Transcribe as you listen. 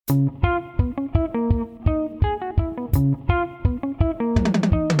And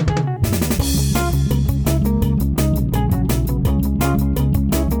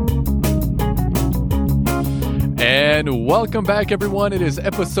welcome back, everyone. It is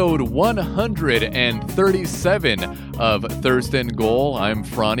episode 137 of Thirst and Goal. I'm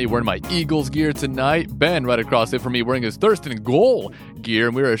Franny, wearing my Eagles gear tonight. Ben, right across it from me, wearing his Thirst and Goal gear.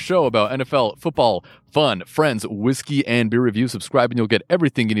 And we're a show about NFL, football, fun, friends, whiskey, and beer review. Subscribe and you'll get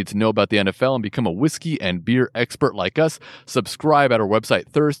everything you need to know about the NFL and become a whiskey and beer expert like us. Subscribe at our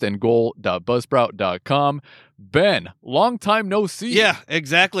website, thirstandgoal.buzzsprout.com. Ben, long time no see. Yeah,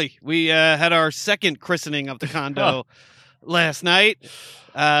 exactly. We had our second christening of the condo last night.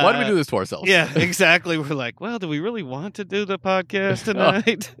 Why did we do this to ourselves? Yeah, exactly. We're like, well, do we really want to do the podcast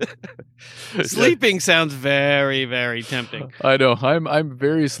tonight? Sleeping sounds very, very tempting. I know. I'm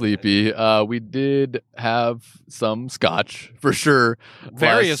very sleepy. We did have some scotch for sure.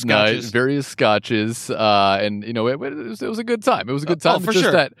 Various scotches. And you know, it was a good time. It was a good time. For just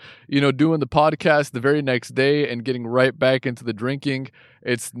sure. that, you know, doing the podcast the very next day and getting right back into the drinking.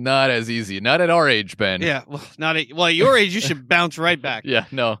 It's not as easy. Not at our age, Ben. Yeah, well, at your age, you should bounce right back. Yeah,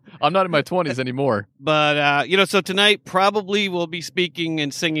 no, I'm not in my 20s anymore. But, so tonight probably we'll be speaking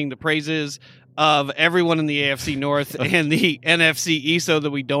and singing the praises of everyone in the AFC North and the NFC East so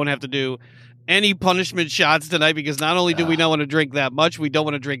that we don't have to do any punishment shots tonight, because not only do we not want to drink that much, we don't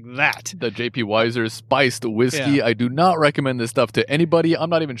want to drink that. The J.P. Weiser spiced whiskey. Yeah. I do not recommend this stuff to anybody.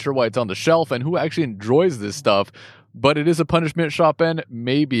 I'm not even sure why it's on the shelf and who actually enjoys this stuff. But it is a punishment shot, Ben.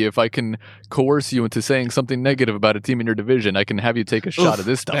 Maybe if I can coerce you into saying something negative about a team in your division, I can have you take a shot of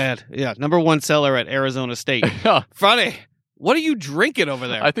this stuff. Bad. Yeah, number one seller at Arizona State. Friday, what are you drinking over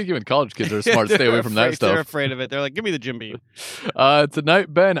there? I think even college kids are smart. Stay away from that stuff. They're afraid of it. They're like, give me the Jim Beam.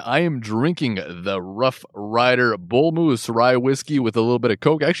 Tonight, Ben, I am drinking the Rough Rider Bull Moose rye whiskey with a little bit of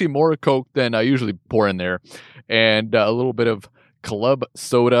Coke. Actually, more Coke than I usually pour in there. And a little bit of club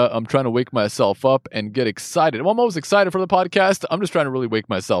soda. I'm trying to wake myself up and get excited. Well, I'm always excited for the podcast. I'm just trying to really wake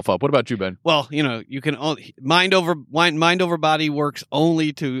myself up. What about you, Ben? Well, you know, you can only mind over body works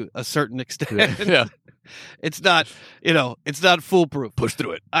only to a certain extent. Yeah. It's not foolproof. Push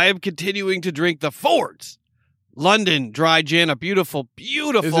through it. I am continuing to drink the Ford's London Dry Gin, a beautiful. Is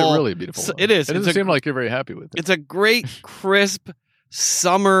it really beautiful? It is. It doesn't seem like you're very happy with it. It's a great, crisp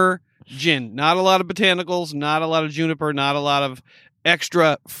summer gin. Not a lot of botanicals, not a lot of juniper, not a lot of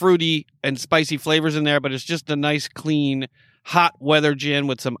extra fruity and spicy flavors in there, but it's just a nice, clean, hot weather gin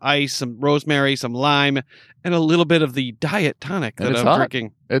with some ice, some rosemary, some lime, and a little bit of the diet tonic that I'm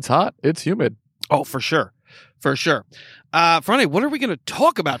drinking. It's hot. It's humid. Oh, for sure. For sure. Friday, what are we going to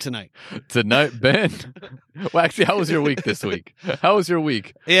talk about tonight? Tonight, Ben. Well, actually, how was your week this week? How was your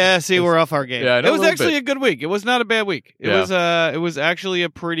week? Yeah, see, we're off our game. Yeah, it was actually a good week. It was not a bad week. It was actually a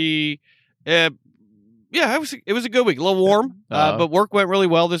pretty it was a good week. A little warm, but work went really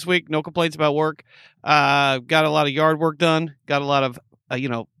well this week. No complaints about work. Got a lot of yard work done. Got a lot of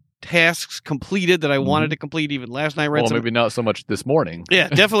tasks completed that I wanted to complete even last night. Maybe not so much this morning. Yeah,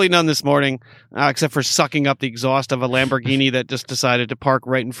 definitely none this morning, except for sucking up the exhaust of a Lamborghini that just decided to park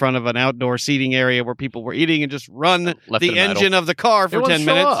right in front of an outdoor seating area where people were eating and just run the engine of the car for 10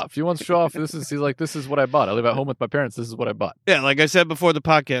 minutes. He wants to show off. This is what I bought. I live at home with my parents. This is what I bought. Yeah, like I said before the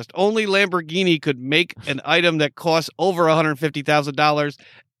podcast, only Lamborghini could make an item that costs over $150,000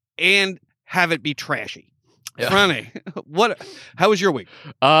 and have it be trashy. Yeah. Franny, how was your week?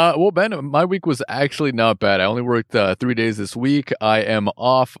 Well, Ben, my week was actually not bad. I only worked 3 days this week. I am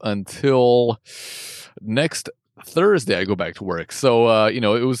off until next Thursday. I go back to work. So, it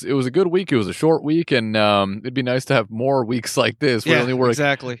was a good week. It was a short week, and it'd be nice to have more weeks like this where I only work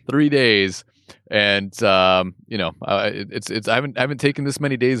 3 days. And I haven't taken this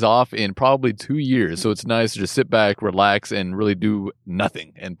many days off in probably 2 years, so it's nice to just sit back, relax, and really do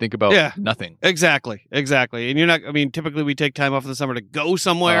nothing and think about nothing. Exactly. And you're not. I mean, typically we take time off in the summer to go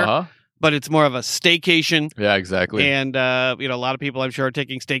somewhere, but it's more of a staycation. Yeah, exactly. And a lot of people I'm sure are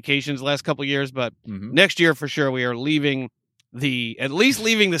taking staycations the last couple of years, but next year for sure we are leaving at least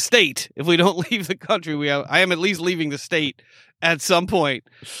leaving the state. If we don't leave the country, I am at least leaving the state at some point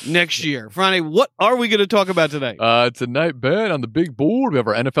next year. Friday, what are we going to talk about today? Tonight, Ben, on the big board, we have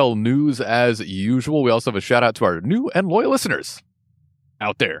our NFL news as usual. We also have a shout out to our new and loyal listeners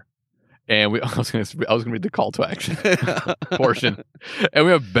out there. And I was going to read the call to action portion. And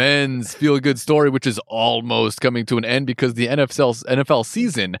we have Ben's feel-good story, which is almost coming to an end because the NFL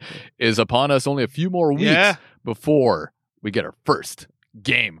season is upon us. Only a few more weeks before we get our first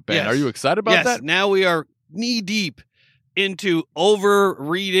game. Ben, are you excited about that? Now we are knee-deep into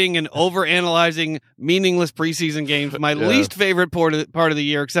over-reading and over-analyzing meaningless preseason games. My least favorite part of the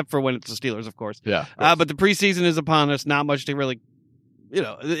year, except for when it's the Steelers, of course. Yeah. But the preseason is upon us. Not much to really,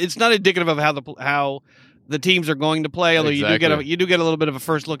 it's not indicative of how the teams are going to play. Although you do get a little bit of a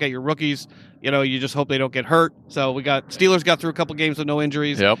first look at your rookies. You just hope they don't get hurt. So Steelers got through a couple games with no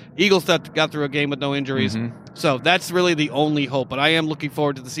injuries. Yep. Eagles got through a game with no injuries. Mm-hmm. So that's really the only hope. But I am looking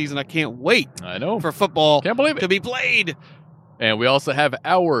forward to the season. I can't wait. I know. For football Can't believe it. to be played. And we also have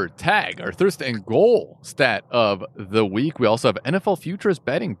our thirst and goal stat of the week. We also have NFL futures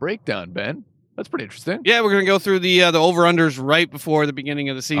betting breakdown, Ben. That's pretty interesting. Yeah, we're going to go through the over-unders right before the beginning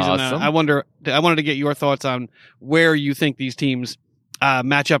of the season. Awesome. I wanted to get your thoughts on where you think these teams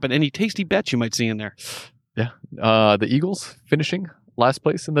match up and any tasty bets you might see in there. Yeah. The Eagles finishing last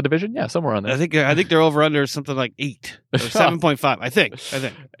place in the division. Yeah, somewhere on there. I think their over-under is something like 8 or 7.5. I think.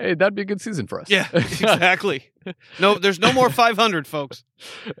 Hey, that'd be a good season for us. Yeah, exactly. No, there's no more 500, folks.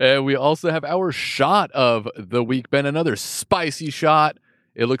 And we also have our shot of the week, Ben. Another spicy shot.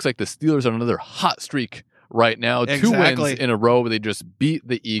 It looks like the Steelers are on another hot streak right now. Exactly. 2 wins in a row where they just beat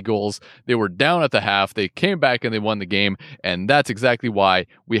the Eagles. They were down at the half. They came back and they won the game. And that's exactly why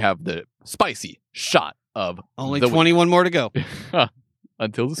we have the spicy shot of only the 21 more to go.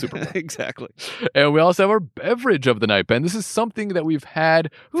 Until the Super Bowl. Exactly. And we also have our beverage of the night, Ben. This is something that we've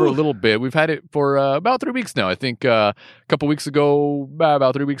had for a little bit. We've had it for about 3 weeks now. I think a couple weeks ago,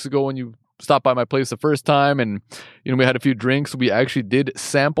 about 3 weeks ago when you stopped by my place the first time and we had a few drinks. We actually did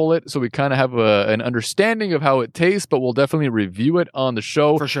sample it, so we kind of have an understanding of how it tastes, but we'll definitely review it on the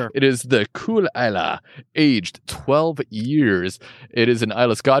show. For sure. It is the Cool Isla, aged 12 years. It is an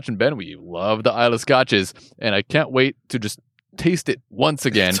Isla Scotch, and Ben, we love the Isla Scotches, and I can't wait to just taste it once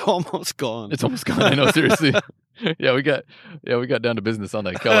again. It's almost gone. It's almost gone. I know, seriously. we got down to business on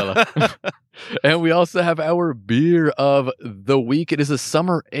that Kalila. And we also have our beer of the week. It is a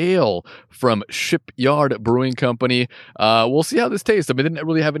summer ale from Shipyard Brewing Company. We'll see how this tastes. I mean, it didn't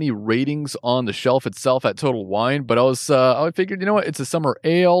really have any ratings on the shelf itself at Total Wine, but I figured, you know what? It's a summer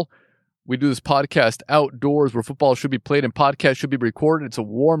ale. We do this podcast outdoors where football should be played and podcast should be recorded. It's a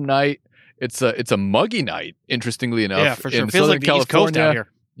warm night. It's a muggy night, interestingly enough. Yeah, for sure. In Feels Southern like the East Coast California, out here.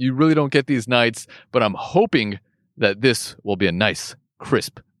 you really don't get these nights, but I'm hoping that this will be a nice,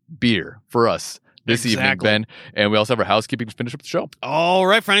 crisp beer for us this evening, Ben. And we also have our housekeeping to finish up the show. All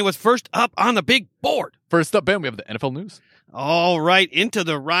right, Franny, what's first up on the big board? First up, Ben, we have the NFL news. All right, into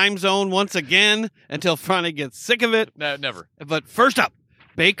the rhyme zone once again until Franny gets sick of it. No, never. But first up,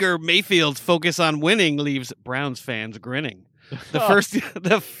 Baker Mayfield's focus on winning leaves Browns fans grinning.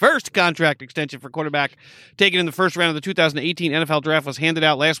 The first contract extension for quarterback taken in the first round of the 2018 NFL draft was handed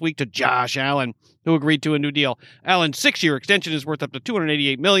out last week to Josh Allen, who agreed to a new deal. Allen's 6-year extension is worth up to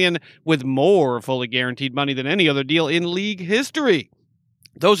 $288 million, with more fully guaranteed money than any other deal in league history.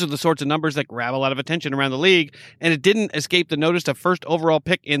 Those are the sorts of numbers that grab a lot of attention around the league, and it didn't escape the notice of first overall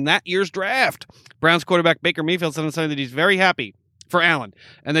pick in that year's draft. Browns quarterback Baker Mayfield said on Sunday that he's very happy for Allen,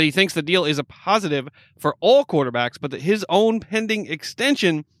 and that he thinks the deal is a positive for all quarterbacks, but that his own pending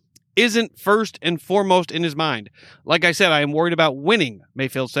extension isn't first and foremost in his mind. Like I said, I am worried about winning,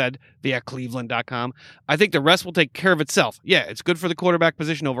 Mayfield said via Cleveland.com. I think the rest will take care of itself. Yeah, it's good for the quarterback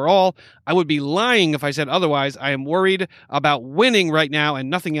position overall. I would be lying if I said otherwise. I am worried about winning right now and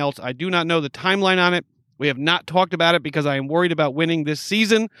nothing else. I do not know the timeline on it. We have not talked about it because I am worried about winning this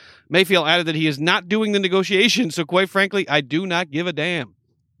season. Mayfield added that he is not doing the negotiations, so quite frankly, I do not give a damn.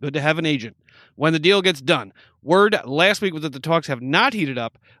 Good to have an agent. When the deal gets done. Word last week was that the talks have not heated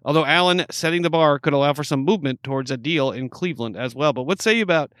up, although Allen setting the bar could allow for some movement towards a deal in Cleveland as well. But what say you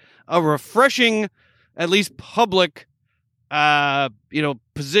about a refreshing, at least public,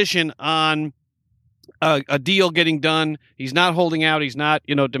 position on a deal getting done? He's not holding out. He's not,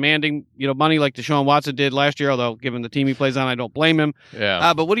 demanding, money like Deshaun Watson did last year, although given the team he plays on, I don't blame him.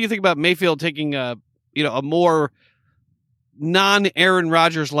 Yeah. But what do you think about Mayfield taking a more non-Aaron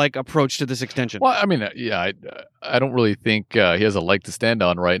Rodgers-like approach to this extension? Well, I mean, I don't really think he has a leg to stand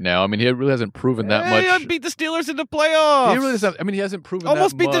on right now. I mean, he really hasn't proven that much. He beat the Steelers in the playoffs. He really doesn't. I mean, he hasn't proven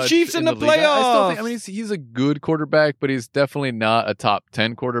almost that much. Beat the Chiefs in the league. playoffs. I still think. I mean, he's a good quarterback, but he's definitely not a top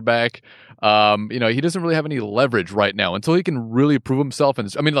 10 quarterback. He doesn't really have any leverage right now until he can really prove himself.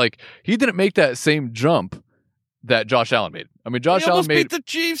 And I mean, he didn't make that same jump that Josh Allen made. I mean, Josh Allen beat the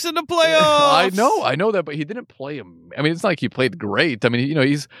Chiefs in the playoffs. I know that, but he didn't play him. I mean, it's not like he played great. I mean,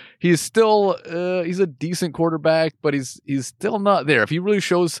 he's still he's a decent quarterback, but he's still not there. If he really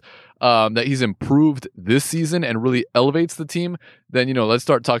shows that he's improved this season and really elevates the team, then let's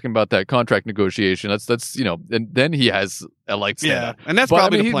start talking about that contract negotiation. That's and then he has a leg stand. Yeah, and that's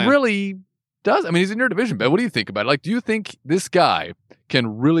probably the plan. He really does. I mean, he's in your division, Ben. What do you think about it? Like, do you think this guy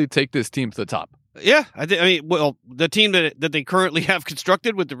can really take this team to the top? Yeah, I mean, well, the team that they currently have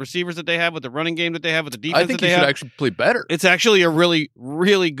constructed with the receivers that they have, with the running game that they have, with the defense I think that he they should have, actually play better. it's actually a really,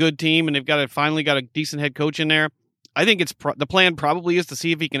 really good team, and they've finally got a decent head coach in there. I think the plan probably is to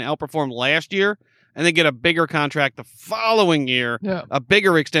see if he can outperform last year and then get a bigger contract the following year, a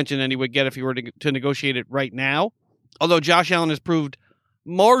bigger extension than he would get if he were to negotiate it right now. Although Josh Allen has proved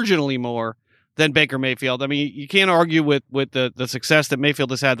marginally more than Baker Mayfield. I mean, you can't argue with the success that Mayfield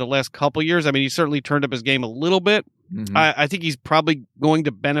has had the last couple years. I mean, he certainly turned up his game a little bit. Mhm. I think he's probably going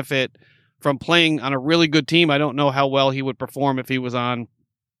to benefit from playing on a really good team. I don't know how well he would perform if he was on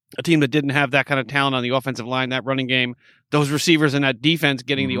a team that didn't have that kind of talent on the offensive line, that running game, those receivers, and that defense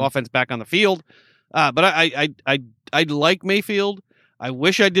getting the offense back on the field. But I like Mayfield. I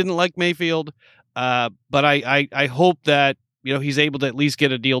wish I didn't like Mayfield. But I hope that he's able to at least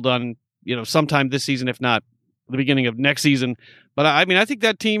get a deal done sometime this season, if not the beginning of next season. But I mean, I think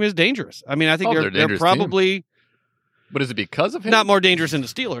that team is dangerous. I mean, I think they're probably. But is it because of him? Not more dangerous than the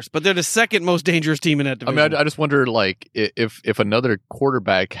Steelers, but they're the second most dangerous team in that division. I mean, I just wonder, like, if another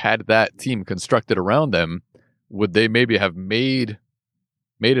quarterback had that team constructed around them, would they maybe have made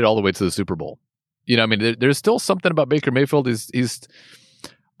it all the way to the Super Bowl? I mean, there's still something about Baker Mayfield. He's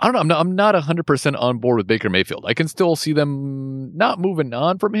I don't know. I'm not 100% on board with Baker Mayfield. I can still see them not moving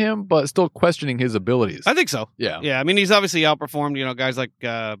on from him, but still questioning his abilities. I think so. Yeah. I mean, he's obviously outperformed, guys like.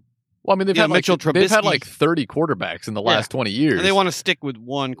 Well, I mean, they've had like 30 quarterbacks in the last 20 years, and they want to stick with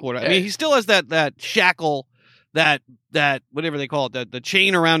one quarterback. I mean, he still has that shackle, that whatever they call it, the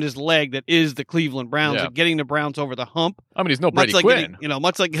chain around his leg that is the Cleveland Browns, and getting the Browns over the hump. I mean, he's no Brady Quinn.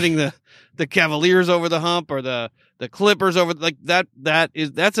 Much like getting the Cavaliers over the hump or the Clippers over, like that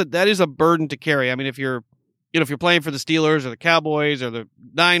is a burden to carry. I mean, if you're playing for the Steelers or the Cowboys or the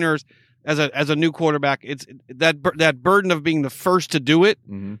Niners as a new quarterback, it's that burden of being the first to do it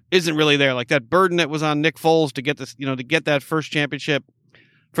isn't really there. Like that burden that was on Nick Foles to get this, to get that first championship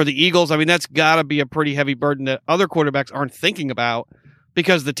for the Eagles. I mean, that's got to be a pretty heavy burden that other quarterbacks aren't thinking about,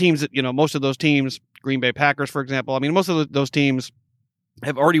 because the teams that, most of those teams, Green Bay Packers, for example, I mean, most of those teams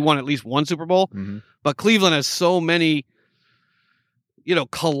have already won at least one Super Bowl, but Cleveland has so many,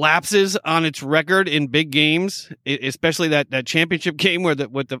 collapses on its record in big games, especially that championship game with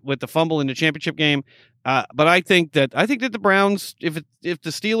the fumble in the championship game. But I think that the Browns, if the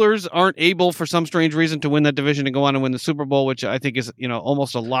Steelers aren't able for some strange reason to win that division and go on and win the Super Bowl, which I think is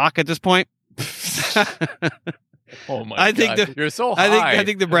almost a lock at this point. Oh my God! You're so high. I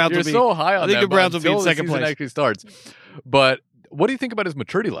think the Browns. You're so high on. I think the Browns will be in second place. Actually starts, but. What do you think about his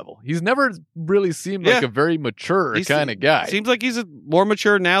maturity level? He's never really seemed like a very mature kind of guy. Seems like he's more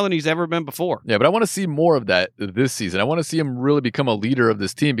mature now than he's ever been before. Yeah, but I want to see more of that this season. I want to see him really become a leader of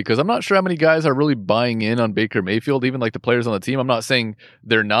this team, because I'm not sure how many guys are really buying in on Baker Mayfield, even like the players on the team. I'm not saying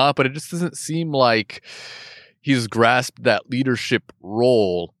they're not, but it just doesn't seem like he's grasped that leadership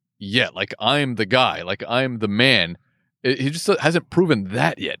role yet. Like, I'm the guy. Like, I'm the man. He just hasn't proven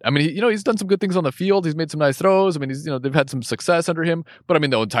that yet. I mean, he's done some good things on the field. He's made some nice throws. I mean, they've had some success under him. But I mean,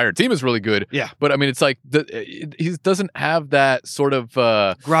 the entire team is really good. Yeah. But I mean, it's like he doesn't have that sort of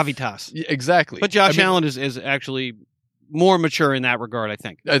gravitas. Exactly. But Josh Allen is actually more mature in that regard, I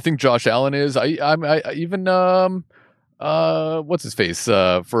think. I think Josh Allen is. I even what's his face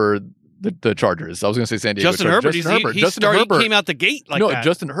for the Chargers. I was going to say San Diego. Justin Herbert. He came out the gate like that.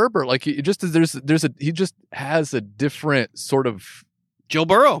 Justin Herbert, like he just has a different sort of. Joe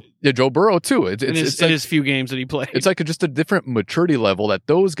Burrow. Yeah, Joe Burrow too. It's in his few games that he played. It's like just a different maturity level that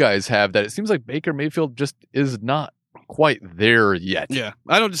those guys have, that it seems like Baker Mayfield just is not quite there yet. Yeah,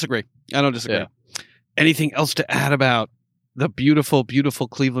 I don't disagree. Yeah. Anything else to add about the beautiful, beautiful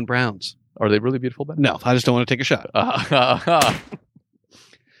Cleveland Browns? Are they really beautiful, Ben? No, I just don't want to take a shot.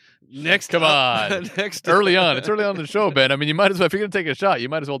 Next, come on. Early on. It's early on in the show, Ben. I mean, you might as well, if you're going to take a shot, you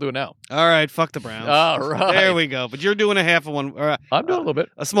might as well do it now. All right, fuck the Browns. All right. There we go. But you're doing a half of one. I'm doing a little bit.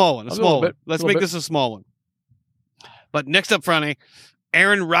 A small one. Let's make this a small one. But next up, Franny,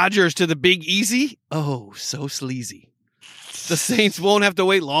 Aaron Rodgers to the Big Easy. Oh, so sleazy. The Saints won't have to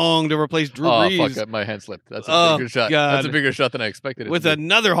wait long to replace Drew Brees. Oh, fuck, my hand slipped. That's a bigger shot. God. That's a bigger shot than I expected it with to be.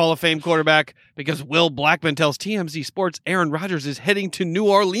 Another Hall of Fame quarterback, because Will Blackman tells TMZ Sports Aaron Rodgers is heading to New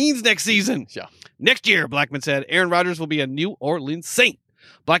Orleans next season. Yeah. Next year, Blackman said, Aaron Rodgers will be a New Orleans Saint.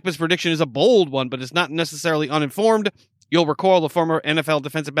 Blackman's prediction is a bold one, but it's not necessarily uninformed. You'll recall the former NFL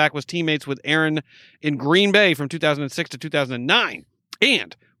defensive back was teammates with Aaron in Green Bay from 2006 to 2009.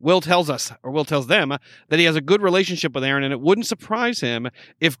 And Will tells them that he has a good relationship with Aaron, and it wouldn't surprise him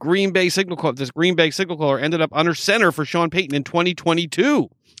if this Green Bay signal caller ended up under center for Sean Payton in 2022,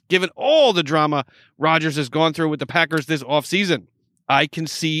 given all the drama Rodgers has gone through with the Packers this offseason. I can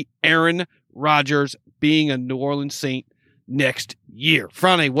see Aaron Rodgers being a New Orleans Saint next year.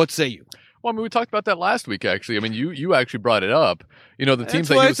 Frane, what say you? Well, I mean, we talked about that last week, actually. I mean, you actually brought it up. You know, the teams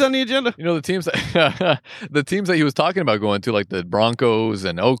That's why it's on the agenda. You know, the teams that he was talking about going to, like the Broncos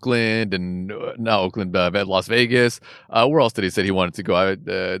and Oakland and not Oakland, Las Vegas. Where else did he say he wanted to go? I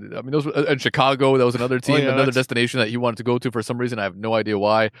mean, those were, and Chicago. That was another team, another destination that he wanted to go to for some reason. I have no idea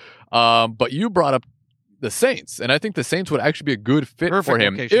why. But you brought up the Saints, and I think the Saints would actually be a good fit for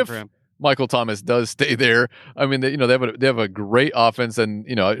him if Michael Thomas does stay there. I mean, they have a great offense, and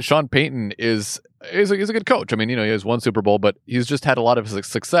Sean Payton is a good coach. I mean, he has won Super Bowl, but he's just had a lot of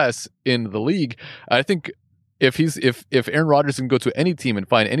success in the league. I think if Aaron Rodgers can go to any team and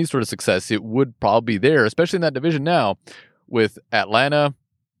find any sort of success, it would probably be there, especially in that division now with Atlanta.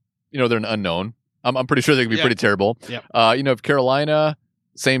 They're an unknown. I'm pretty sure they could be pretty terrible. Yep. If Carolina,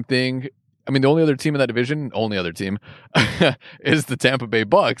 same thing. I mean, the only other team in that division, is the Tampa Bay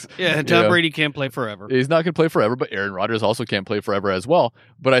Bucks. Yeah, and Tom Brady can't play forever. He's not going to play forever, but Aaron Rodgers also can't play forever as well.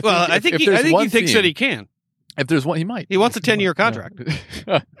 But I think he thinks that he can. If there's one, he might. He wants a 10-year contract.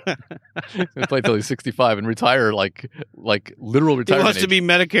 He'll play till he's 65 and retire like literal retirement. He wants to be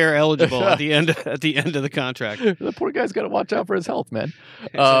Medicare eligible at the end of the contract. The poor guy's got to watch out for his health, man.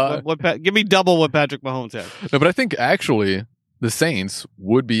 Give me double what Patrick Mahomes had. No, but I think actually the Saints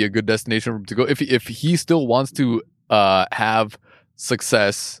would be a good destination for him to go if he still wants to have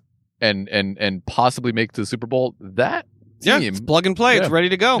success and possibly make it to the Super Bowl. That team, it's plug and play. It's ready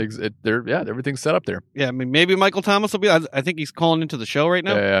to go. Everything's set up there. Yeah, I mean, maybe Michael Thomas will be. I think he's calling into the show right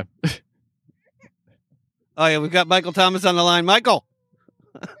now. Yeah. Oh yeah, we've got Michael Thomas on the line. Michael.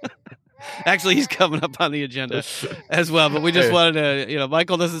 Actually, he's coming up on the agenda as well, but we just wanted to,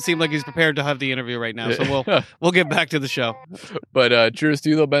 Michael doesn't seem like he's prepared to have the interview right now, so we'll get back to the show. But cheers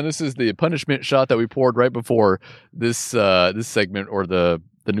to you, though, Ben. This is the punishment shot that we poured right before this segment or the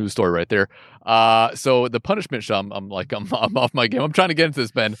news story right there. So the punishment shot, I'm off my game. I'm trying to get into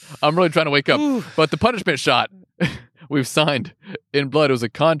this, Ben. I'm really trying to wake up. Ooh. But the punishment shot we've signed in blood. It was a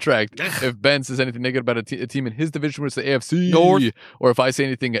contract. If Ben says anything negative about a team in his division, which is the AFC North, or if I say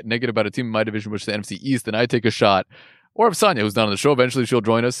anything negative about a team in my division, which is the NFC East, then I take a shot. Or if Sonia, who's not on the show, eventually she'll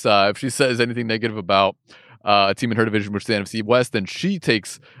join us. If she says anything negative about a team in her division, which is the NFC West, then she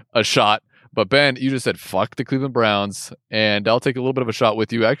takes a shot. But Ben, you just said fuck the Cleveland Browns, and I'll take a little bit of a shot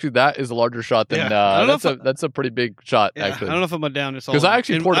with you. Actually, that is a larger shot than that's a pretty big shot. Yeah, actually, I don't know if I'm gonna down this all. Because I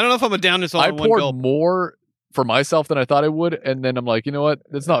don't know if I'm gonna down this all. I poured more for myself than I thought I would, and then I'm like, you know what?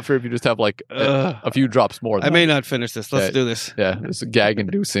 It's not fair if you just have like a few drops more. I may not finish this. Let's do this. Yeah, it's a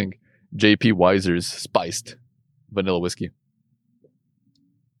gag-inducing J.P. Weiser's spiced vanilla whiskey.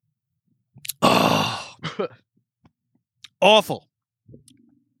 Oh, awful.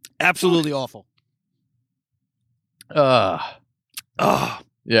 Absolutely awful. Yeah.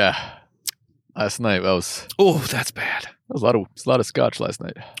 Last night that was. Oh, that's bad. That was a lot of scotch last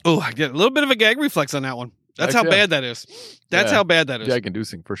night. Oh, I get a little bit of a gag reflex on that one. That's how bad that is. That's how bad that is.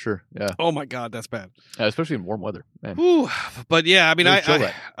 Gag-inducing for sure. Yeah. Oh my God, that's bad. Yeah, especially in warm weather, man. Ooh, but yeah, I mean,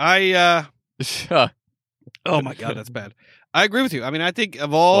 oh my God, that's bad. I agree with you. I mean, I think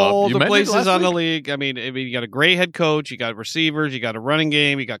of all the places on the league, I mean, you got a great head coach, you got receivers, you got a running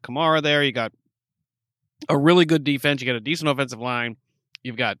game, you got Kamara there, you got a really good defense, you got a decent offensive line,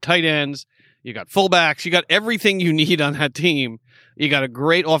 you've got tight ends, you got fullbacks, you got everything you need on that team. You got a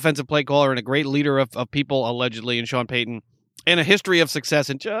great offensive play caller and a great leader of people, allegedly, in Sean Payton, and a history of success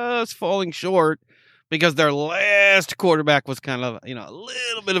and just falling short because their last quarterback was kind of, a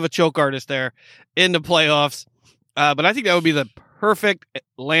little bit of a choke artist there in the playoffs. But I think that would be the perfect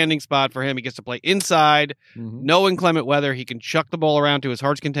landing spot for him. He gets to play inside, no inclement weather. He can chuck the ball around to his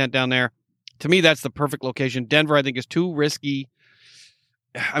heart's content down there. To me, that's the perfect location. Denver, I think, is too risky.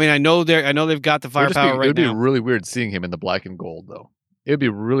 I mean, I know they've got the firepower right now. It would be really weird seeing him in the black and gold, though. It would be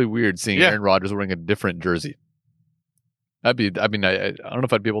really weird seeing Aaron Rodgers wearing a different jersey. I don't know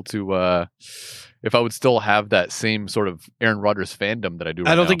if I'd be able to, if I would still have that same sort of Aaron Rodgers fandom that I do right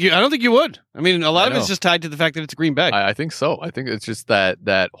now. I don't think you would. I mean, a lot of it's just tied to the fact that it's Green Bay. I think so. I think it's just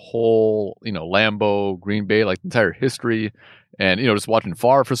that whole, Lambeau, Green Bay, like entire history. And, just watching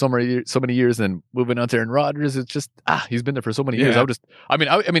Favre for so many years and then moving on to Aaron Rodgers, it's just, he's been there for so many years.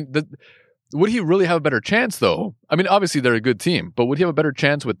 Would he really have a better chance, though? I mean, obviously they're a good team, but would he have a better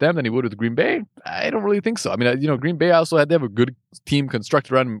chance with them than he would with Green Bay? I don't really think so. I mean, Green Bay also they have a good team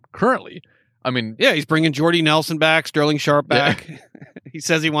constructed around him currently. I mean, Yeah, he's bringing Jordy Nelson back, Sterling Sharp back. He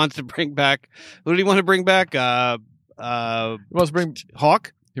says he wants to bring back. Who did he want to bring back? he wants to bring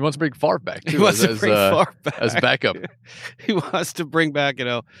Hawk. He wants to bring Favre back too. He wants to bring Favre back as backup. He wants to bring back,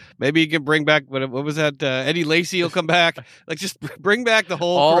 maybe he can bring back, what was that? Eddie Lacy will come back. Like, just bring back the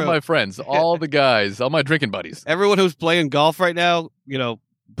whole All crew. my friends, all the guys, all my drinking buddies. Everyone who's playing golf right now,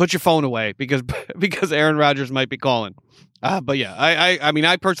 put your phone away because Aaron Rodgers might be calling. But yeah, I mean,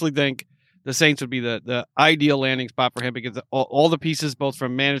 I personally think the Saints would be the ideal landing spot for him because all the pieces, both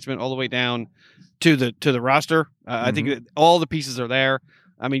from management all the way down to the roster, I think that all the pieces are there.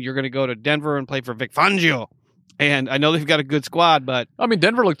 I mean, you're going to go to Denver and play for Vic Fangio. And I know they've got a good squad, but... I mean,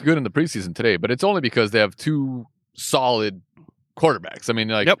 Denver looked good in the preseason today, but it's only because they have two solid quarterbacks. I mean,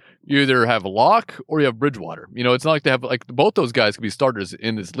 you either have Locke or you have Bridgewater. It's not like they have... both those guys could be starters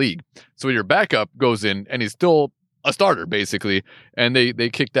in this league. So your backup goes in, and he's still a starter, basically. And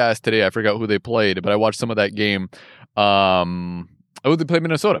they kicked ass today. I forgot who they played, but I watched some of that game. They played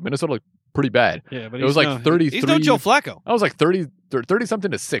Minnesota. Minnesota looked pretty bad. Yeah, but it was 33. He's no Joe Flacco. I was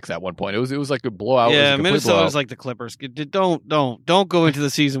 30-something to 6 at one point. It was like a blowout. Yeah, Minnesota's like the Clippers. Don't go into the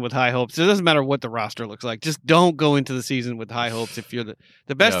season with high hopes. It doesn't matter what the roster looks like. Just don't go into the season with high hopes. If you're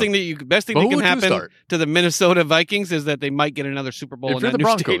the best thing that can happen to the Minnesota Vikings is that they might get another Super Bowl in that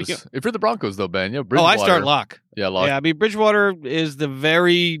new stadium. If you're the Broncos, though, Ben, I start Locke. Yeah, Locke. Yeah, I mean Bridgewater is the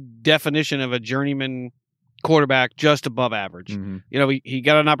very definition of a journeyman quarterback, just above average. He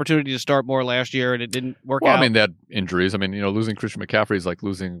got an opportunity to start more last year and it didn't work out. I mean, they had injuries. I mean, losing Christian McCaffrey is like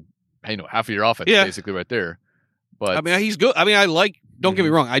losing half of your offense basically right there. But I mean, he's good. I mean, don't get me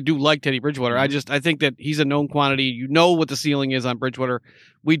wrong, I do like Teddy Bridgewater. I think that he's a known quantity. You know what the ceiling is on Bridgewater.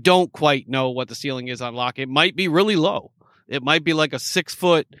 We don't quite know what the ceiling is on Locke. It might be really low. It might be like a 6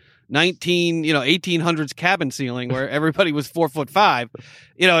 foot 1800s cabin ceiling where everybody was 4'5".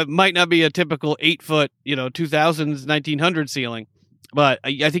 It might not be a typical 8 foot, 2000s 1900 ceiling, but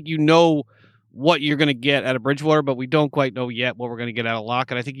I think what you're going to get out of Bridgewater, but we don't quite know yet what we're going to get out of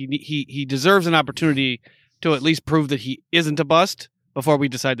Locke. And I think he deserves an opportunity to at least prove that he isn't a bust before we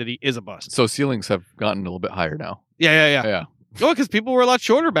decide that he is a bust. So ceilings have gotten a little bit higher now. Yeah. Oh, because people were a lot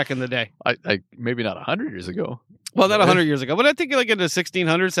shorter back in the day. I maybe not 100 years ago. Well, not 100 years ago, but I think like in the 1600s,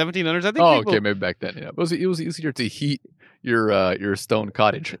 1700s. I think. Okay, maybe back then. Yeah, it was easier to heat your stone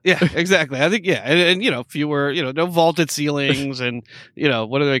cottage. Yeah, exactly. I think and fewer no vaulted ceilings and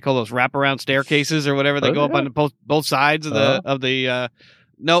what do they call those wraparound staircases or whatever they go up on both sides of the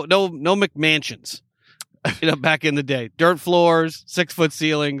no McMansions. Back in the day, dirt floors, 6 foot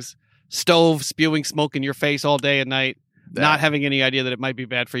ceilings, stove spewing smoke in your face all day and night, not having any idea that it might be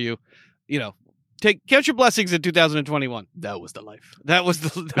bad for you. Count your blessings in 2021. That was the life. That was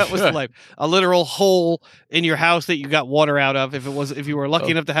the life. A literal hole in your house that you got water out of. If you were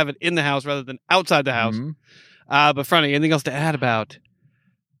lucky enough to have it in the house rather than outside the house. But Franny, anything else to add about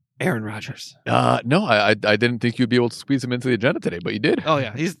Aaron Rodgers? No, I didn't think you'd be able to squeeze him into the agenda today, but you did. Oh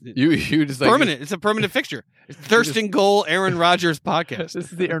yeah, you just permanent. It's a permanent fixture. It's Thirst and Goal Aaron Rodgers podcast.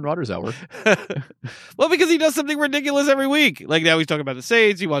 This is the Aaron Rodgers hour. Well, because he does something ridiculous every week. Like now he's talking about the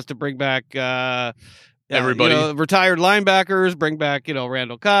Saints. He wants to bring back everybody, retired linebackers. Bring back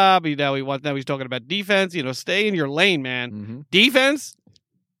Randall Cobb. Now he's talking about defense. Stay in your lane, man. Defense.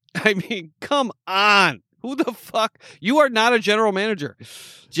 I mean, come on. Who the fuck? You are not a general manager.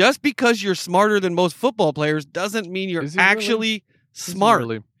 Just because you're smarter than most football players doesn't mean you're actually smart.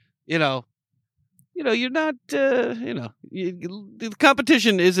 Really? You're not. The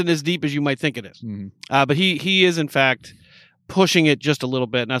competition isn't as deep as you might think it is. But he is in fact pushing it just a little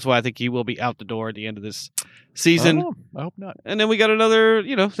bit, and that's why I think he will be out the door at the end of this season. I hope not. And then we got another.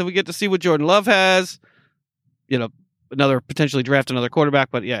 Then we get to see what Jordan Love has. Potentially draft another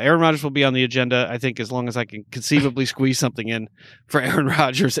quarterback. But yeah, Aaron Rodgers will be on the agenda, I think, as long as I can conceivably squeeze something in for Aaron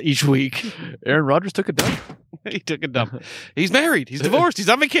Rodgers each week. Aaron Rodgers took a dump. He took a dump. He's married. He's divorced. He's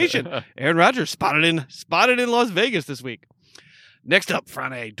on vacation. Aaron Rodgers spotted in Las Vegas this week. Next up,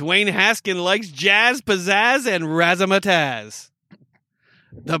 Friday, Dwayne Haskins likes jazz, pizzazz, and razzmatazz.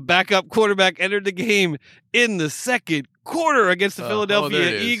 The backup quarterback entered the game in the second quarter against the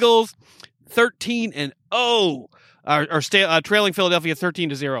Philadelphia Eagles, 13-0. Trailing Philadelphia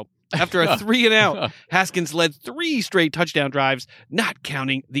 13-0. After a 3-and-out, Haskins led 3 straight touchdown drives, not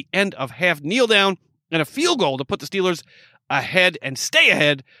counting the end of half kneel down and a field goal to put the Steelers ahead and stay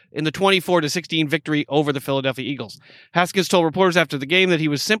ahead in the 24-16 victory over the Philadelphia Eagles. Haskins told reporters after the game that he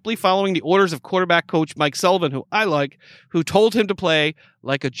was simply following the orders of quarterback coach Mike Sullivan, who I like, who told him to play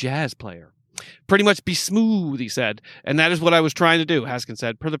like a jazz player. Pretty much be smooth, he said. And that is what I was trying to do, Haskins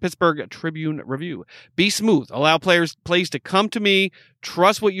said, per the Pittsburgh Tribune Review. Be smooth. Allow plays to come to me.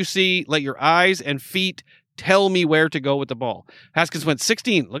 Trust what you see. Let your eyes and feet tell me where to go with the ball. Haskins went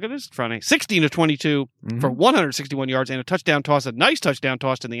 16. Look at this, Friday. 16 of 22 for 161 yards and a touchdown toss, a nice touchdown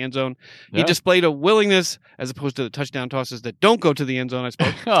toss in the end zone. He displayed a willingness, as opposed to the touchdown tosses that don't go to the end zone, I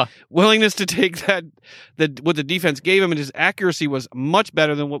suppose. Willingness to take what the defense gave him, and his accuracy was much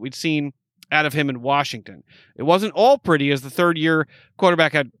better than what we'd seen out of him in Washington. It wasn't all pretty, as the third-year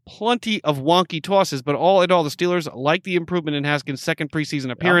quarterback had plenty of wonky tosses, but all in all, the Steelers liked the improvement in Haskins' second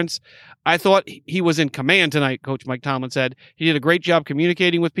preseason appearance. I thought he was in command tonight, Coach Mike Tomlin said. He did a great job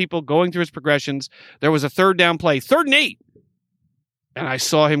communicating with people, going through his progressions. There was a third down play, 3rd and 8, and I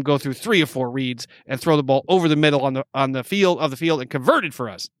saw him go through 3 or 4 reads and throw the ball over the middle on the field and converted for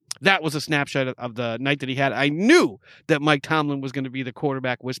us. That was a snapshot of the night that he had. I knew that Mike Tomlin was going to be the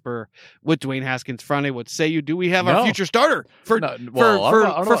quarterback whisperer with Dwayne Haskins. Friday, what say you? Do we have our future starter for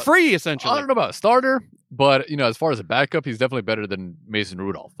free, essentially? I don't know about starter, but as far as a backup, he's definitely better than Mason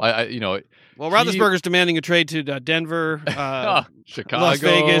Rudolph. Well, Roethlisberger's demanding a trade to Denver, Chicago, Las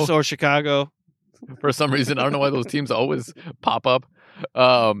Vegas, or Chicago. For some reason, I don't know why those teams always pop up.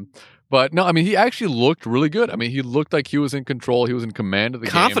 But no, he actually looked really good. He looked like he was in control. He was in command of the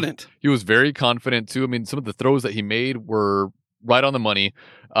game. Confident. He was very confident, too. Some of the throws that he made were right on the money.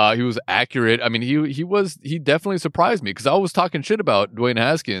 He was accurate. He definitely surprised me, because I was talking shit about Dwayne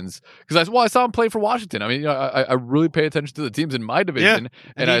Haskins, because I saw him play for Washington. I really pay attention to the teams in my division,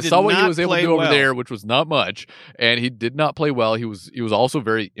 and I saw what he was able to do over there, which was not much, and he did not play well. He was also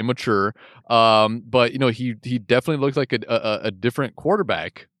very immature. But he definitely looked like a different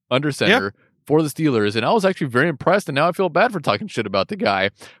quarterback under center for the Steelers, and I was actually very impressed, and now I feel bad for talking shit about the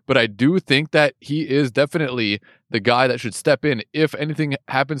guy, but I do think that he is definitely the guy that should step in if anything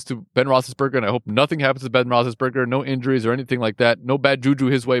happens to Ben Roethlisberger, and I hope nothing happens to Ben Roethlisberger, no injuries or anything like that, no bad juju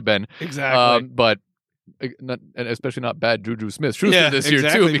his way, Ben. Exactly. But and especially not bad Juju Smith-Schuster this year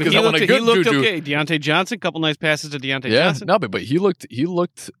too, because I want a good he looked Juju. Okay. Deontay Johnson, couple nice passes to Deontay Johnson. No, but he looked.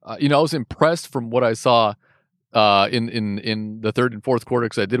 I was impressed from what I saw in the third and fourth quarter,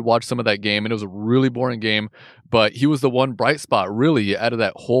 because I did watch some of that game, and it was a really boring game, but he was the one bright spot really out of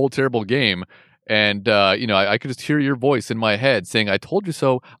that whole terrible game. And I could just hear your voice in my head saying, I told you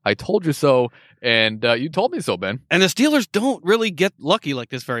so, and you told me so, Ben. And the Steelers don't really get lucky like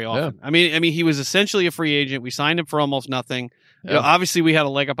this very often. He was essentially a free agent. We signed him for almost nothing. Obviously we had a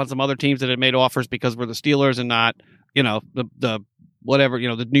leg up on some other teams that had made offers because we're the Steelers and not the whatever,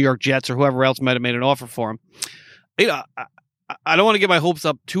 the New York Jets or whoever else might have made an offer for him. I don't want to get my hopes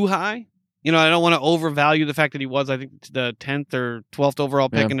up too high. I don't want to overvalue the fact that he was, I think, the 10th or 12th overall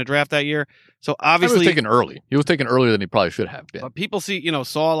pick in the draft that year. So obviously he was taken early. He was taken earlier than he probably should have been. But people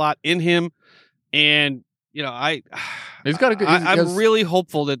saw a lot in him, and he's got a good. I'm really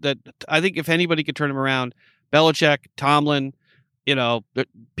hopeful that I think if anybody could turn him around, Belichick, Tomlin,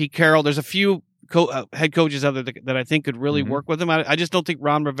 Pete Carroll. There's a few head coaches out there that I think could really work with him. I just don't think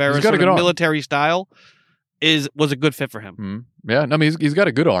Ron Rivera's sort of military style was a good fit for him. Yeah, he's got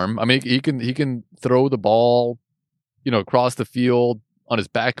a good arm. He can throw the ball, across the field on his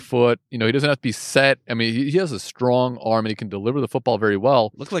back foot. He doesn't have to be set. He has a strong arm, and he can deliver the football very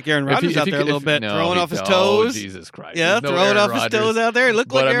well. Looks like Aaron Rodgers out there a little bit, throwing off his toes. Oh, Jesus Christ! Yeah, throwing off his toes out there. He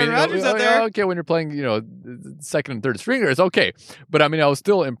looked like Aaron Rodgers out there. Okay, when you're playing, second and third stringers, okay. But I was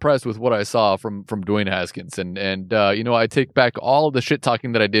still impressed with what I saw from Dwayne Haskins, and I take back all of the shit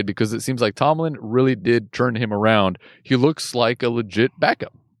talking that I did, because it seems like Tomlin really did turn him around. He looks like a legit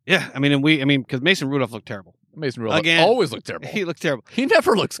backup. Yeah, because Mason Rudolph looked terrible. Mason Rudolph always looked terrible. He looked terrible. He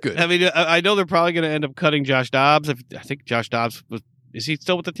never looks good. I know they're probably going to end up cutting Josh Dobbs. I think Josh Dobbs is he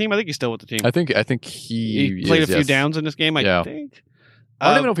still with the team? I think he's still with the team. I think he played a few downs in this game. I think. I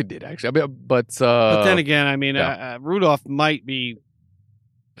don't even know if he did actually. But then again, Rudolph might be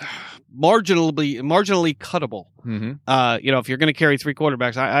marginally cuttable. If you're going to carry 3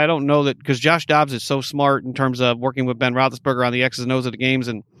 quarterbacks, I don't know that, because Josh Dobbs is so smart in terms of working with Ben Roethlisberger on the X's and O's of the games,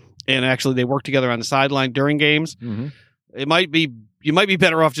 and actually they work together on the sideline during games. You might be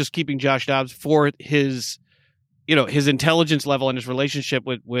better off just keeping Josh Dobbs for his intelligence level and his relationship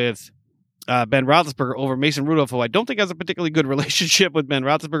with Ben Roethlisberger over Mason Rudolph, who I don't think has a particularly good relationship with Ben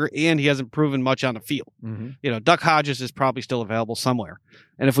Roethlisberger, and he hasn't proven much on the field. Duck Hodges is probably still available somewhere,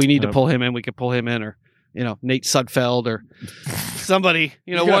 and if we need to pull him in, we could pull him in, or Nate Sudfeld or somebody.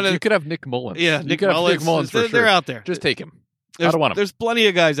 You could have Nick Mullins. Yeah, Nick Mullins. For sure. They're out there. Just take him. I don't want him. There's plenty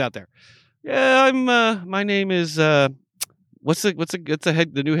of guys out there. Yeah, my name is what's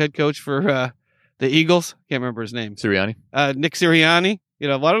the new head coach for the Eagles? Can't remember his name. Sirianni. Nick Sirianni.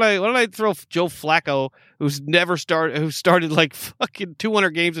 Why don't I throw Joe Flacco, who started like fucking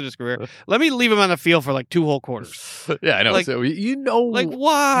 200 games in his career? Let me leave him on the field for like 2 whole quarters. Yeah, I know. Like, so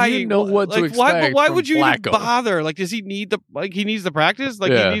why? You know what to expect. Why from would you Flacco. even bother? Like, does he need he needs the practice?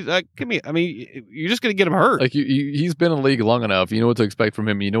 Like, Yeah. he needs, give me. I mean, you're just gonna get him hurt. Like he's been in the league long enough. You know what to expect from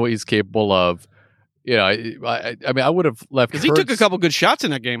him. You know what he's capable of. I mean, I would have left Because he took a couple good shots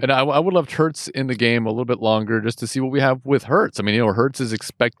in that game. and I would have left Hurts in the game a little bit longer just to see what we have with Hurts. I mean, Hurts is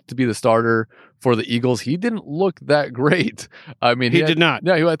expected to be the starter for the Eagles. He didn't look that great. I mean, He did not.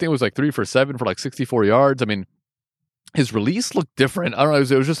 Yeah, I think it was like 3 for 7 for like 64 yards. I mean, his release looked different. I don't know.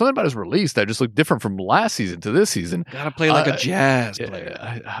 It was just something about his release that just looked different from last season to this season. Gotta play like a jazz player.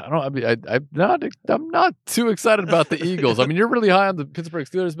 I don't. I mean, I'm not too excited about the Eagles. I mean, you're really high on the Pittsburgh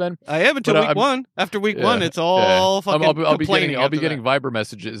Steelers, Ben. I am until But week one. After week one, it's all fucking I'll be complaining. getting Viber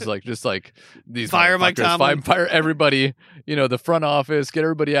messages like these Fire Mike motherfuckers, Tomlin. fire everybody. The front office, get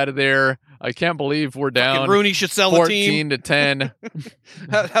everybody out of there. I can't believe we're down. Fucking Rooney should sell the team. 14-10.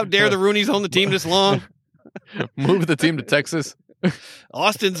 How dare the Rooneys own the team this long? Move the team to Texas.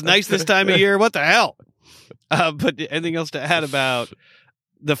 Austin's nice this time of year. What the hell? But anything else to add about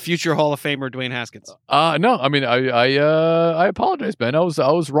the future Hall of Famer Dwayne Haskins? No. I mean, I apologize, Ben. I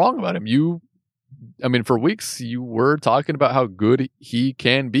was wrong about him. For weeks you were talking about how good he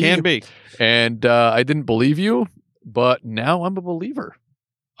can be. And I didn't believe you, but now I'm a believer.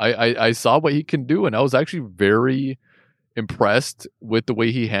 I saw what he can do, and I was actually very impressed with the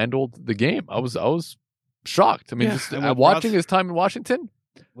way he handled the game. I was shocked. I mean, watching his time in Washington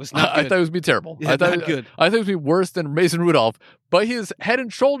was not good. I thought it was be terrible. Yeah, I thought not good. I thought it was be worse than Mason Rudolph, but he is head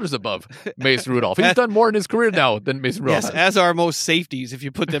and shoulders above Mason Rudolph. He's done more in his career now than Mason Rudolph. Yes, as are most safeties, if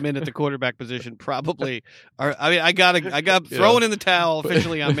you put them in at the quarterback position, probably are. I mean, I got throwing in the towel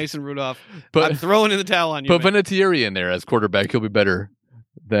officially on Mason Rudolph. I'm throwing in the towel on you. Put Vinatieri in there as quarterback. He'll be better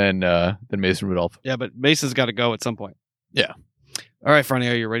than Mason Rudolph. Yeah, but Mason's got to go at some point. Yeah. All right,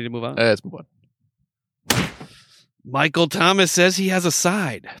 Franny, are you ready to move on? Let's move on. Michael Thomas says he has a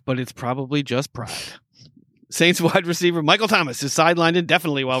side, but it's probably just pride. Saints wide receiver Michael Thomas is sidelined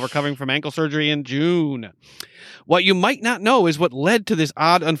indefinitely while recovering from ankle surgery in June. What you might not know is what led to this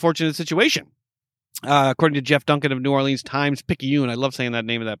odd, unfortunate situation. According to Jeff Duncan of New Orleans Times-Picayune, I love saying that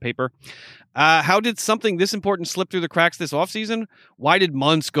name of that paper. How did something this important slip through the cracks this offseason? Why did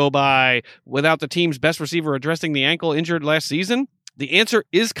months go by without the team's best receiver addressing the ankle injured last season? The answer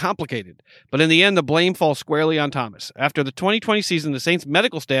is complicated, but in the end, the blame falls squarely on Thomas. After the 2020 season, the Saints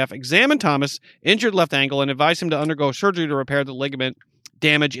medical staff examined Thomas' injured left ankle and advised him to undergo surgery to repair the ligament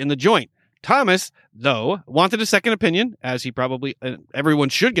damage in the joint. Thomas, though, wanted a second opinion, as he probably, everyone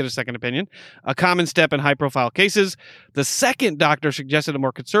should get a second opinion, a common step in high-profile cases. The second doctor suggested a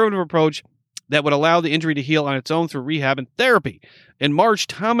more conservative approach that would allow the injury to heal on its own through rehab and therapy. In March,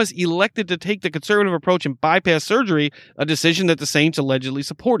 Thomas elected to take the conservative approach and bypass surgery, a decision that the Saints allegedly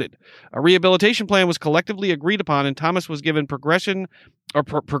supported. A rehabilitation plan was collectively agreed upon, and Thomas was given progressive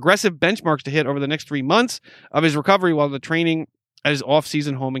benchmarks to hit over the next 3 months of his recovery while the training at his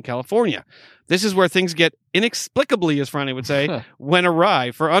off-season home in California. This is where things get inexplicably, as Franny would say, went awry.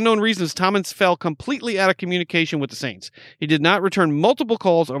 For unknown reasons, Thomas fell completely out of communication with the Saints. He did not return multiple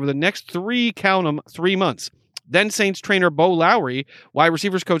calls over the next 3 months. Then Saints trainer Bo Lowry, wide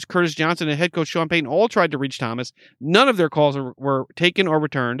receivers coach Curtis Johnson, and head coach Sean Payton all tried to reach Thomas. None of their calls were taken or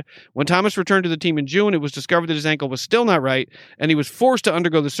returned. When Thomas returned to the team in June, it was discovered that his ankle was still not right, and he was forced to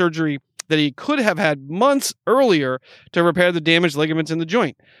undergo the surgery that he could have had months earlier to repair the damaged ligaments in the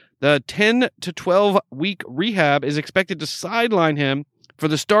joint. The 10 to 12 week rehab is expected to sideline him for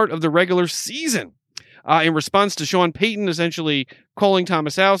the start of the regular season. In response to Sean Payton essentially calling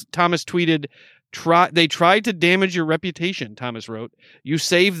Thomas out, Thomas tweeted, "They tried to damage your reputation," Thomas wrote. "You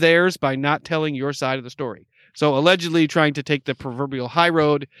saved theirs by not telling your side of the story." So allegedly trying to take the proverbial high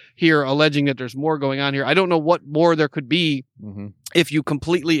road here, alleging that there's more going on here. I don't know what more there could be if you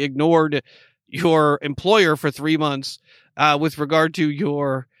completely ignored your employer for 3 months with regard to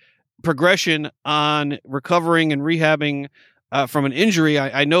your progression on recovering and rehabbing from an injury.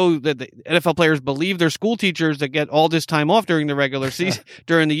 I know that the NFL players believe their school teachers that get all this time off during the regular season,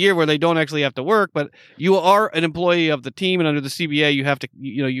 during the year where they don't actually have to work, but you are an employee of the team, and under the CBA, you have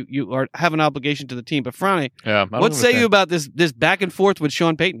to, have an obligation to the team. But Franny, what say you about this back and forth with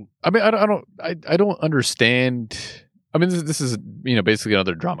Sean Payton? I mean, I don't understand. I mean, this is basically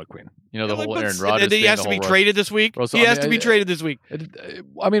another drama queen. The whole Aaron Rodgers. He has to be traded this week. He has to be traded this week.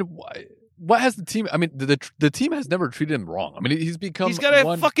 I mean, what has the team? I mean, the team has never treated him wrong. I mean, he's got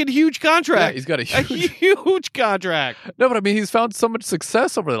a fucking huge contract. Yeah, he's got a huge contract. No, but I mean, he's found so much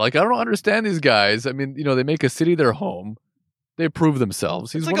success over there. Like, I don't understand these guys. I mean, they make a city their home. They prove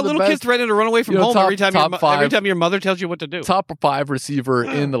themselves. He's It's like one a of the little kid best, threatening to run away from home every time your mother tells you what to do. top 5 receiver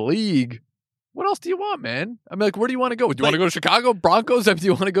in the league. What else do you want, man? I mean, like, where do you want to go? Do you want to go to Chicago Broncos? I mean, do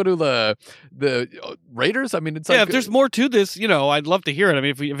you want to go to the Raiders? I mean, it's like, if there's more to this, I'd love to hear it. I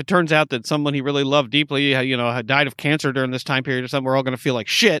mean, if it turns out that someone he really loved deeply, had died of cancer during this time period or something, we're all going to feel like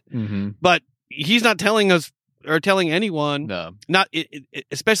shit. Mm-hmm. But he's not telling us or telling anyone, no, not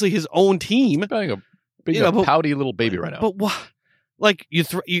especially his own team. Being a pouty little baby right now. But what? Like you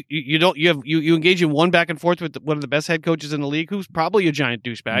engage in one back and forth with one of the best head coaches in the league, who's probably a giant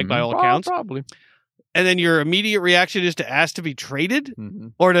douchebag by all accounts. Probably. And then your immediate reaction is to ask to be traded,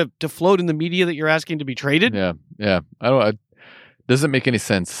 or to float in the media that you're asking to be traded. Yeah. It doesn't make any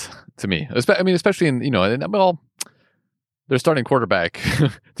sense to me. I mean, especially in their starting quarterback.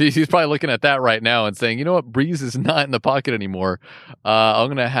 He's probably looking at that right now and saying, you know what, Breeze is not in the pocket anymore. I'm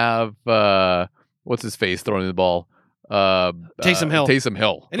gonna have what's his face throwing the ball. Taysom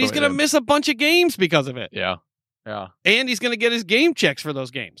Hill. And he's going to miss a bunch of games because of it. Yeah. And he's going to get his game checks for those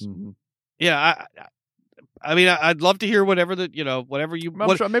games. Mm-hmm. Yeah. I mean, I'd love to hear whatever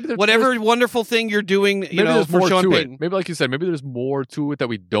wonderful thing you're doing, for Sean Payton. Maybe, like you said, maybe there's more to it that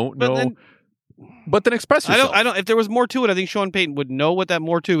we don't know. But then express yourself. I don't. If there was more to it, I think Sean Payton would know what that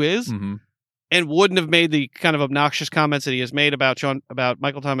more to is, and wouldn't have made the kind of obnoxious comments that he has made about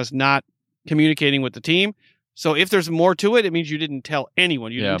Michael Thomas not communicating with the team. So if there's more to it, it means you didn't tell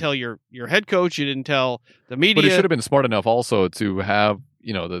anyone. You didn't tell your head coach. You didn't tell the media. But he should have been smart enough also to have,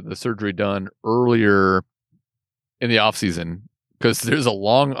 the surgery done earlier in the offseason, because there's a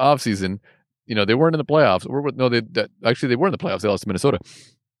long offseason. They weren't in the playoffs. They were in the playoffs. They lost to Minnesota.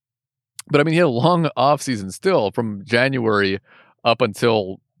 But I mean, he had a long offseason still from January up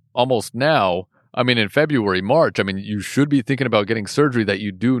until almost now. I mean, in February, March, I mean, you should be thinking about getting surgery that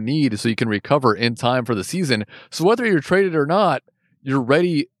you do need so you can recover in time for the season. So whether you're traded or not, you're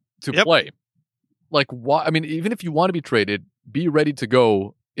ready to play. Like, why? I mean, even if you want to be traded, be ready to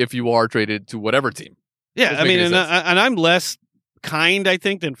go if you are traded to whatever team. Yeah, I mean, and I'm less kind, I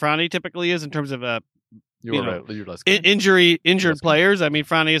think, than Franny typically is in terms of You're less kind. injured players. I mean,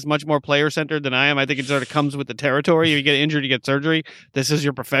 Franny is much more player centered than I am. I think it sort of comes with the territory. If you get injured, you get surgery. This is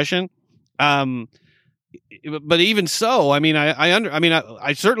your profession. But even so, I mean,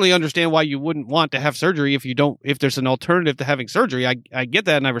 I certainly understand why you wouldn't want to have surgery if there's an alternative to having surgery. I get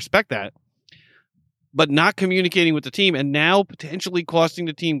that and I respect that. But not communicating with the team and now potentially costing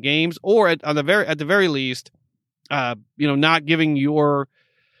the team games, or at the very least, not giving your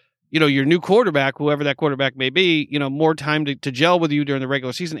new quarterback, whoever that quarterback may be, more time to gel with you during the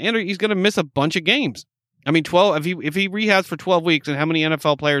regular season, and he's going to miss a bunch of games. I mean, 12. If he rehabs for 12 weeks, and how many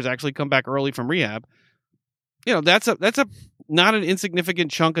NFL players actually come back early from rehab? That's a not an insignificant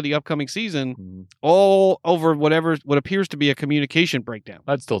chunk of the upcoming season, all over what appears to be a communication breakdown.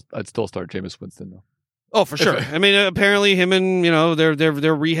 I'd still start Jameis Winston though. Oh, for sure. I mean, apparently him and they're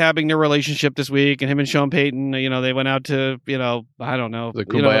rehabbing their relationship this week, and him and Sean Payton, they went out to I don't know, the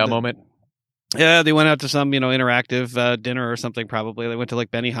kumbaya moment. Yeah, they went out to some, interactive dinner or something. Probably they went to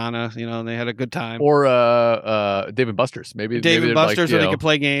like Benihana, and they had a good time. Or Dave and Buster's, maybe Dave and Buster's, where they could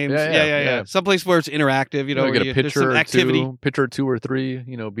play games. Yeah. Someplace where it's interactive. Get a pitcher, activity, pitcher 2 or 3,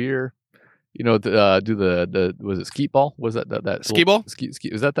 beer. Do the was it skeet ball? Was that ski ball? Ski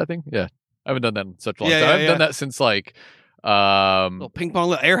is that thing? Yeah, I haven't done that in such a long time. I've done that since like little ping pong,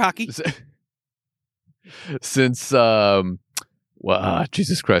 little air hockey. Since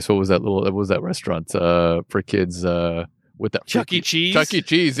Jesus Christ, what was that restaurant for kids with that Chuck E. Cheese? Chuck E.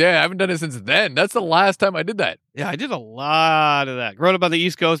 Cheese, yeah. I haven't done it since then. That's the last time I did that. Yeah, I did a lot of that. Growing up on the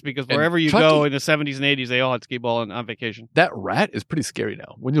East Coast, because wherever you go in the 70s and 80s, they all had skee ball on vacation. That rat is pretty scary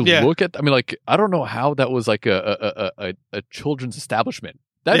now. When you look at, I mean, like, I don't know how that was like a children's establishment.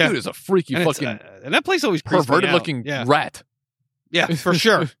 That dude is a freaky fucking and that place always perverted looking rat. Yeah, for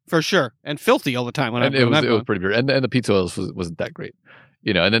sure, and filthy all the time. It was pretty weird, and the pizza wasn't that great,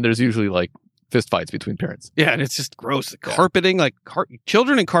 And then there's usually like fist fights between parents. Yeah, and it's just gross. The carpeting, like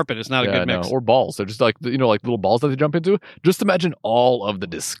children and carpet is not a good mix. Or balls. They're just like like little balls that they jump into. Just imagine all of the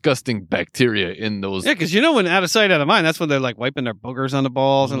disgusting bacteria in those. Yeah, because when out of sight, out of mind, that's when they're like wiping their boogers on the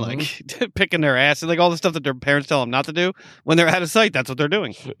balls and like picking their ass and like all the stuff that their parents tell them not to do. When they're out of sight, that's what they're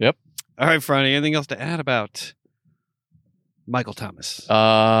doing. Yep. All right, Franny. Anything else to add about Michael Thomas?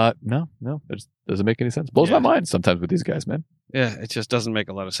 No. It just doesn't make any sense. Blows my mind sometimes with these guys, man. Yeah, it just doesn't make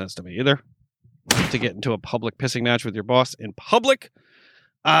a lot of sense to me either. To get into a public pissing match with your boss in public.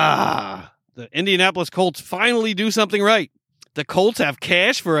 The Indianapolis Colts finally do something right. The Colts have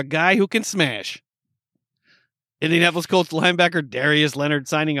cash for a guy who can smash. Indianapolis Colts linebacker Darius Leonard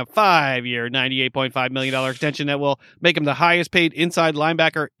signing a 5-year, $98.5 million extension that will make him the highest paid inside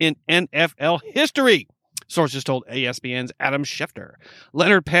linebacker in NFL history. Sources told ESPN's Adam Schefter.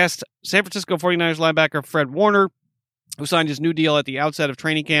 Leonard passed San Francisco 49ers linebacker Fred Warner, who signed his new deal at the outset of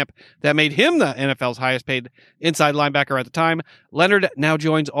training camp that made him the NFL's highest paid inside linebacker at the time. Leonard now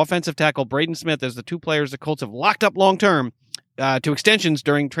joins offensive tackle Braden Smith as the two players the Colts have locked up long-term to extensions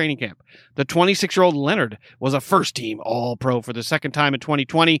during training camp. The 26-year-old Leonard was a first-team All-Pro for the second time in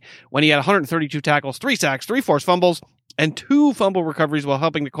 2020 when he had 132 tackles, 3 sacks, 3 forced fumbles, and 2 fumble recoveries while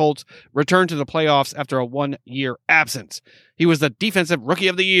helping the Colts return to the playoffs after a 1-year absence. He was the Defensive Rookie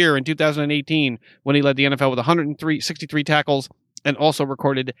of the Year in 2018 when he led the NFL with 163 tackles and also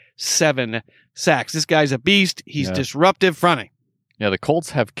recorded 7 sacks. This guy's a beast. He's disruptive. Franny. Yeah, the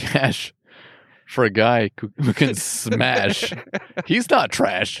Colts have cash for a guy who can smash. He's not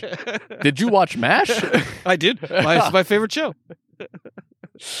trash. Did you watch MASH? I did. It's my favorite show.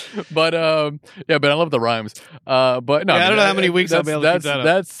 But yeah, but I love the rhymes. But no, I don't know how many weeks I'll be able to keep that up.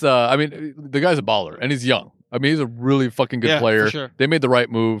 That's I mean, the guy's a baller and he's young. I mean, he's a really fucking good player. For sure. They made the right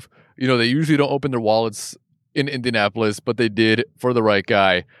move. You know, they usually don't open their wallets in Indianapolis, but they did for the right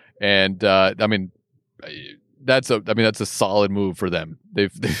guy. And I mean, that's a solid move for them.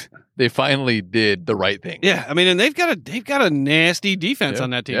 They finally did the right thing. Yeah, I mean, and they've got a nasty defense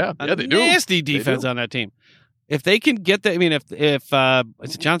on that team. Yeah, they do. Nasty defense on that team. If they can get that, I mean, if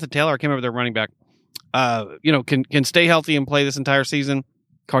it's Jonathan Taylor, I can't remember their running back, can stay healthy and play this entire season.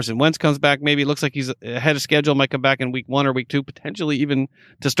 Carson Wentz comes back. Maybe it looks like he's ahead of schedule. Might come back in week 1 or week 2, potentially even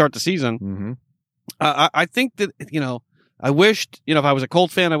to start the season. Mm-hmm. I think that I wished, if I was a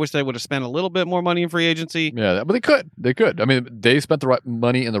Colts fan, I wish they would have spent a little bit more money in free agency. Yeah, but they could. I mean, they spent the right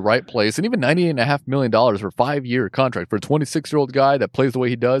money in the right place, and even $98.5 million for a 5-year contract for a 26-year-old guy that plays the way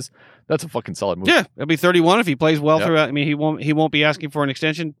he does. That's a fucking solid move. Yeah, he'll be 31 if he plays well throughout. I mean, he won't be asking for an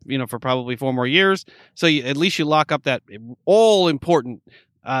extension, for probably 4 more years. So at least you lock up that all important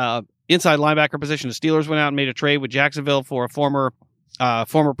inside linebacker position. The Steelers went out and made a trade with Jacksonville for a former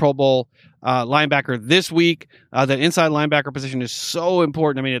Pro Bowl linebacker this week. That inside linebacker position is so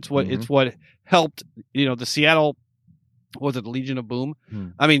important. I mean, it's what helped the Seattle. Was it the Legion of Boom?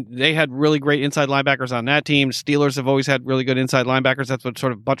 I mean, they had really great inside linebackers on that team. Steelers have always had really good inside linebackers. That's what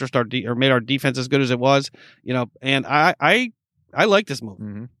sort of buttressed or made our defense as good as it was. And I like this move.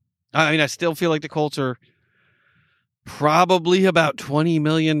 Mm-hmm. I mean, I still feel like the Colts are probably about $20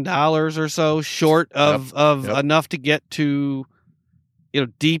 million or so short of enough to get to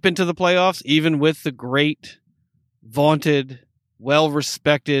deep into the playoffs, even with the great, vaunted,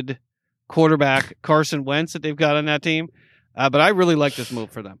 well-respected quarterback Carson Wentz that they've got on that team. But I really like this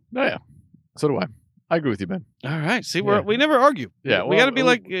move for them. Oh, yeah. So do I. I agree with you, Ben. All right. See, we never argue. Yeah, we got to be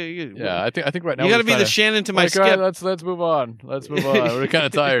like. I think right now you got to be the Shannon to my Skip. Right, let's move on. Let's move on. We're kind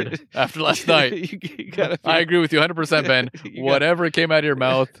of tired after last night. I agree with you 100%, Ben. Whatever came out of your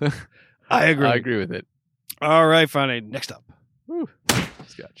mouth, I agree. I agree with it. All right, Friday. Next up,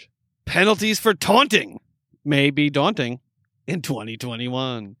 Scotch. Penalties for taunting may be daunting in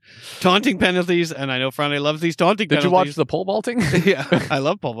 2021. Taunting penalties, and I know Friday loves these taunting penalties. Did you watch the pole vaulting? Yeah, I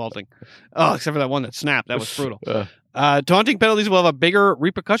love pole vaulting. Oh, except for that one that snapped. That was brutal. Taunting penalties will have bigger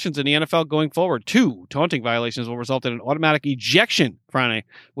repercussions in the NFL going forward. 2 taunting violations will result in an automatic ejection, Friday,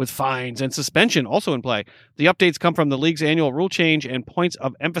 with fines and suspension also in play. The updates come from the league's annual rule change and points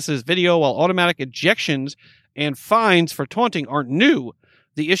of emphasis video, while automatic ejections and fines for taunting aren't new.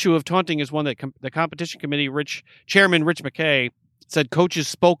 The issue of taunting is one that the competition committee chairman Rich McKay said coaches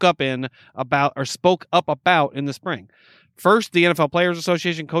spoke up about in the spring. First, the NFL Players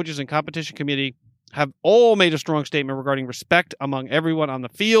Association, coaches, and competition committee have all made a strong statement regarding respect among everyone on the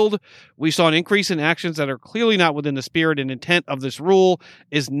field. We saw an increase in actions that are clearly not within the spirit and intent of this rule,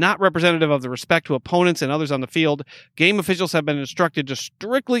 is not representative of the respect to opponents and others on the field. Game officials have been instructed to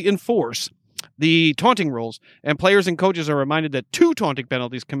strictly enforce the taunting rules, and players and coaches are reminded that 2 taunting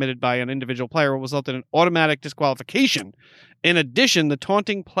penalties committed by an individual player will result in an automatic disqualification. In addition, the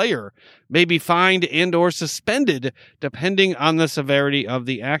taunting player may be fined and or suspended depending on the severity of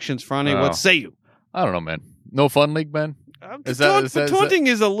the actions. Franny, what say you? I don't know, man. No fun league, man? Taunting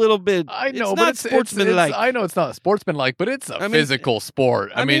is a little bit. I know, but it's sportsmanlike. I know it's not sportsmanlike, but it's a physical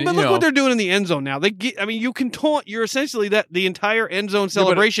sport. I mean, but look what they're doing in the end zone now. You can taunt. You're essentially the entire end zone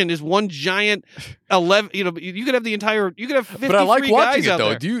celebration is one giant 11. You could have the entire. You could have 53 But I like watching it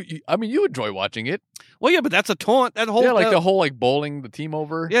though. There. You enjoy watching it? Well, yeah, but that's a taunt. That whole the whole bowling the team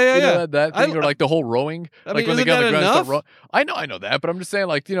over. Yeah. That thing, or like the whole rowing. When they get on the ground. I know that, but I'm just saying,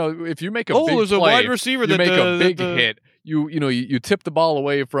 if you make a big there's play, a wide receiver you make a big hit. you tip the ball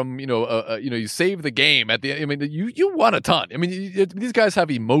away from you save the game at the end. I mean, you won a ton. I mean, these guys have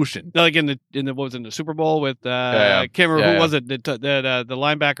emotion. Like in the what was it, in the Super Bowl with I can't remember who was it, the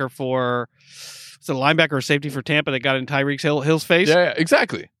linebacker for, was it the linebacker or safety for Tampa that got in Tyreek Hill's face? Yeah,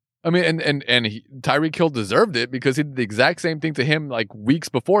 exactly. I mean, and Tyreek Hill deserved it because he did the exact same thing to him like weeks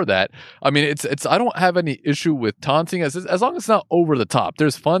before that. I mean, it's I don't have any issue with taunting as long as it's not over the top.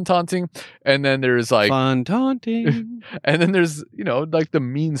 There's fun taunting, and then there's like fun taunting, and then there's like the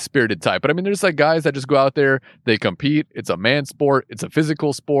mean spirited type. But I mean, there's like guys that just go out there, they compete. It's a man sport. It's a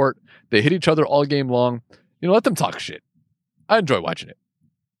physical sport. They hit each other all game long. Let them talk shit. I enjoy watching it.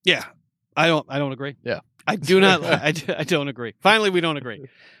 Yeah, I don't agree. Yeah, I do not. I don't agree. Finally, we don't agree.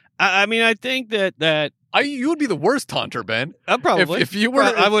 I mean, I think that you would be the worst taunter, Ben. Probably. If you were,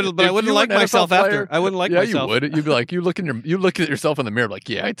 I would, but I wouldn't like myself after. I wouldn't like myself. Yeah, you would. You'd be like, you look at yourself in the mirror, like,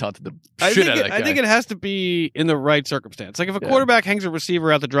 yeah, I taunted the shit out of that guy. I think it has to be in the right circumstance. Like if a quarterback hangs a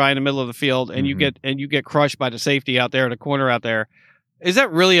receiver out to dry in the middle of the field, and you get crushed by the safety out there, the corner out there. Is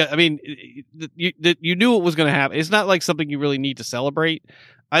that really? I mean, you knew it was going to happen. It's not like something you really need to celebrate.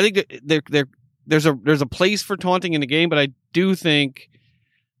 I think that there's a place for taunting in the game, but I do think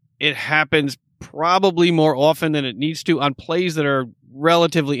it happens probably more often than it needs to on plays that are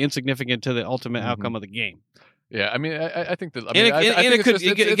relatively insignificant to the ultimate outcome of the game. Yeah, I mean, I think that. I think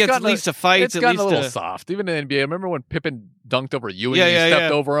it leads to fights. It's gotten a little soft, even in the NBA. I remember when Pippen dunked over you and he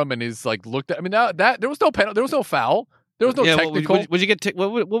stepped over him, and he's like looked at. I mean, that there was no penalty, there was no foul, there was no technical. Would you get?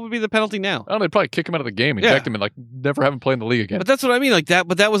 What would be the penalty now? I don't know. They'd probably kick him out of the game, eject him, and like never have him play in the league again. But that's what I mean. Like that.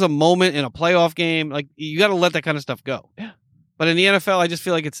 But that was a moment in a playoff game. Like you got to let that kind of stuff go. Yeah. But in the NFL, I just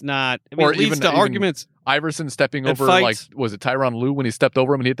feel like it's not. I mean, or it leads to arguments. Iverson stepping over, fights. like, was it Tyronn Lue when he stepped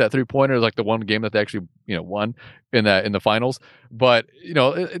over him and hit that 3-pointer? Like the one game that they actually, won in the finals. But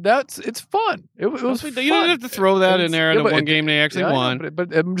it's fun. It was. You don't have to throw that in there in the one game they actually won.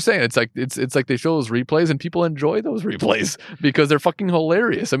 But I'm just saying, it's like they show those replays and people enjoy those replays because they're fucking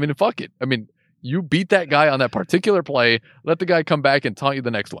hilarious. I mean, fuck it. I mean, you beat that guy on that particular play. Let the guy come back and taunt you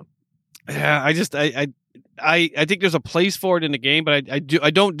the next one. Yeah, I think there's a place for it in the game, but I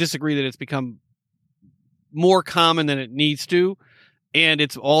don't disagree that it's become more common than it needs to, and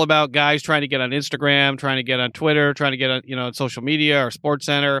it's all about guys trying to get on Instagram, trying to get on Twitter, trying to get on on social media or Sports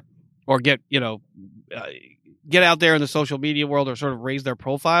Center, or get out there in the social media world or sort of raise their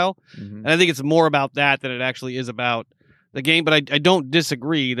profile. And I think it's more about that than it actually is about the game. But I don't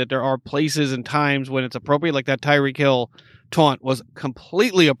disagree that there are places and times when it's appropriate, like that Tyreek Hill taunt was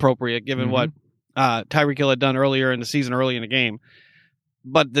completely appropriate given what Tyreek Hill had done earlier in the season, early in the game.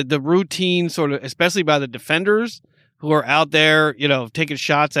 But the routine sort of, especially by the defenders who are out there, taking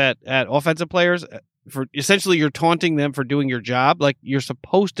shots at offensive players, for essentially you're taunting them for doing your job. Like you're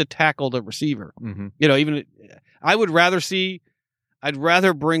supposed to tackle the receiver. Even I'd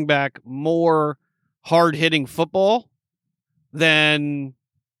rather bring back more hard hitting football than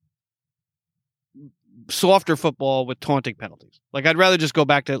softer football with taunting penalties. Like I'd rather just go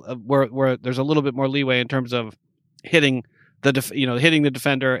back to where there's a little bit more leeway in terms of hitting hitting the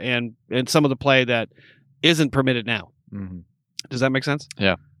defender and some of the play that isn't permitted now. Does that make sense?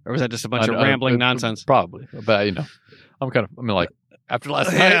 Yeah. Or was that just a bunch of rambling nonsense? Probably. But like after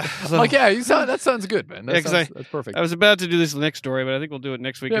last night, I'm like, that sounds good, man. That's perfect. I was about to do this next story, but I think we'll do it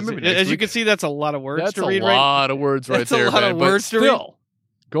next week. You can see, that's a lot of words to read. That's a lot of words right there, That's a lot of words to read.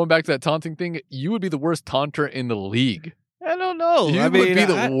 Going back to that taunting thing, you would be the worst taunter in the league. I don't know. You would be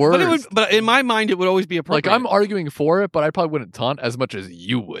the worst. But in my mind, it would always be appropriate. Like I'm arguing for it, but I probably wouldn't taunt as much as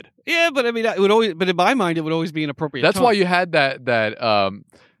you would. Yeah, but I mean, it would always. But in my mind, it would always be an appropriate. That's taunt. why you had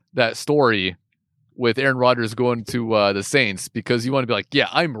that story with Aaron Rodgers going to the Saints, because you want to be like, yeah,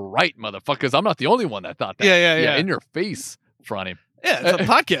 I'm right, motherfuckers. I'm not the only one that thought that. Yeah. In your face, Franny. Yeah, it's a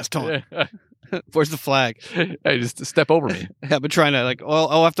podcast taunt. Where's the flag? Hey, just step over me. I've been trying to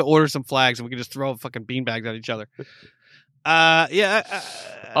I'll have to order some flags and we can just throw fucking beanbags at each other.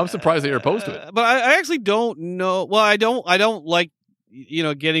 I'm surprised that you're opposed to it. But I actually don't know. Well, I don't like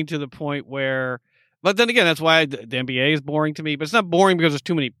getting to the point where. But then again, that's why the NBA is boring to me. But it's not boring because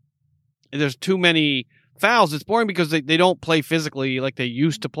there's too many fouls. It's boring because they don't play physically like they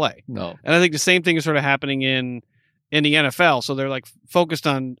used to play. No. And I think the same thing is sort of happening in the NFL. So they're like focused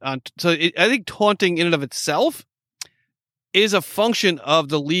on. So I think taunting in and of itself is a function of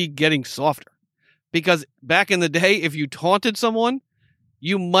the league getting softer. Because back in the day, if you taunted someone,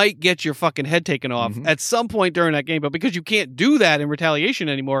 you might get your fucking head taken off at some point during that game. But because you can't do that in retaliation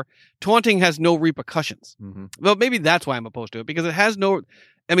anymore, taunting has no repercussions. Well, maybe that's why I'm opposed to it, because it has no.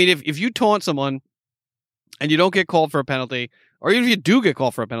 I mean, if you taunt someone and you don't get called for a penalty, or even if you do get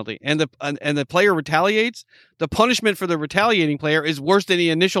called for a penalty, and the player retaliates, the punishment for the retaliating player is worse than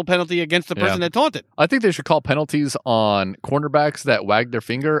the initial penalty against the person that taunted. I think they should call penalties on cornerbacks that wag their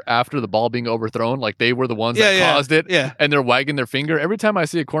finger after the ball being overthrown, like they were the ones that caused it, and they're wagging their finger. Every time I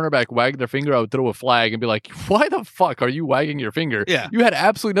see a cornerback wag their finger, I would throw a flag and be like, why the fuck are you wagging your finger? Yeah. You had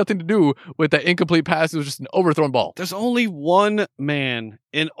absolutely nothing to do with that incomplete pass. It was just an overthrown ball. There's only one man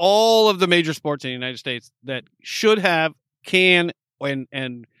in all of the major sports in the United States that should have, can,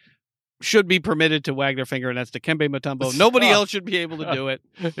 and should be permitted to wag their finger, and that's Dikembe Mutombo. Nobody else should be able to do it.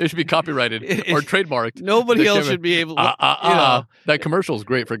 It should be copyrighted or trademarked. Nobody else should be able to. That commercial is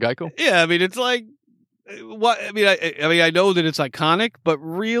great for Geico. Yeah, I mean, it's like, what? I mean, I know that it's iconic, but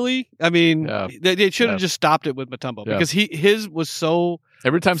really, I mean, they should have just stopped it with Mutombo because his was so.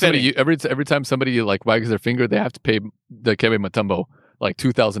 Every time somebody like wags their finger, they have to pay Dikembe Mutombo like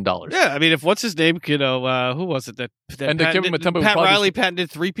 $2,000. Yeah, I mean, if what's his name, who was it that and Dikembe Mutombo Pat Riley patented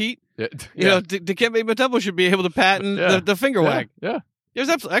three-peat? Yeah. You know, Dikembe Mutombo should be able to patent the finger wag. Yeah. There's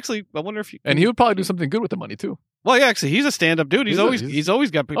actually, I wonder if you. And he would probably do something good with the money too. Well, yeah, actually, he's a stand-up dude. He's always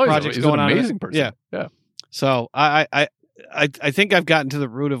got projects going on. He's an amazing person. Yeah. So I think I've gotten to the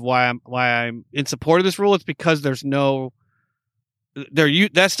root of why I'm in support of this rule. It's because there's no.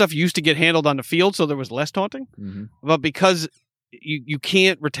 That stuff used to get handled on the field, so there was less taunting. Mm-hmm. But because you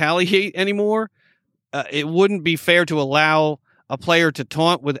can't retaliate anymore, it wouldn't be fair to allow a player to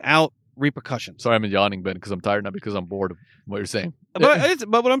taunt without repercussions. Sorry, I'm yawning, Ben, because I'm tired, not because I'm bored of what you're saying. But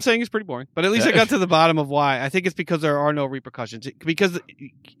what I'm saying is pretty boring. But at least I got to the bottom of why. I think it's because there are no repercussions. Because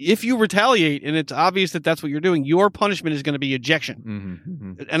if you retaliate and it's obvious that that's what you're doing, your punishment is going to be ejection.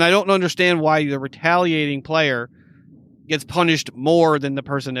 Mm-hmm. And I don't understand why the retaliating player gets punished more than the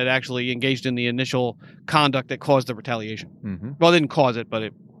person that actually engaged in the initial conduct that caused the retaliation. Mm-hmm. Well, it didn't cause it, but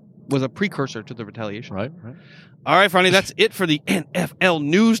it was a precursor to the retaliation. Right. All right, Franny, that's it for the NFL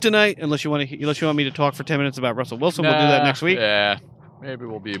news tonight. Unless you want me to talk for 10 minutes about Russell Wilson, we'll do that next week. Yeah, maybe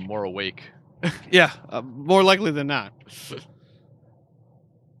we'll be more awake. Yeah, more likely than not.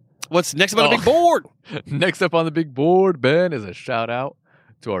 What's next up on the big board? Next up on the big board, Ben, is a shout out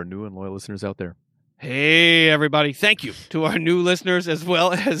to our new and loyal listeners out there. Hey, everybody. Thank you to our new listeners as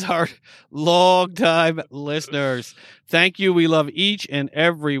well as our long-time listeners. Thank you. We love each and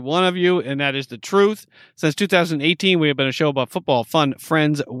every one of you, and that is the truth. Since 2018, we have been a show about football, fun,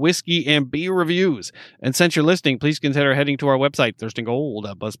 friends, whiskey, and beer reviews. And since you're listening, please consider heading to our website,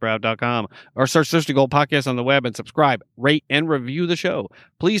 thirstinggold.buzzsprout.com, or search Thirsty Gold Podcast on the web and subscribe, rate, and review the show.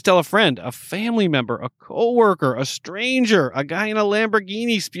 Please tell a friend, a family member, a coworker, a stranger, a guy in a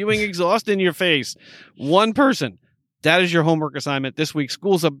Lamborghini spewing exhaust in your face. One person. That is your homework assignment this week.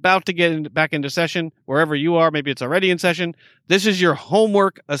 School's about to get back into session. Wherever you are, maybe it's already in session. This is your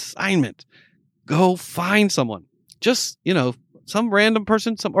homework assignment. Go find someone. Just, some random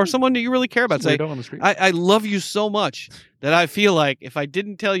person, someone that you really care about. Say, on the street. I love you so much that I feel like if I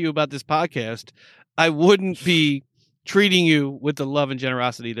didn't tell you about this podcast, I wouldn't be treating you with the love and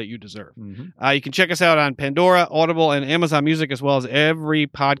generosity that you deserve. Mm-hmm. You can check us out on Pandora, Audible, and Amazon Music, as well as every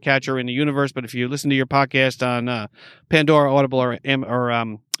podcatcher in the universe. But if you listen to your podcast on Pandora, Audible, or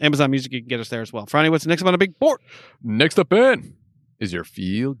Amazon Music, you can get us there as well. Franny, what's next up on the big board? Next up, Ben, is your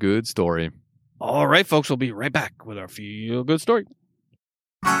feel-good story. All right, folks, we'll be right back with our feel-good story.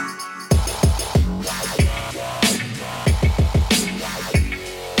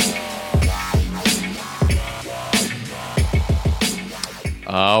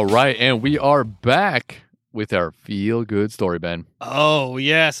 All right, and we are back with our feel-good story, Ben. Oh,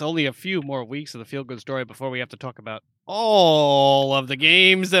 yes, only a few more weeks of the feel-good story before we have to talk about all of the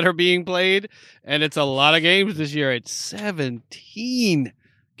games that are being played, and it's a lot of games this year. It's 17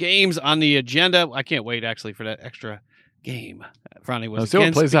 games on the agenda. I can't wait, actually, for that extra game. Franny was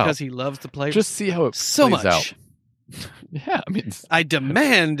against because he loves to play. Just see how it so plays much. out. Yeah, I mean, I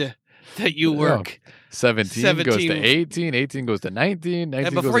demand that you work. 17 goes to 18, 18 goes to 19, 19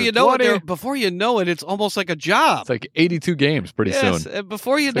 and goes before to you know 20. it, before you know it, it's almost like a job. It's like 82 games pretty yes, soon. And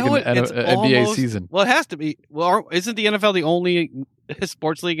before you It's know like it, it's NBA almost, season. Well, it has to be. Well, isn't the NFL the only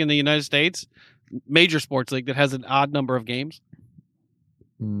sports league in the United States, major sports league, that has an odd number of games?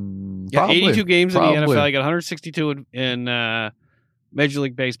 Probably, 82 games in the probably. NFL. You got 162 in Major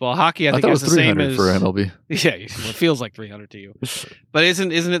League Baseball. Hockey, I think thought it it's was the same 300 as for MLB. Yeah, well, it feels like 300 to you, but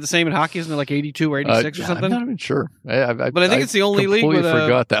isn't it the same in hockey? Isn't it like 82 or 86 or something? I'm not even sure. But I think it's the only league with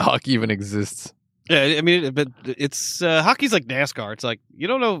forgot that hockey even exists. Yeah, I mean, but it's hockey's like NASCAR. It's like you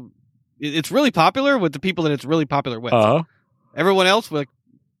don't know. It's really popular with the people that it's really popular with. Everyone else, like,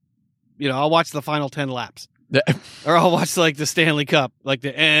 I'll watch the final 10 laps. Or I'll watch like the Stanley Cup, like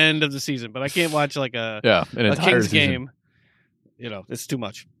the end of the season, but I can't watch like a an entire Kings season. game. it's too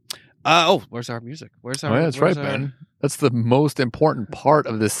much. Where's our music? Where's our? Oh, yeah, that's right, Ben. That's the most important part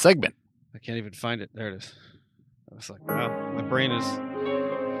of this segment. I can't even find it. There it is. I was like, wow, my brain is.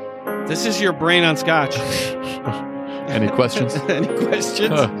 This is your brain on scotch. Any questions? Any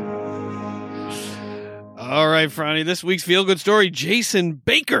questions? All right, Franny. This week's feel-good story: Jason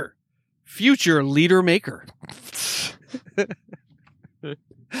Baker, future leader maker.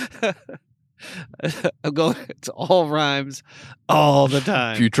 I'm going. It's all rhymes, all the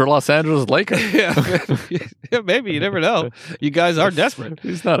time. Future Los Angeles Laker. Yeah, maybe you never know. You guys are desperate.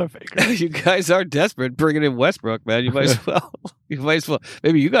 He's not a faker. You guys are desperate. Bringing in Westbrook, man. You might as well.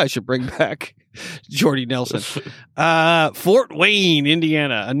 Maybe you guys should bring back Jordy Nelson. Fort Wayne,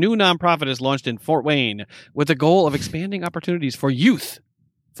 Indiana. A new nonprofit is launched in Fort Wayne with the goal of expanding opportunities for youth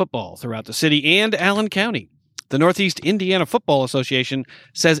football throughout the city and Allen County. The Northeast Indiana Football Association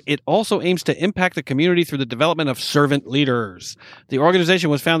says it also aims to impact the community through the development of servant leaders. The organization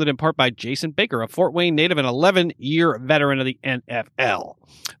was founded in part by Jason Baker, a Fort Wayne native and 11-year veteran of the NFL.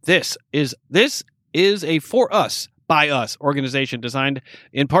 This is a for us, by us organization designed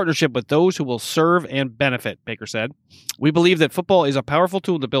in partnership with those who will serve and benefit, Baker said. We believe that football is a powerful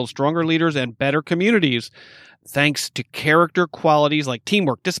tool to build stronger leaders and better communities, thanks to character qualities like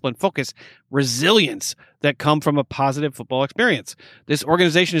teamwork, discipline, focus, resilience that come from a positive football experience. This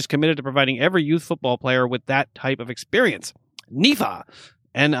organization is committed to providing every youth football player with that type of experience. NIFA,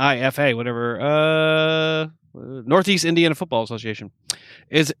 N-I-F-A, whatever, Northeast Indiana Football Association,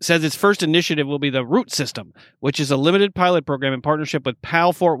 says its first initiative will be the Root System, which is a limited pilot program in partnership with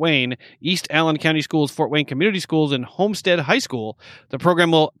PAL Fort Wayne, East Allen County Schools, Fort Wayne Community Schools, and Homestead High School. The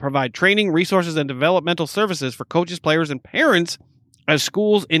program will provide training, resources, and developmental services for coaches, players, and parents as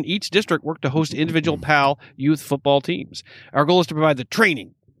schools in each district work to host individual PAL youth football teams. Our goal is to provide the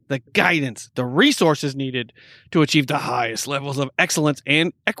training, the guidance, the resources needed to achieve the highest levels of excellence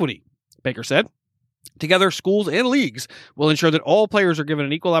and equity, Baker said. Together, schools and leagues will ensure that all players are given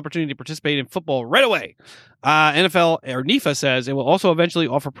an equal opportunity to participate in football right away. NIFA says it will also eventually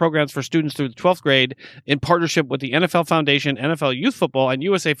offer programs for students through the 12th grade in partnership with the NFL Foundation, NFL Youth Football, and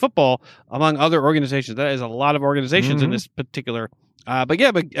USA Football, among other organizations. That is a lot of organizations in this particular. I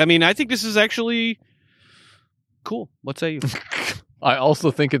think this is actually cool. What say you? I also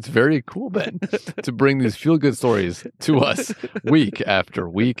think it's very cool, Ben, to bring these feel-good stories to us week after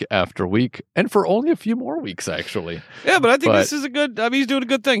week after week, and for only a few more weeks, actually. Yeah, but I think this is he's doing a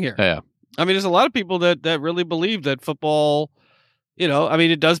good thing here. Yeah. I mean, there's a lot of people that really believe that football,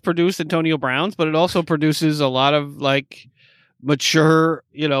 it does produce Antonio Browns, but it also produces a lot of, mature,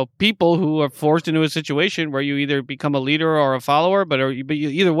 people who are forced into a situation where you either become a leader or a follower, but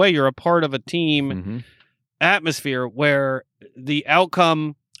either way, you're a part of a team atmosphere where the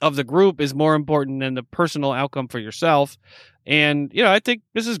outcome of the group is more important than the personal outcome for yourself. And, I think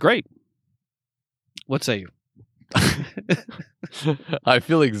this is great. What say you? I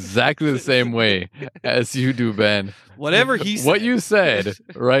feel exactly the same way as you do, Ben. Whatever he said. What you said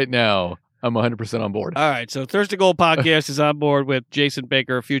right now, I'm 100% on board. All right. So Thirsty Gold Podcast is on board with Jason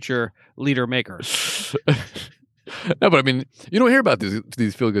Baker, future leader maker. No, but I mean, you don't hear about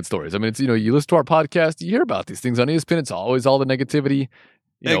these feel-good stories. I mean, it's, you listen to our podcast, you hear about these things on ESPN. It's always all the negativity.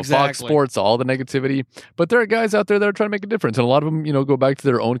 Fox Sports, all the negativity. But there are guys out there that are trying to make a difference. And a lot of them, go back to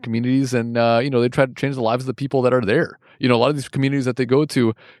their own communities and, they try to change the lives of the people that are there. A lot of these communities that they go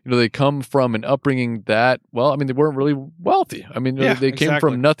to, they come from an upbringing that, they weren't really wealthy. I mean, they came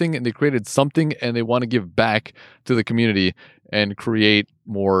from nothing and they created something and they want to give back to the community and create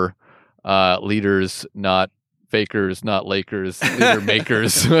more leaders, not fakers, not Lakers, leader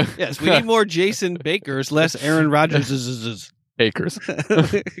makers. Yes, we need more Jason Bakers, less Aaron Rodgers. Acres.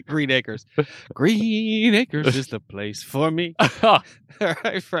 Green Acres. Green Acres is the place for me. All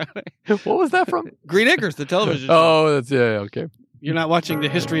right, Friday. What was that from? Green Acres, the television show. Oh, that's okay. You're not watching the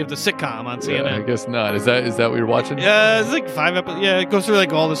history of the sitcom on CNN. I guess not. Is that what you're watching? Yeah, it's like 5 episodes. Yeah, it goes through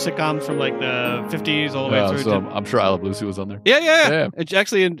all the sitcoms from the 50s all the way through. So I'm sure I Love Lucy was on there. Yeah. It's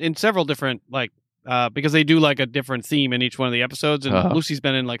actually in several different because they do a different theme in each one of the episodes, and Lucy's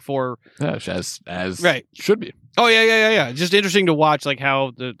been in 4. As right should be. Oh yeah. It's just interesting to watch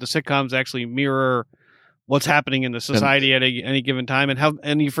how the sitcoms actually mirror what's happening in the society at any given time,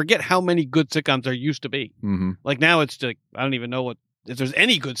 and you forget how many good sitcoms there used to be. Mm-hmm. Now it's I don't even know if there's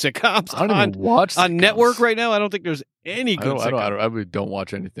any good sitcoms I don't even watch sitcoms. On network right now. I don't think there's any good sitcoms. I really don't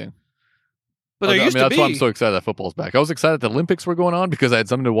watch anything. But there used to that's be. why I'm so excited that football's back. I was excited that the Olympics were going on because I had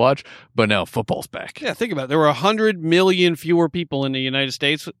something to watch, but now football's back. Yeah, think about it. There were 100 million fewer people in the United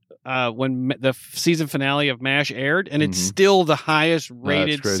States when the season finale of MASH aired, and it's still the highest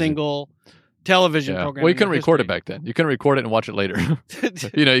rated single television Yeah. program. Well, you couldn't record it back then. You couldn't record it and watch it later. You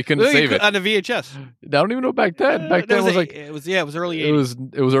couldn't save it. On the VHS. I don't even know back then. Back then was like it was early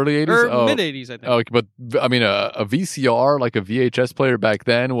 80s. it was early 80s or mid 80s, I think. Oh, but I mean a VCR, like a VHS player back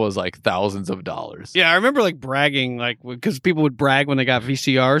then, was like thousands of dollars. Yeah, I remember like bragging, like because people would brag when they got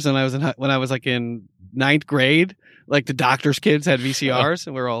VCRs, and when I was like in 9th grade, like the doctor's kids had VCRs,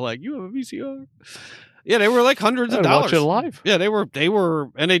 and we were all like, "You have a VCR?" Yeah, they were like hundreds of dollars. Watch it live. Yeah, they were,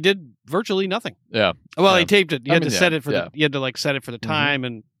 and they did virtually nothing. Yeah. Well, they taped it. You had to set it for yeah. you had to like set it for the time,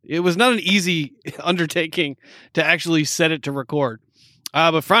 and it was not an easy undertaking to actually set it to record.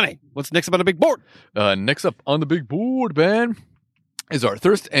 But Franny, what's next up on the big board? Next up on the big board, man, is our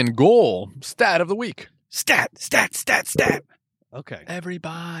thirst and goal stat of the week. Stat. Okay.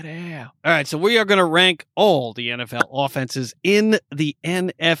 Everybody. All right, so we are going to rank all the NFL offenses in the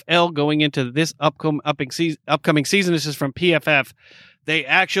NFL going into this upcoming season. This is from PFF. They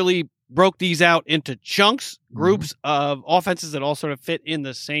actually broke these out into chunks, groups of offenses that all sort of fit in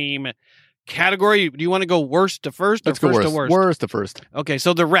the same category. Do you want to go worst to first or Let's go first worst. to worst? Worst to first. Okay,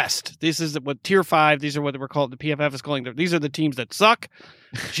 so the rest. This is what tier 5. These are what we're called. The PFF is calling. These are the teams that suck: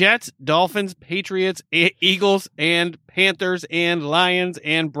 Jets, Dolphins, Patriots, Eagles, and Panthers, and Lions,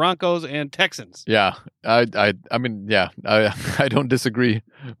 and Broncos, and Texans. Yeah, I mean, yeah, I don't disagree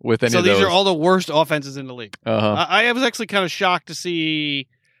with any so of those. these are all the worst offenses in the league. Uh-huh. I was actually kind of shocked to see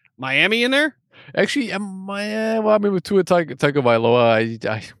Miami in there. Actually, well, I mean, with Tua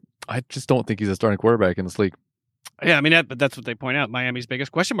Tagovailoa, I just don't think he's a starting quarterback in this league. Yeah, I mean, but that's what they point out. Miami's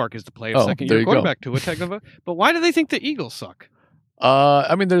biggest question mark is to play a there second-year you quarterback to a Tagovailoa. But why do they think the Eagles suck?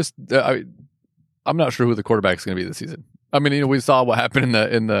 I mean, I'm not sure who the quarterback's going to be this season. I mean, we saw what happened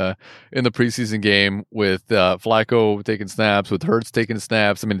in the preseason game with Flacco taking snaps, with Hurts taking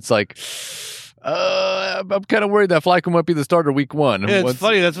snaps. I mean, it's like I'm kind of worried that Flacco might be the starter week 1. Yeah, it's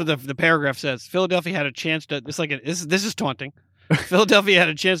funny. That's what the paragraph says. Philadelphia had a chance to. It's like this is taunting. Philadelphia had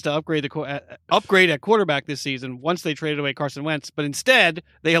a chance to upgrade at quarterback this season once they traded away Carson Wentz, but instead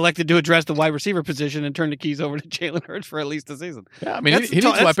they elected to address the wide receiver position and turn the keys over to Jalen Hurts for at least a season. Yeah, I mean, he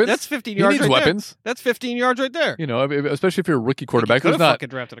needs weapons. That's 15 yards. He needs weapons. That's 15 yards right there. Especially if you're a rookie quarterback.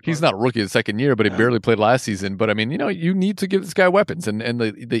 He's not rookie the second year, but he barely played last season. But I mean, you need to give this guy weapons. And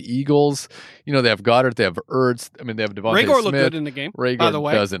the Eagles, they have Goddard, they have Ertz. I mean, they have Devontae Rager Smith. looked good in the game. Rager by the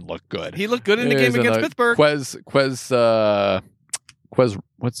way, doesn't look good. He looked good in the game against Pittsburgh. I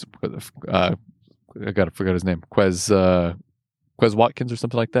gotta forget his name. Quez Watkins or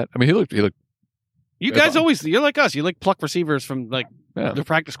something like that. I mean, he looked. You guys you're like us. You like pluck receivers from like the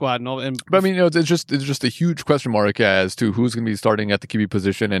practice squad and all. But I mean, it's just a huge question mark as to who's going to be starting at the QB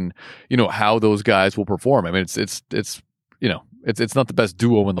position and how those guys will perform. I mean, it's not the best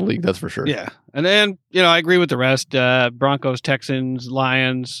duo in the league, that's for sure. Yeah, and then I agree with the rest. Broncos, Texans,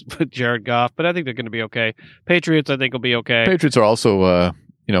 Lions with Jared Goff, but I think they're going to be okay. Patriots, I think will be okay. Patriots are also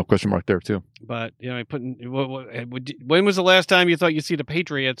question mark there too. But when was the last time you thought you'd see the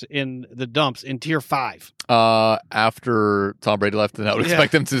Patriots in the dumps in tier 5? After Tom Brady left, and I would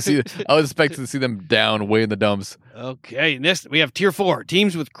expect them to see. I would expect to see them down way in the dumps. Okay, next we have tier 4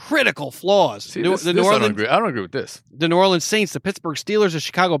 teams with critical flaws. I don't agree with this. The New Orleans Saints, the Pittsburgh Steelers, the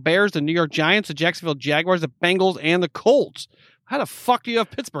Chicago Bears, the New York Giants, the Jacksonville Jaguars, the Bengals, and the Colts. How the fuck do you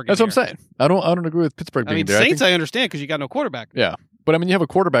have Pittsburgh? That's what I'm saying. I don't agree with Pittsburgh being there. Saints, I understand because you got no quarterback. Yeah. But I mean, you have a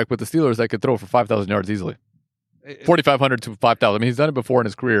quarterback with the Steelers that could throw for 5,000 yards easily, 4,500 to 5,000. I mean, he's done it before in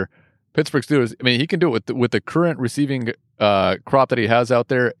his career. Pittsburgh Steelers. I mean, he can do it with the current receiving crop that he has out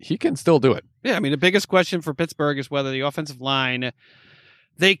there. He can still do it. Yeah, I mean, the biggest question for Pittsburgh is whether the offensive line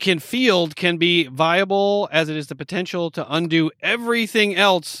they can field can be viable, as it is the potential to undo everything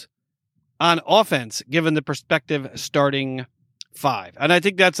else on offense, given the prospective starting 5. And I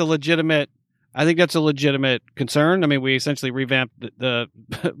think that's a legitimate. Concern. I mean, we essentially revamped the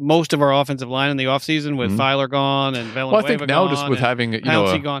most of our offensive line in the offseason with Filer gone and Villanueva I think now just with having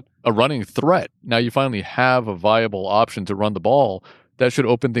a running threat, now you finally have a viable option to run the ball. That should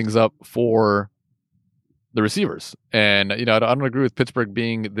open things up for the receivers. And I don't agree with Pittsburgh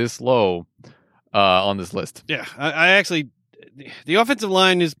being this low on this list. Yeah, I actually the offensive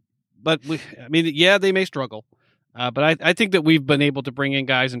line is, but they may struggle, but I think that we've been able to bring in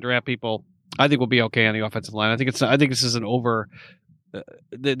guys and draft people. I think we'll be okay on the offensive line. I think this is an over.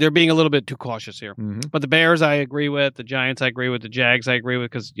 They're being a little bit too cautious here. Mm-hmm. But the Bears, I agree with. The Giants, I agree with. The Jags, I agree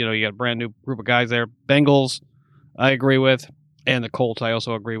with because you got a brand new group of guys there. Bengals, I agree with, and the Colts, I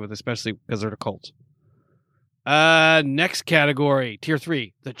also agree with, especially because they're the Colts. Next category, tier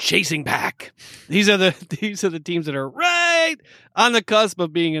 3, the chasing pack. These are the teams that are right on the cusp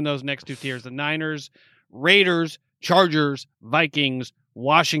of being in those next two tiers: the Niners, Raiders, Chargers, Vikings,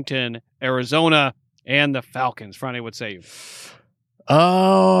 Washington, Arizona, and the Falcons. Friday, what say you?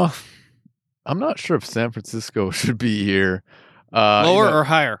 I'm not sure if San Francisco should be here. Lower or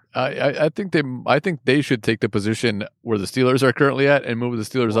higher? I think they should take the position where the Steelers are currently at and move the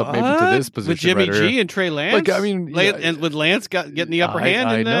Steelers up maybe to this position. With Jimmy right G here. and Trey Lance? Like, I mean, and with Lance getting the upper hand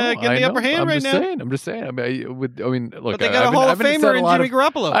I'm just saying. I mean, look, but they got a Hall of Famer in Jimmy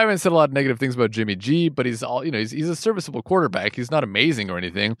Garoppolo. I haven't said a lot of negative things about Jimmy G, but he's he's a serviceable quarterback. He's not amazing or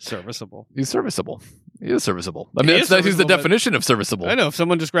anything. Serviceable. He's serviceable. He is serviceable. I mean, he's the definition of serviceable. I know. If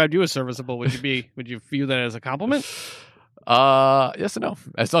someone described you as serviceable, would you view that as a compliment? Yes and no.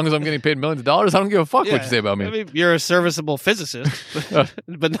 As long as I'm getting paid millions of dollars, I don't give a fuck what you say about me. I mean, you're a serviceable physicist,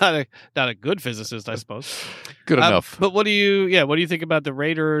 but not a good physicist, I suppose. Good enough. But what do you think about the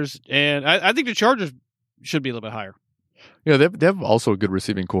Raiders? And I think the Chargers should be a little bit higher. Yeah, they have also a good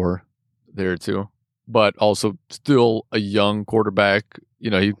receiving core there too, but also still a young quarterback.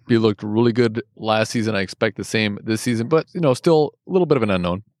 He looked really good last season. I expect the same this season, but still a little bit of an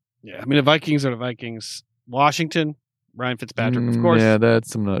unknown. Yeah, I mean the Vikings are the Vikings. Washington. Ryan Fitzpatrick, of course. Yeah,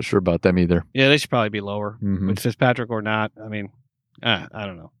 I'm not sure about them either. Yeah, they should probably be lower with Fitzpatrick or not. I mean, I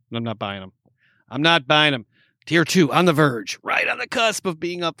don't know. I'm not buying them. Tier 2, on the verge, right on the cusp of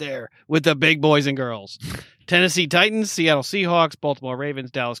being up there with the big boys and girls. Tennessee Titans, Seattle Seahawks, Baltimore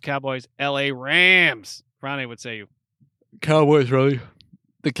Ravens, Dallas Cowboys, L.A. Rams. Ronnie would say you. Cowboys, really?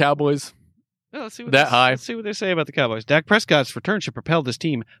 The Cowboys. Yeah, let's see Let's see what they say about the Cowboys. Dak Prescott's return should propel this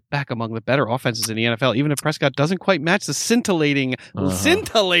team back among the better offenses in the NFL, even if Prescott doesn't quite match the scintillating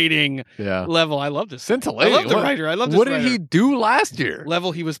level. I love this. Scintillating? I love the writer. I love this What writer. did he do last year?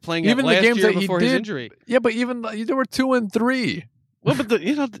 Level he was playing even at last the games year that before he his did, injury. Yeah, but even there were 2 and 3. Well, but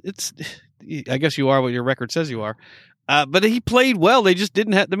it's. I guess you are what your record says you are. But he played well. They just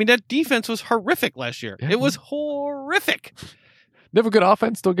didn't have. I mean, that defense was horrific last year. Yeah. It was horrific. They have a good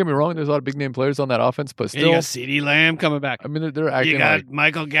offense. Don't get me wrong. There's a lot of big name players on that offense, but still, you got CeeDee Lamb coming back. I mean, they're acting. You got like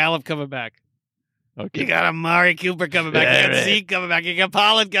Michael Gallup coming back. Okay. You got Amari Cooper coming back. You got Zeke coming back. You got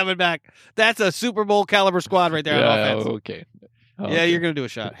Pollard coming back. That's a Super Bowl caliber squad right there on offense. Okay. Yeah, you're going to do a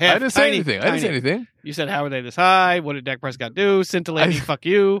shot. I didn't say anything. You said, how are they this high? What did Dak Prescott do? Scintillating, fuck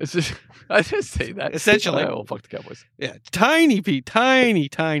you. I didn't say that. Essentially. Well, fuck the Cowboys. Yeah, tiny, Pete. Tiny.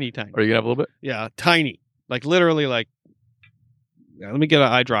 Are you going to have a little bit? Yeah, tiny. Like, literally, like, yeah, let me get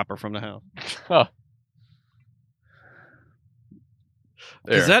an eyedropper from the house. Huh.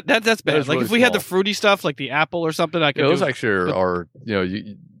 Because that's bad. Like, really if we had the small. fruity stuff, like the apple or something, I could those do. actually are,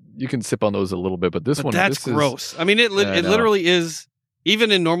 you can sip on those a little bit, but this one, that's gross. I mean, it literally is.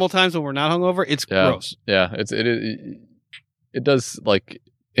 Even in normal times when we're not hungover, it's gross. Yeah, it does like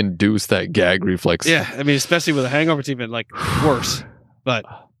induce that gag reflex. Yeah, I mean, especially with a hangover, it's even like worse. But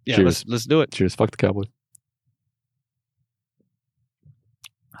yeah, Cheers. let's do it. Cheers. Fuck the Cowboys.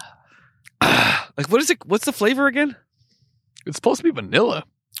 Like, what is it? What's the flavor again? It's supposed to be vanilla.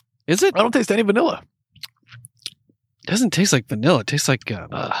 Is it? I don't taste any vanilla. It doesn't taste like vanilla. It tastes like.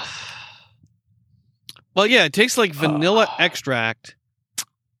 Well, yeah, it tastes like vanilla extract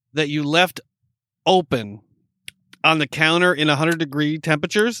that you left open on the counter in 100-degree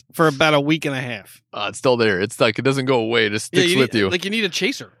temperatures for about a week and a half. It's still there. It's like it doesn't go away. It just sticks with you. Like you need a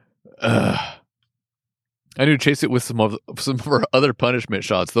chaser. I need to chase it with some of our other punishment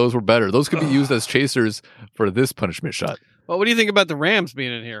shots. Those were better. Those could be used as chasers for this punishment shot. Well, what do you think about the Rams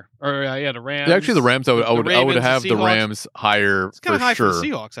being in here? Or the Rams. Yeah, actually, the Rams. I would have the Seahawks. Rams higher. It's kind of high sure. for the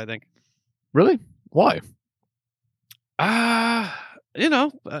Seahawks, I think. Really? Why? They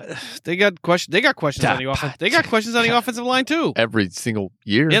got questions. They got questions on the offense. They got questions on the offensive line too. Every single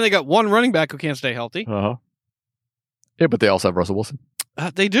year. And they got one running back who can't stay healthy. Yeah, but they also have Russell Wilson.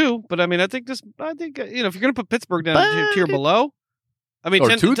 They do, but I mean, I think if you're going to put Pittsburgh down a tier below, I mean,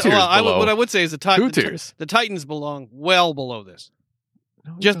 2 tiers below. What I would say is 2 tiers. The Titans belong well below this,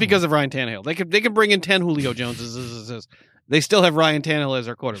 just because of Ryan Tannehill. They can bring in 10 Julio Joneses. They still have Ryan Tannehill as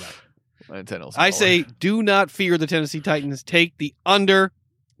their quarterback. Ryan Tannehill's I say, do not fear the Tennessee Titans. Take the under.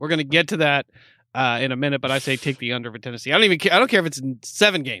 We're going to get to that in a minute, but I say take the under for Tennessee. I don't care if it's in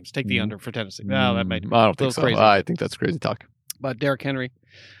 7 games. Take the under for Tennessee. No, that might be I don't think so. crazy. I think that's crazy talk. About Derrick Henry.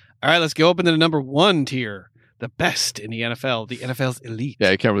 All right, let's go up into the number 1 tier. The best in the NFL. The NFL's elite.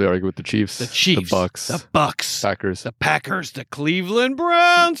 Yeah, you can't really argue with the Chiefs. The Chiefs. The Bucks. The Bucks. Packers. The Packers. The Cleveland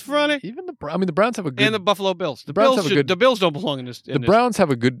Browns. Fronty. Even the Browns have a good. And the Buffalo Bills. The Browns Bills have a good. The Bills don't belong in this. The Browns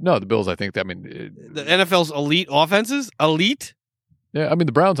have a good. No, the Bills. I think. The NFL's elite offenses. Elite. Yeah, I mean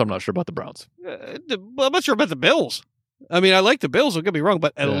the Browns. I'm not sure about the Browns. I'm not sure about the Bills. I mean, I like the Bills. Don't get me wrong,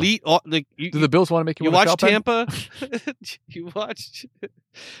 but Yeah. elite. Like Do the Bills want to make you you want to watch shop Tampa.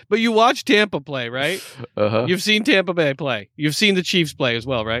 You watch Tampa play, right? Uh-huh. You've seen Tampa Bay play. You've seen the Chiefs play as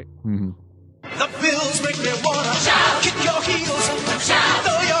well, right? Mhm. The Bills make me wanna shout. Kick your heels up and shout.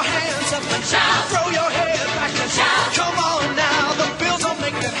 Throw your hands up and shout. Throw your head back and shout. Come on now, the Bills will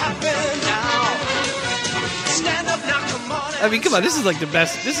make it happen now. Stand up now, come on. I mean, come on. This is like the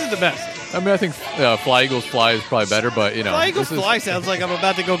best. This is the best. I mean, I think Fly Eagles Fly is probably better, but you know, Fly Eagles this is- Fly sounds like I'm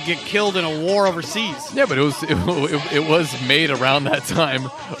about to go get killed in a war overseas. Yeah, but it was made around that time,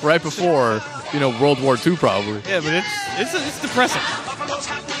 right before World War II, probably. Yeah, but it's depressing.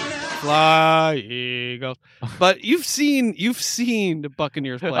 Fly Eagles. But you've seen the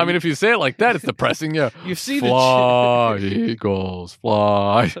Buccaneers play. I mean, if you say it like that, it's depressing. Yeah. You've seen Fly, Eagles,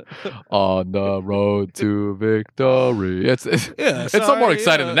 fly on the road to victory. It's Yeah, it's a lot more sorry,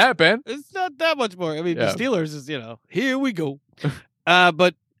 exciting than that, Ben. It's not that much more. I mean, Yeah. the Steelers is here we go.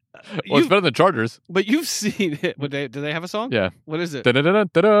 But Well, it's better than Chargers. you've seen it. Do they have a song? Yeah. What is it?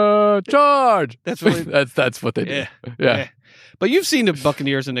 Da-da-da-da-da, charge. That's really- that's what they do. Yeah. Yeah. But you've seen the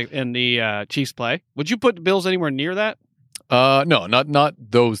Buccaneers and the Chiefs play. Would you put the Bills anywhere near that? No, not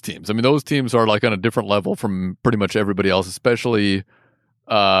those teams. I mean, those teams are like on a different level from pretty much everybody else, especially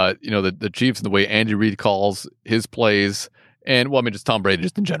the Chiefs and the way Andy Reid calls his plays. And well, I mean, just Tom Brady,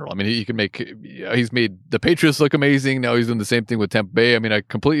 just in general. I mean, he's made the Patriots look amazing. Now he's doing the same thing with Tampa Bay. I mean, I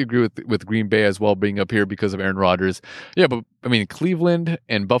completely agree with Green Bay as well being up here because of Aaron Rodgers. Yeah, but I mean, Cleveland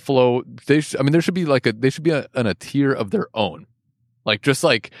and Buffalo, there should be on a tier of their own, just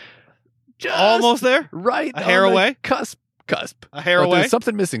Almost there. right, A hair on the away? cusp. A hair But away. there's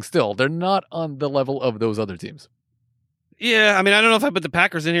something missing still. They're not on the level of those other teams. Yeah, I mean, I don't know if I put the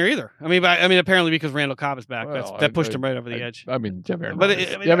Packers in here either. I mean, apparently because Randall Cobb is back, Well, that pushed him right over the edge. I mean, you have Aaron But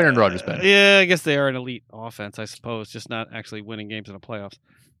Rodgers. You have Aaron Rodgers, Ben. Yeah, I guess they are an elite offense, I suppose, just not actually winning games in the playoffs.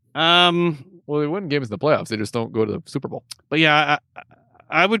 Well, they win games in the playoffs. They just don't go to the Super Bowl. But yeah,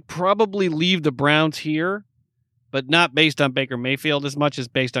 I would probably leave the Browns here, but not based on Baker Mayfield as much as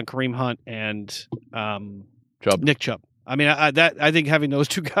based on Kareem Hunt and Chubb. Nick Chubb. I mean, I think having those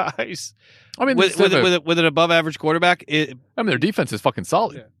two guys I mean, with an above average quarterback, their defense is fucking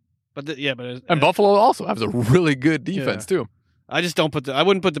solid. Yeah. But And Buffalo also has a really good defense too. I just don't I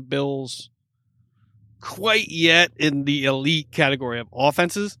wouldn't put the Bills quite yet in the elite category of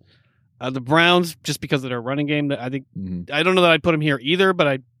offenses. The Browns, just because of their running game, I think I don't know that I'd put them here either,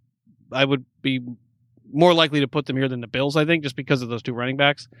 but I would be more likely to put them here than the Bills. I think just because of those two running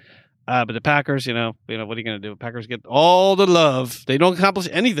backs. But the Packers, what are you going to do? Packers get all the love. They don't accomplish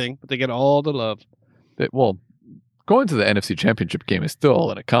anything, but they get all the love. Going to the NFC Championship game is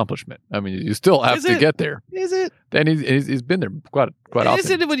still an accomplishment. I mean, you still have to get there. Is it? And he's been there quite often. Is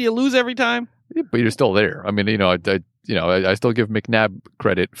it when you lose every time? Yeah, but you're still there. I mean, I still give McNabb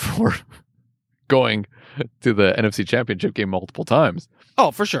credit for going to the NFC Championship game multiple times.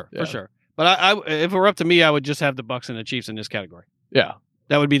 Oh, for sure, Yeah. for sure. But I, if it were up to me, I would just have the Bucs and the Chiefs in this category. Yeah.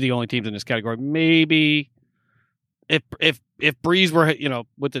 That would be the only teams in this category. Maybe if Breeze were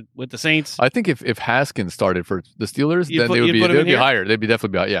with the Saints. I think if Haskins started for the Steelers, You'd then put- they would you'd be put him in here? higher. They'd be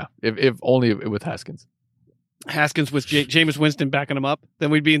definitely be yeah. If only with Haskins. Haskins with Jameis Winston backing him up,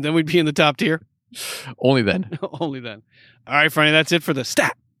 then we'd be in the top tier. Only then. Only then. All right, Franny, that's it for the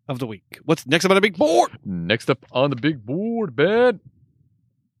stat of the week. What's next up on the big board? Next up on the big board, Ben,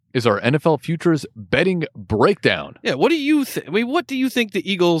 is our NFL futures betting breakdown. Yeah, what do you think? I mean, what do you think the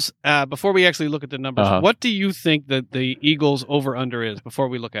Eagles? Before we actually look at the numbers, what do you think that the Eagles over under is? Before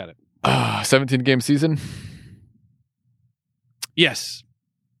we look at it, 17 game season. yes.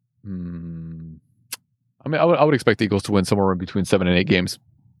 I mean, I would expect the Eagles to win somewhere in between 7 and 8 games.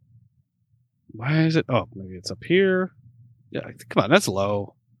 Why is it? Oh, maybe it's up here. Yeah, come on, that's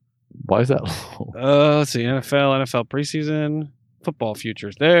low. Why is that low? Let's see. NFL preseason football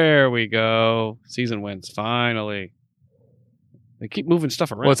futures. There we go. Season wins. Finally. They keep moving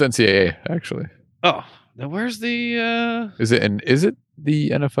stuff around. Well, it's NCAA actually. Oh, now where's the? Is it the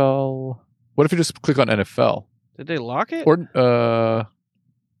NFL? What if you just click on NFL? Did they lock it? Or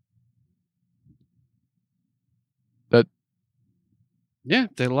Yeah,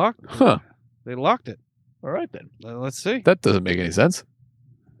 they locked. Huh. They locked it. All right then. Let's see. That doesn't make any sense.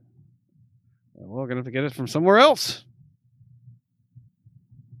 We're gonna have to get it from somewhere else.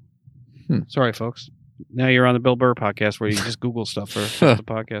 Sorry, folks. Now you're on the Bill Burr podcast where you just Google stuff for the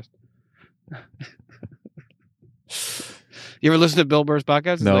podcast. You ever listen to Bill Burr's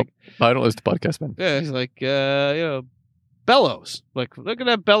podcast? It's No, like, I don't listen to podcasts, man. yeah, he's like, bellows. Like, look at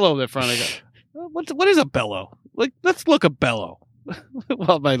that bellow in front. I go, what is a bellow? Like, let's look a bellow.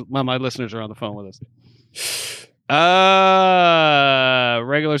 Well, my listeners are on the phone with us.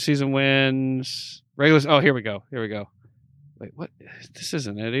 Regular season wins. Oh, here we go. Wait, what? This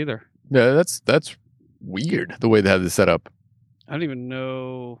isn't it either. Yeah, that's weird the way they have this set up. I don't even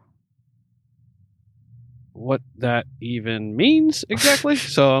know what that even means exactly.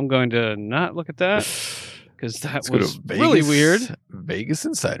 So I'm going to not look at that because that Let's go to was really weird. Vegas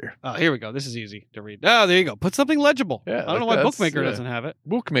Insider. Oh, here we go. This is easy to read. Oh, there you go. Put something legible. Yeah, I don't know why Bookmaker doesn't have it.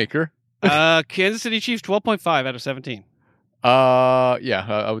 Bookmaker. Kansas City Chiefs 12.5 out of 17. Yeah,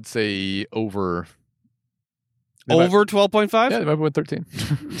 I would say over. Over 12.5? Yeah, they might win 13.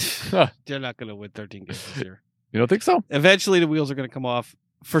 They're not going to win 13 games this year. You don't think so? Eventually, the wheels are going to come off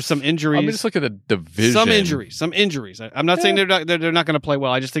for some injuries. I mean, just look at the division. Some injuries. I'm not saying they're not going to play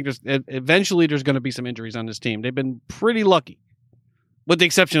well. I just think eventually there's going to be some injuries on this team. They've been pretty lucky, with the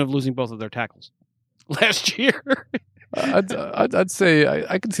exception of losing both of their tackles last year. I'd say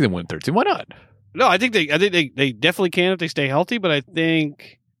I can see them win 13. Why not? No, I think they definitely can if they stay healthy. But I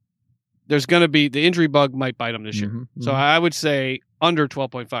think there's going to be the injury bug might bite them this year. Mm-hmm, So I would say under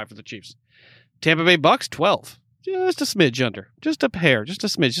 12.5 for the Chiefs. Tampa Bay Bucks 12. Just a smidge under. Just a hair. Just a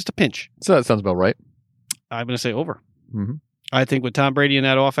smidge. Just a pinch. So that sounds about right. I'm going to say over. Mm-hmm. I think with Tom Brady in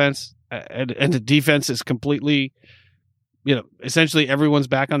that offense and the defense is completely, essentially everyone's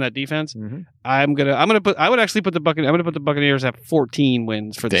back on that defense. Mm-hmm. I would actually put the Buccaneers at 14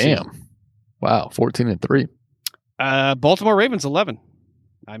 wins for the season. Damn. Wow. 14-3. Baltimore Ravens 11.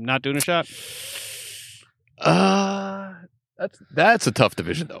 I'm not doing a shot. That's a tough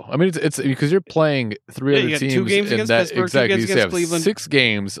division, though. I mean, it's because you're playing three other you got teams. 2 games in against that, Pittsburgh, exactly. 2 games You against have Cleveland. 6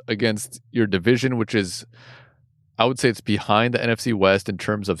 games against your division, which is, I would say, it's behind the NFC West in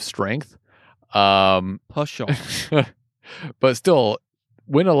terms of strength. Hush on. But still,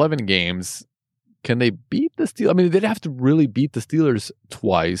 win 11 games. Can they beat the Steelers? I mean, they'd have to really beat the Steelers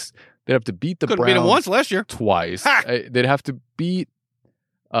twice. They'd have to beat the Couldn't Browns beat them once last year. twice. They'd have to beat.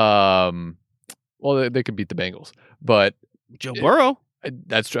 Well, they could beat the Bengals, but Joe Burrow.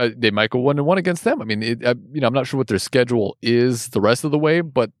 That's true. They might go 1-1 against them. I mean, I'm not sure what their schedule is the rest of the way,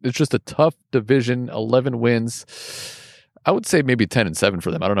 but it's just a tough division. 11 wins. I would say maybe 10-7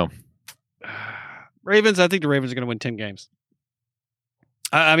 for them. I don't know. Ravens. I think the Ravens are going to win 10 games.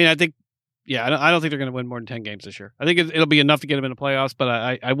 I don't think they're going to win more than 10 games this year. I think it'll be enough to get them in the playoffs, but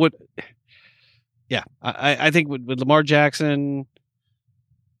I would. Yeah, I think with Lamar Jackson,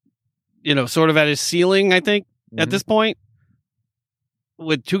 sort of at his ceiling. I think at this point,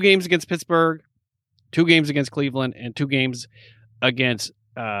 with 2 games against Pittsburgh, 2 games against Cleveland, and 2 games against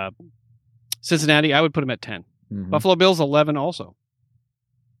Cincinnati, I would put him at 10. Mm-hmm. Buffalo Bills 11 also.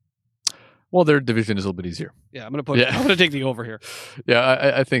 Well, their division is a little bit easier. Yeah, I'm going to take the over here.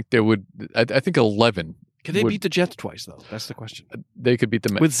 Yeah, I think they would. I think 11. Can they beat the Jets twice though? That's the question. They could beat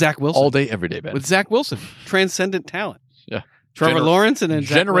them with Zach Wilson all day, every day, Ben. With Zach Wilson, transcendent talent. Yeah, Trevor Lawrence and then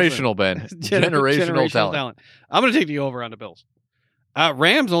generational Ben. Generational talent. I'm going to take the over on the Bills.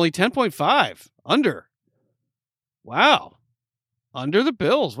 Rams only 10.5 under. Wow, under the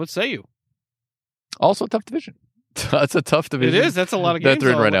Bills. What say you? Also a tough division. That's a tough division. It is. That's a lot of games. That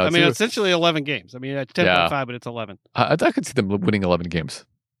they're in right now. I mean, essentially 11 games. I mean, it's 10.5, but it's 11. I could see them winning 11 games.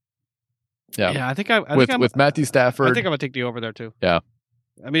 Yeah, I think with Matthew Stafford. I think I'm going to take the over there too. Yeah.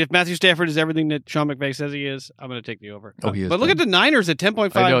 I mean, if Matthew Stafford is everything that Sean McVay says he is, I'm going to take the over. Oh, he is. But look at the Niners at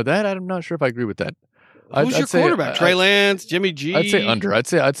 10.5. I know that. I'm not sure if I agree with that. Who's your quarterback? Trey Lance, Jimmy G. I'd say under. I'd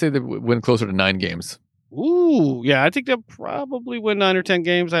say they win closer to 9 games. Ooh, yeah, I think they'll probably win 9 or 10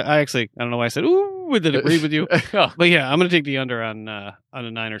 games. I don't know why I said ooh. I did agree with you, but yeah, I'm going to take the under on the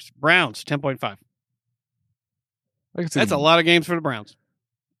Niners. Browns 10.5. That's a lot of games for the Browns.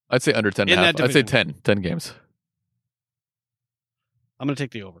 I'd say under 10 and a half. I'd say 10 games. I'm going to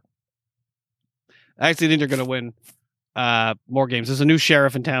take the over. I actually think they're going to win more games. There's a new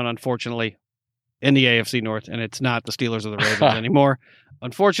sheriff in town, unfortunately, in the AFC North, and it's not the Steelers or the Ravens anymore.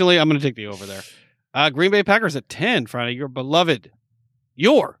 Unfortunately, I'm going to take the over there. Green Bay Packers at 10, Friday. Your Green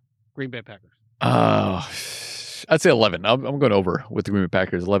Bay Packers. I'd say 11. I'm going over with the Green Bay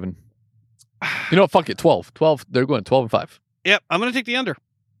Packers. 11. You know what? Fuck it. 12. 12. They're going 12-5. Yep. I'm going to take the under.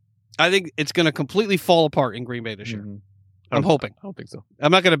 I think it's going to completely fall apart in Green Bay this year. Mm-hmm. I'm hoping. I don't think so.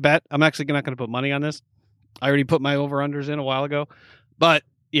 I'm not going to bet. I'm actually not going to put money on this. I already put my over-unders in a while ago. But,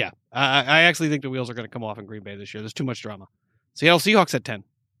 yeah, I actually think the wheels are going to come off in Green Bay this year. There's too much drama. Seattle Seahawks at 10.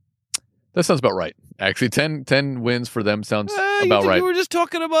 That sounds about right. Actually, 10 wins for them sounds about right. You were just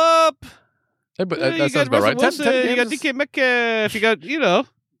talking them up. Hey, but that sounds about right. Wilson, 10 you got DK Metcalf. You got,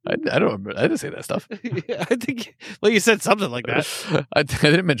 I didn't say that stuff. Yeah, I think. Well, you said something like that. I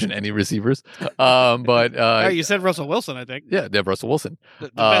didn't mention any receivers, but you said Russell Wilson. I think. Yeah, they have Russell Wilson, the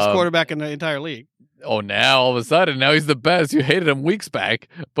best quarterback in the entire league. Oh, now all of a sudden, now he's the best. You hated him weeks back,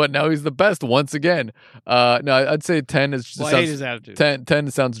 but now he's the best once again. No, I'd say 10 is just Well, I hate his attitude.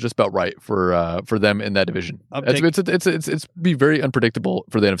 10 sounds just about right for them in that division. It's be very unpredictable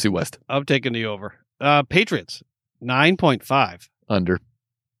for the NFC West. I'm taking the over. Patriots 9.5 Under.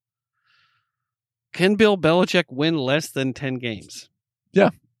 Can Bill Belichick win less than 10 games?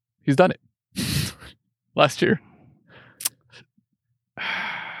 He's done it last year.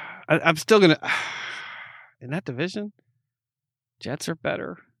 I'm still gonna in that division. Jets are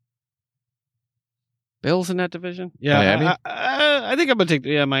better. Bills in that division. Yeah, Miami? I think I'm gonna take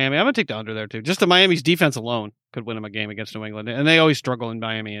Miami. I'm gonna take the under there too. Just the Miami's defense alone could win them a game against New England, and they always struggle in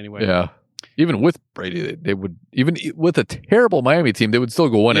Miami anyway. Yeah. Even with Brady, they would, even with a terrible Miami team, they would still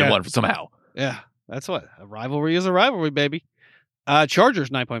go 1-1 somehow. Yeah, that's what a rivalry is. A rivalry, baby. Chargers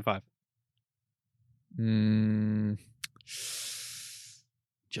 9.5.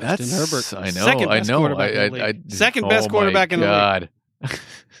 Justin Herbert. I know. Second best quarterback in the league. Second best quarterback in the league.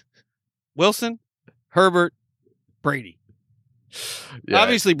 Wilson, Herbert, Brady. Yeah,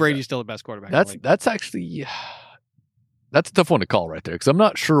 Obviously, Brady's still the best quarterback. That's actually that's a tough one to call right there because I'm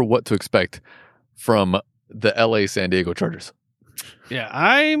not sure what to expect from the LA San Diego Chargers. Yeah,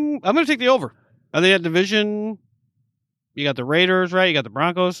 I'm going to take the over. Are they at division? You got the Raiders, right? You got the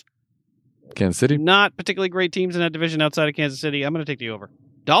Broncos. Kansas City. Not particularly great teams in that division outside of Kansas City. I'm going to take the over.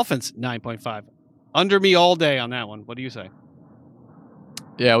 Dolphins 9.5. Under me all day on that one. What do you say?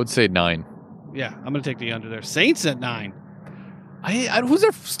 Yeah, I would say 9. Yeah, I'm going to take the under there. Saints at 9. Who's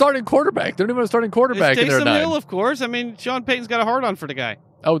their starting quarterback? They don't even have a starting quarterback in their 9. Taysom Hill, of course. I mean, Sean Payton's got a hard on for the guy.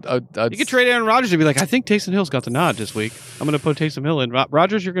 You could trade Aaron Rodgers and be like, I think Taysom Hill's got the nod this week. I'm going to put Taysom Hill in.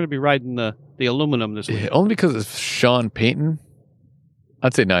 Rodgers, you're going to be riding the aluminum this week. Only because it's Sean Payton.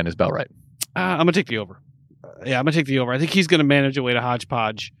 I'd say 9 is about right. I'm going to take the over. I'm going to take the over. I think he's going to manage a way to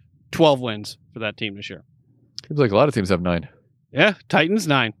hodgepodge 12 wins for that team this year. Seems like a lot of teams have 9. Yeah, Titans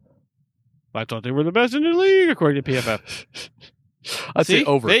 9. I thought they were the best in the league, according to PFF. I'd say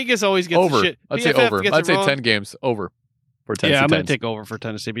over. Vegas always gets over. the shit. I'd PFF say over. gets I'd it say wrong. 10 games over for Tennessee. Yeah, I'm going to take over for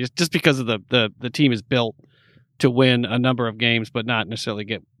Tennessee just because of the team is built to win a number of games, but not necessarily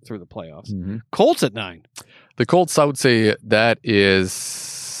get through the playoffs. Mm-hmm. Colts at 9. The Colts, I would say that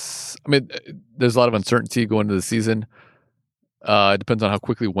is. I mean, there's a lot of uncertainty going into the season. It depends on how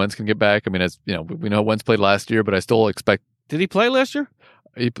quickly Wentz can get back. I mean, as you know, we know Wentz played last year, but I still expect. Did he play last year?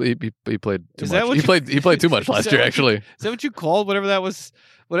 He played too Is that much. what He played too much last year, actually. Is that what you called whatever that was?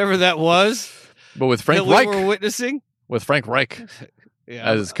 Whatever that was. But with Frank that Reich, we were witnessing. with Frank Reich Yeah,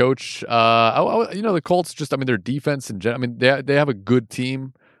 as his coach, the Colts just. I mean, their defense and I mean, they have a good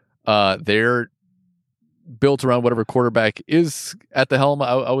team. They're built around whatever quarterback is at the helm.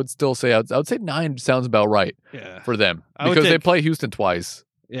 I would still say I would say 9 sounds about right for them because they play Houston twice.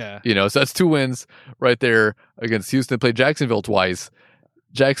 Yeah, So that's 2 wins right there against Houston. Play Jacksonville twice.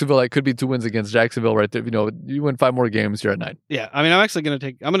 Jacksonville, that could be 2 wins against Jacksonville right there. You win 5 more games, you're at 9. Yeah, I mean, I'm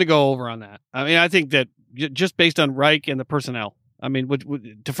going to go over on that. I mean, I think that just based on Reich and the personnel. I mean,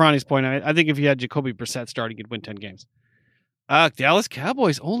 to Franny's point, I think if you had Jacoby Brissett starting, you'd win 10 games. Dallas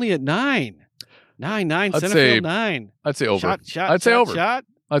Cowboys only at 9. 9, Centerfield 9. I'd say over. I'd say over.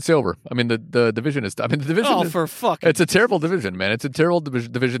 I'd say over. I mean, the division is. I mean, the division. Oh, is, for fucking! It's a terrible division, man. It's a terrible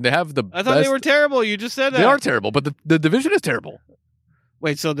division. They have the. I thought they were terrible. You just said that they are terrible, but the division is terrible.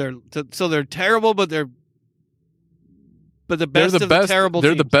 Wait, so they're terrible, but the best of the terrible.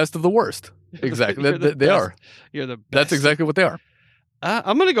 They're teams. the best of the worst. Exactly, they are. You're the best. That's exactly what they are.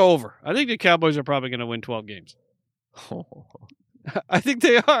 I'm going to go over. I think the Cowboys are probably going to win 12 games. I think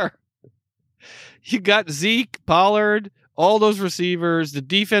they are. You got Zeke, Pollard, all those receivers. The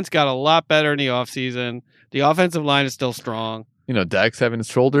defense got a lot better in the offseason. The offensive line is still strong. Dak's having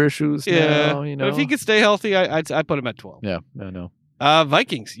shoulder issues now. But if he could stay healthy, I'd put him at 12. Yeah, I know.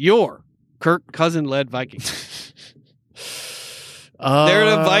 Vikings, your Kirk Cousin-led Vikings. They're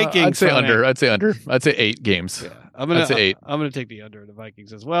the Vikings. I'd say under. I'd say 8 games. Yeah. I'd say 8. I'm going to take the under of the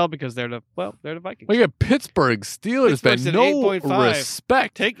Vikings as well because they're the Vikings. Well, you got Pittsburgh Steelers, Pittsburgh's man. at No 8.5.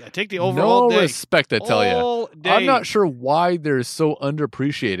 respect. Take the over all day. No respect, I tell you. All day. I'm not sure why they're so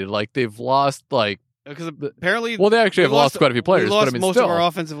underappreciated. Like they've lost because apparently they actually have lost quite a few players. We lost but I mean, most still, of our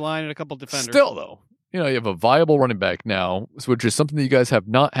offensive line and a couple defenders. Still, though, you have a viable running back now, which is something that you guys have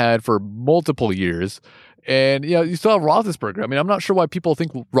not had for multiple years. And you still have Roethlisberger. I mean, I'm not sure why people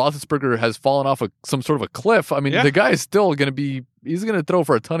think Roethlisberger has fallen off some sort of a cliff. I mean, the guy is still going to he's going to throw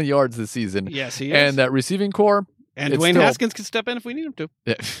for a ton of yards this season. Yes, he is. And that receiving core. And Dwayne Haskins can step in if we need him to.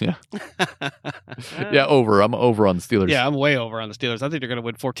 Yeah, over. I'm over on the Steelers. Yeah, I'm way over on the Steelers. I think they're going to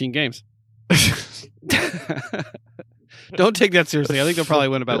win 14 games. Don't take that seriously. I think they'll probably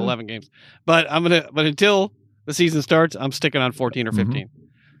win about 11 games. But until the season starts, I'm sticking on 14 or 15.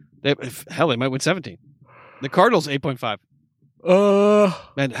 They might win 17. The Cardinals 8.5.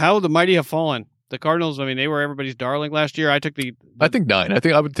 Man, how the mighty have fallen. The Cardinals, I mean, they were everybody's darling last year. I think 9. I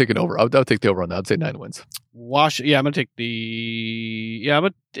think I would take it over. I would take the over on that. I'd say 9 wins. Yeah, I'm gonna take but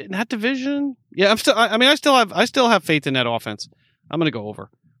in that division. Yeah, I still have faith in that offense. I'm gonna go over.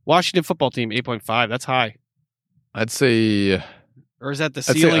 Washington football team 8.5. That's high. I'd say, or is that the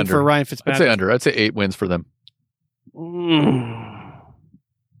ceiling for Ryan Fitzpatrick? I'd say under. I'd say 8 wins for them.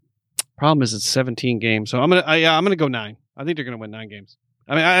 Problem is it's 17 games, so I'm gonna go 9. I think they're gonna win 9 games.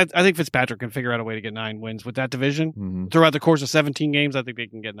 I mean, I think Fitzpatrick can figure out a way to get 9 wins with that division. Throughout the course of 17 games, I think they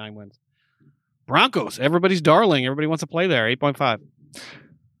can get 9 wins. Broncos, everybody's darling. Everybody wants to play there. 8.5.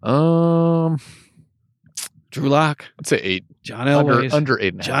 Drew Lock. I'd say 8. John Elway. Under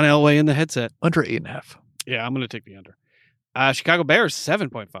 8.5. John Elway in the headset. Under 8.5. Yeah, I'm going to take the under. Chicago Bears,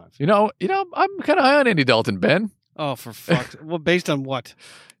 7.5. You know, I'm kind of high on Andy Dalton, Ben. Oh, for fuck's well, based on what?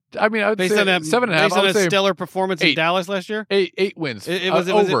 I mean, I would based say on that 7.5. Based on a say stellar performance 8. in Dallas last year? 8 wins. Was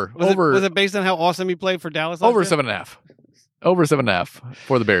it based on how awesome he played for Dallas last over year? 7.5. Over 7.5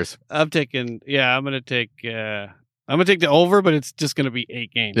 for the Bears. I'm going to take the over, but it's just going to be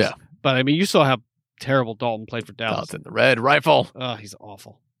 8 games. Yeah. But I mean, you saw how terrible Dalton played for Dallas. Dalton, the red rifle. Oh, he's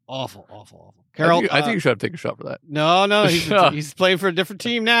awful. Awful. Carol, I think you should take a shot for that. No, he's playing for a different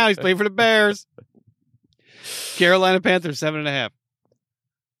team now. He's playing for the Bears. Carolina Panthers 7.5.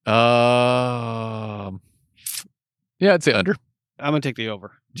 Yeah, I'd say under. I'm gonna take the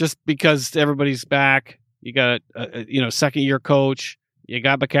over just because everybody's back. You got a second year coach. You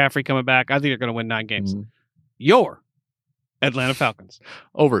got McCaffrey coming back. I think they're gonna win 9 games. Your Atlanta Falcons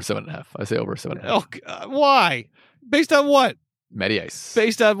over 7.5. I say over 7.5. Oh, God, why? Based on what? Matty Ice.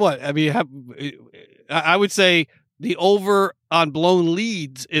 Based on what? I mean, I would say the over on blown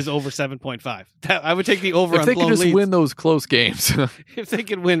leads is over 7.5. I would take the over on blown leads. If they can just win those close games. If they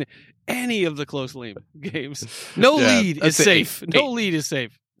can win any of the close games. No lead is safe. No lead is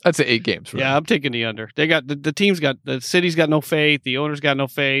safe. I'd say 8 games. Yeah, I'm taking the under. They got the team's got the city's got no faith. The owners got no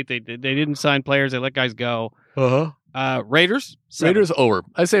faith. They didn't sign players. They let guys go. Raiders. 7. Raiders over.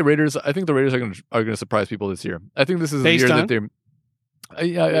 I say Raiders. I think the Raiders are going to surprise people this year. I think this is the year that they're.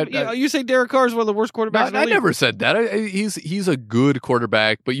 You say Derek Carr is one of the worst quarterbacks in the league. I never said that. He's a good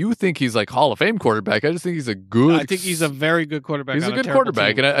quarterback, but you think he's like Hall of Fame quarterback. I just think he's a good. I think he's a very good quarterback. He's a good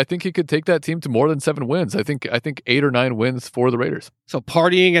quarterback, and I think he could take that team to more than 7 wins. I think 8 or 9 wins for the Raiders. So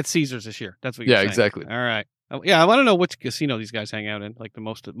partying at Caesars this year. That's what you're saying. Yeah, exactly. All right. Yeah, I want to know which casino these guys hang out in, like the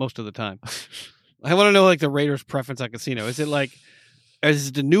most of the time. I want to know like the Raiders' preference on casino. Is it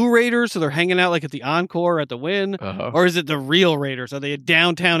the new Raiders, so they're hanging out like at the Encore at the Wynn, or is it the real Raiders? Are they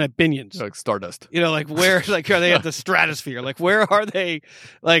downtown at Binion's? Like Stardust. Like where? Like are they at the Stratosphere? Like where are they?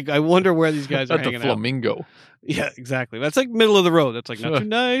 Like I wonder where these guys are at hanging the Flamingo. out. Yeah, exactly. That's like middle of the road. That's like not too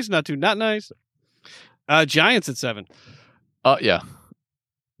nice, not nice. Giants at 7. Yeah.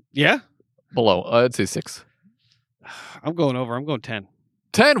 Yeah. Below. I'd say 6. I'm going over. I'm going 10.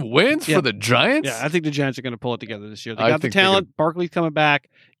 10 wins for the Giants? Yeah, I think the Giants are going to pull it together this year. They got the talent. Barkley's coming back.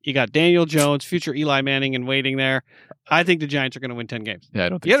 You got Daniel Jones, future Eli Manning in waiting there. I think the Giants are going to win 10 games. Yeah, I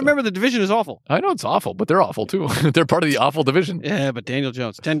don't think you got to remember the division is awful. I know it's awful, but they're awful too. They're part of the awful division. Yeah, but Daniel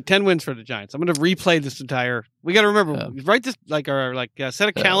Jones, 10 wins for the Giants. I'm going to replay this entire. We got to remember, write this set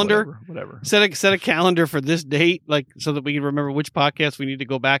a calendar. Whatever. Set a calendar for this date, so that we can remember which podcast we need to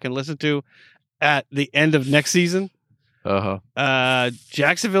go back and listen to at the end of next season.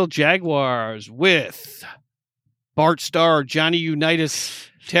 Jacksonville Jaguars with Bart Starr, Johnny Unitas,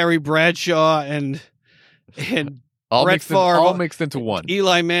 Terry Bradshaw, and Brett Favre, all mixed into one.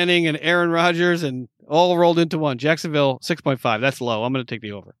 Eli Manning and Aaron Rodgers, and all rolled into one. Jacksonville 6.5. That's low. I'm going to take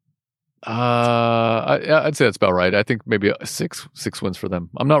the over. I'd say that's about right. I think maybe 6 wins for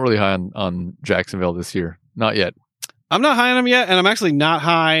them. I'm not really high on Jacksonville this year. Not yet. I'm not high on him yet, and I'm actually not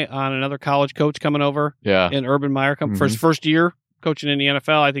high on another college coach coming over. Yeah. In Urban Meyer for his first year coaching in the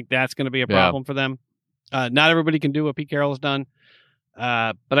NFL. I think that's going to be a problem for them. Not everybody can do what Pete Carroll has done,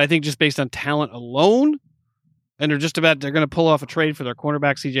 but I think just based on talent alone, and they're going to pull off a trade for their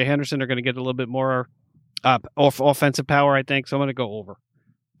cornerback C.J. Henderson. They're going to get a little bit more offensive power, I think. So I'm going to go over.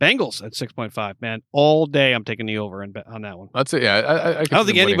 Bengals at 6.5. Man, all day I'm taking the over on that one. That's it. Yeah, I don't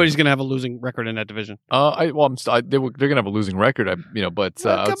think anybody's going to have a losing record in that division. They're going to have a losing record. But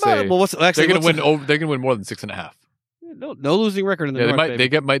I would say they're going to win. They're going to win more than 6.5. No losing record in the North.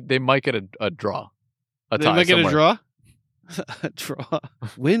 They might get a draw. They might get a draw. A draw.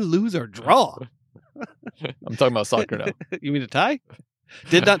 Win, lose, or draw. I'm talking about soccer now. You mean a tie?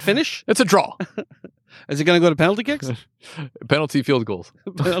 Did not finish? It's a draw. Is it going to go to penalty kicks? Penalty field goals.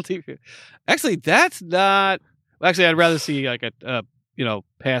 Penalty. Actually, that's not. Actually, I'd rather see like a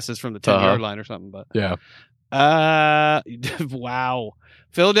passes from the 10-yard line or something. But Yeah. Wow.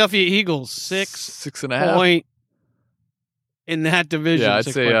 Philadelphia Eagles 6.5 point in that division. Yeah,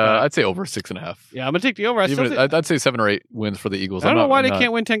 6.5. I'd say over 6.5. Yeah, I'm gonna take the over. I'd say 7 or 8 wins for the Eagles. I don't know why they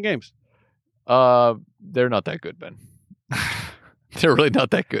can't win 10 games. They're not that good, Ben. They're really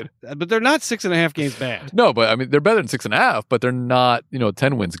not that good. But they're not 6.5 games bad. No, but I mean they're better than 6.5, but they're not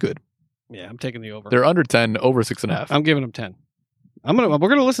 10 wins good. Yeah, I'm taking the over. They're under 10, over 6.5. I'm giving them 10. We're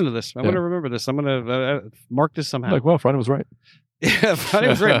gonna listen to this. I'm gonna remember this. I'm gonna mark this somehow. Like, well, Friday was right. Yeah, Friday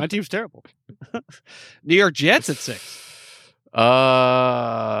was right. My team's terrible. New York Jets at 6.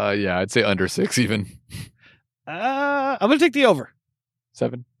 Yeah, I'd say under 6 even. I'm gonna take the over.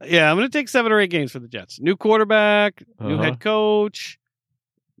 7. Yeah, I'm gonna take 7 or 8 games for the Jets. New quarterback, new head coach,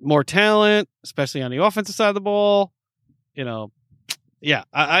 more talent, especially on the offensive side of the ball. Yeah,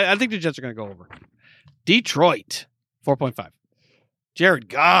 I think the Jets are gonna go over. Detroit 4.5. Jared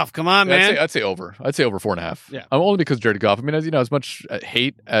Goff, come on, man. I'd say over. I'd say over 4.5. Yeah. Only because Jared Goff. I mean, as much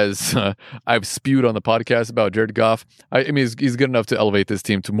hate as I've spewed on the podcast about Jared Goff, I mean, he's good enough to elevate this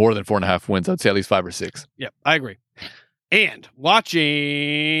team to more than 4.5 wins. I'd say at least 5 or 6. Yeah, I agree. And watching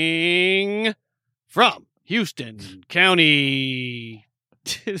from Houston County,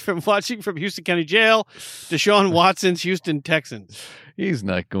 from Houston County Jail, Deshaun Watson's Houston Texans. He's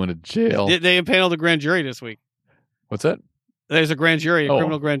not going to jail. They impaneled a grand jury this week. What's that? There's a grand jury,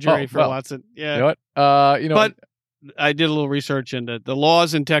 criminal grand jury for Watson. Yeah. You know what? But I did a little research, and the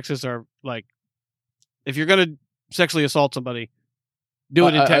laws in Texas are like, if you're going to sexually assault somebody, do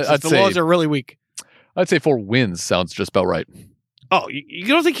it in Texas. The laws are really weak. I'd say 4 wins sounds just about right. Oh, you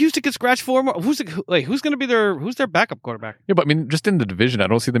don't think Houston could scratch 4 more? Who's going to be who's their backup quarterback? Yeah, but I mean, just in the division, I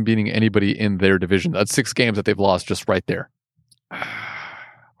don't see them beating anybody in their division. That's 6 games that they've lost just right there.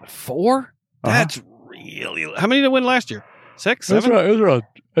 4? That's really. How many did they win last year? 6, 7? It was around,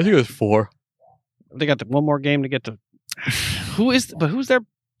 I think it was 4. They got one more game to get to. Who's their?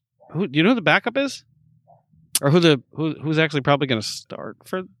 Do you know who the backup is? Or who's actually probably going to start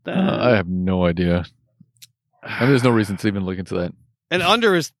for that? I have no idea. I mean, there's no reason to even look into that. And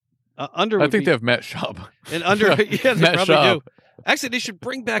under is under. I think they have Matt Schaub. And under, yeah, they Matt probably Schaub. do. Actually, they should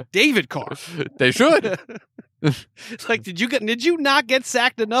bring back David Carr. They should. It's like, did you not get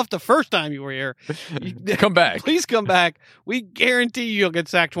sacked enough the first time you were here? Come back. Please come back. We guarantee you'll get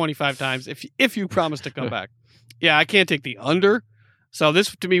sacked 25 times if you promise to come back. Yeah, I can't take the under. So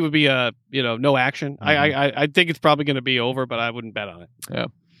this to me would be a no action. Mm-hmm. I think it's probably going to be over, but I wouldn't bet on it. Yeah.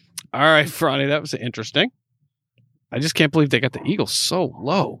 All right, Friday. That was interesting. I just can't believe they got the Eagles so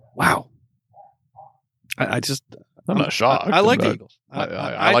low. Wow. I'm not shocked. I like the but Eagles.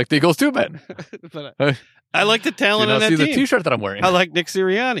 I like the Eagles too, Ben. But I like the Do you talent on not that see team. the T-shirt that I'm wearing? I like Nick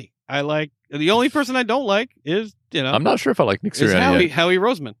Sirianni. The only person I don't like is I'm not sure if I like Nick is Sirianni yet. Howie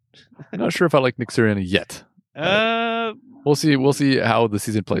Roseman. I'm not sure if I like Nick Sirianni yet. We'll see. We'll see how the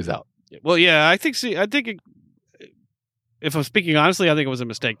season plays out. Well, yeah, I think. If I'm speaking honestly, I think it was a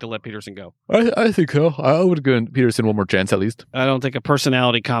mistake to let Peterson go. I think so. I would give Peterson one more chance at least. I don't think a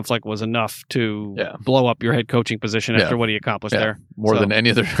personality conflict was enough to blow up your head coaching position after what he accomplished there. More than any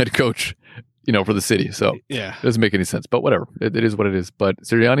other head coach, for the city. So yeah, it doesn't make any sense. But whatever, it is what it is. But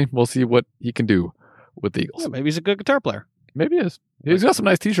Sirianni, we'll see what he can do with the Eagles. Yeah, maybe he's a good guitar player. Maybe he is. He's got some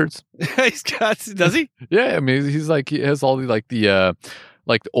nice T-shirts. Does he? Yeah, I mean, he has all the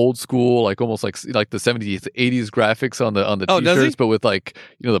the old school, almost like the 70s, 80s graphics on the T-shirts, but with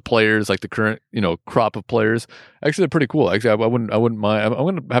the players, the current crop of players. Actually, they're pretty cool. Actually, I wouldn't mind. I'm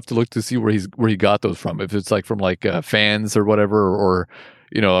going to have to look to see where he got those from. If it's from fans or whatever, or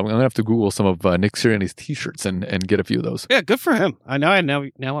I'm going to have to Google some of Nick Sirianni's T-shirts and get a few of those. Yeah, good for him. Now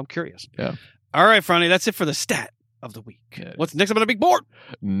I'm curious. Yeah. All right, Franny, that's it for the stat of the week. Yeah. What's next up on the big board?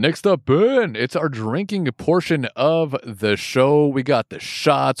 Next up, Ben, it's our drinking portion of the show. We got the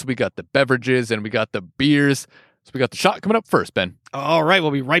shots, we got the beverages, and we got the beers. So we got the shot coming up first, Ben. All right,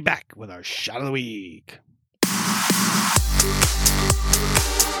 we'll be right back with our shot of the week.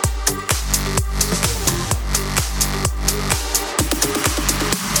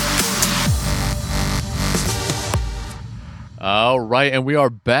 All right, and we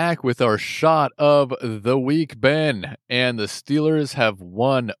are back with our shot of the week, Ben. And the Steelers have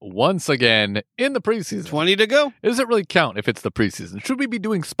won once again in the preseason. 20 to go. Does it really count if it's the preseason? Should we be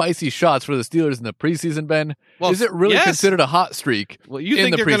doing spicy shots for the Steelers in the preseason, Ben? Well, Is it really yes. considered a hot streak? Well, you in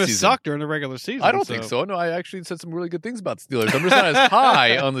think the they're going to preseason? suck during the regular season. I don't think so. No, I actually said some really good things about the Steelers. I'm just not as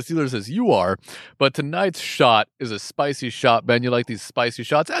high on the Steelers as you are. But tonight's shot is a spicy shot, Ben. You like these spicy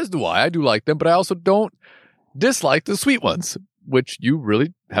shots, as do I. I do like them, but I also don't dislike the sweet ones, which you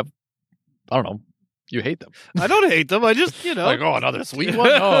really have. I don't know. You hate them. I don't hate them. I just, Like, oh, another sweet one?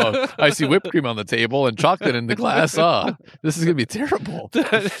 Oh, I see whipped cream on the table and chocolate in the glass. Oh, this is going to be terrible.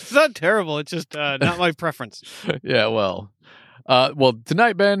 It's not terrible. It's just not my preference. Yeah, well,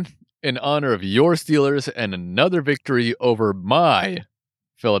 tonight, Ben, in honor of your Steelers and another victory over my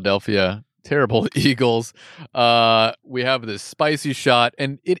Philadelphia terrible Eagles, we have this spicy shot,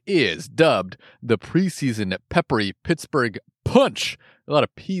 and it is dubbed the preseason peppery Pittsburgh punch. A lot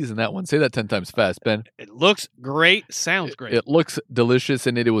of P's in that one. Say that 10 times fast, Ben. It looks great. Sounds great. It looks delicious,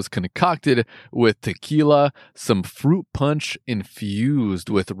 and it was concocted with tequila, some fruit punch infused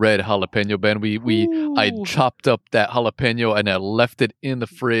with red jalapeno, Ben. I Ooh. chopped up that jalapeno and I left it in the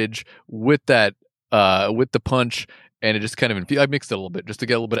fridge with that with the punch, and it just kind of infused. I mixed it a little bit just to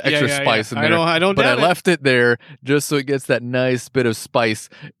get a little bit of extra spice in there. I don't But I doubt it. left it there just so it gets that nice bit of spice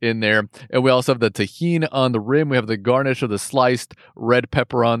in there. And we also have the tahini on the rim. We have the garnish of the sliced red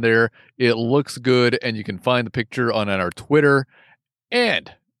pepper on there. It looks good, and you can find the picture on our Twitter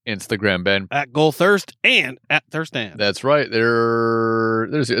and Instagram, Ben. At Goal Thirst and at Thirstan. That's right.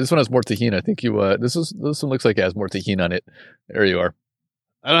 There's this one has more tahini. I think this one looks like it has more tahini on it. There you are.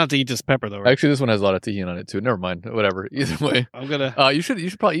 I don't have to eat this pepper though. Right? Actually, this one has a lot of tahini on it too. Never mind. Whatever. Either way, I'm gonna you should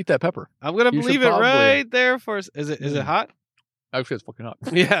probably eat that pepper. I'm gonna you should believe it probably- right there for us. Is it hot? Actually, it's fucking hot.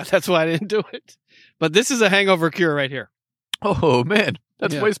 Yeah, that's why I didn't do it. But this is a hangover cure right here. Oh man,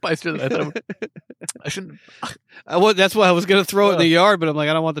 that's Yeah. way spicier than I thought. I shouldn't. That's why I was gonna throw it in the yard, but I'm like,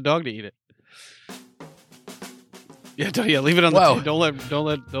 I don't want the dog to eat it. Yeah, leave it on the Wow. table. Don't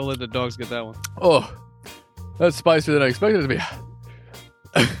let the dogs get that one. Oh, that's spicier than I expected it to be.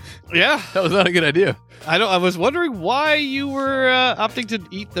 Yeah, That was not a good idea. I was wondering why you were opting to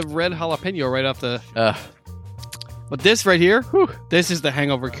eat the red jalapeno right off the. But this right here, this is the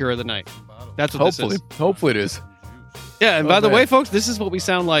hangover cure of the night. That's what this is. Hopefully it is. Yeah, and Oh, by the man. way, folks, this is what we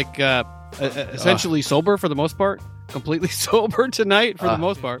sound like. Essentially sober for the most part. Completely sober tonight for the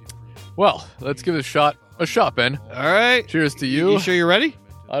most part. Well, let's give it a shot, Ben. All right. Cheers to you. You sure you're ready?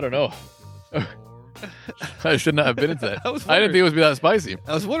 I don't know. I should not have been into that. I was I didn't think it would be that spicy.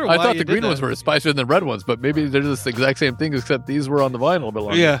 I was wondering I why thought you the did green that. ones were spicier than the red ones, but maybe they're just the exact same thing, except these were on the vine a little bit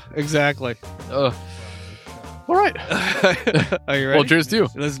longer. Yeah, exactly. All right. Are you ready? Well, cheers to you.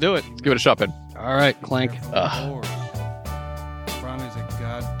 Let's do it. Let's give it a shot, Ben. All right, clank. Ronnie's a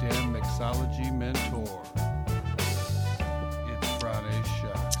goddamn mixology mentor. It's Friday's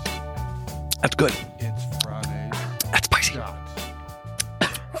shots. That's good. It's Friday's That's spicy. shots.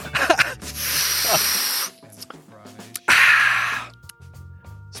 And Friday's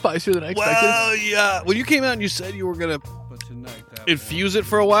Spicier than I expected. Well, yeah. When you came out and you said you were gonna but tonight that infuse it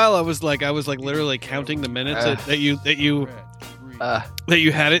for a while, I was like literally counting the minutes that you red, that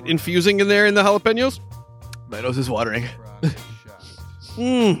you had it infusing in there in the jalapenos. My nose is watering. Friday's shots.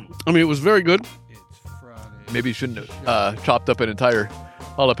 I mean, it was very good. It's Friday. Maybe you shouldn't have chopped up an entire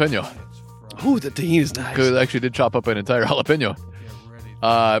jalapeno. It's Friday. Ooh, the tahini is nice. Because I actually did chop up an entire jalapeno. Get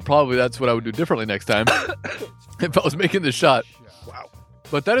ready Probably that's what I would do differently next time if I was making the shot. Wow.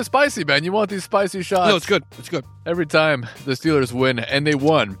 But that is spicy, man. You want these spicy shots No, it's good. It's good. every time the Steelers win, and they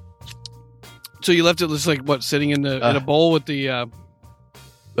won. So you left it just like what, sitting in a bowl with the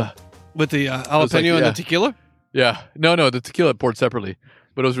jalapeno and the tequila. Yeah. No, the tequila poured separately.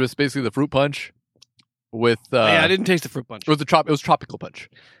 But it was just basically the fruit punch with Yeah, I didn't taste the fruit punch. it was it was tropical punch.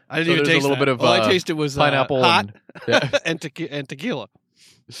 I didn't So even there's a taste little that. bit of, All I tasted was Pineapple hot and yeah. and tequila.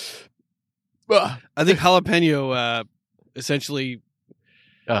 Ah, I think jalapeno essentially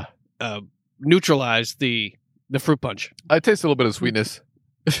Ah. neutralized the fruit punch. I taste a little bit of sweetness.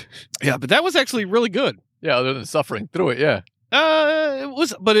 Yeah, but that was actually really good. Yeah, other than suffering through it, yeah. It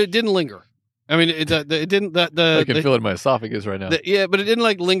was, but it didn't linger. I mean, it didn't. I can feel it in my esophagus right now. Yeah, but it didn't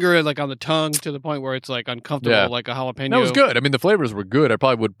like linger like on the tongue to the point where it's like uncomfortable, Yeah. like a jalapeno. That was good. I mean, the flavors were good. I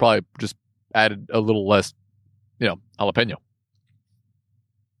probably would just add a little less, jalapeno.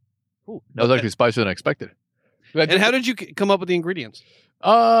 Ooh. That was actually spicier than I expected. And how did you come up with the ingredients?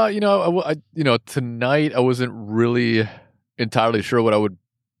 Tonight I wasn't really entirely sure what I would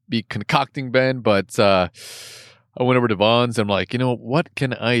be concocting, Ben, but I went over to Vaughn's and I'm like, what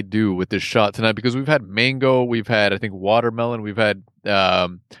can I do with this shot tonight? Because we've had mango, we've had, I think, watermelon, we had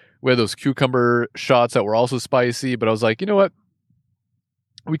those cucumber shots that were also spicy. But I was like, you know what?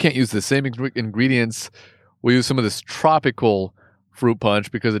 We can't use the same ingredients. We'll use some of this tropical fruit punch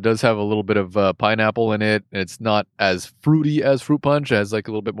because it does have a little bit of pineapple in it. And it's not as fruity as fruit punch. It has like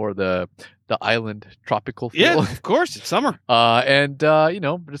a little bit more of the island tropical feel. Yeah, of course, it's summer.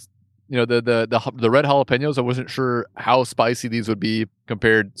 Just the red jalapenos. I wasn't sure how spicy these would be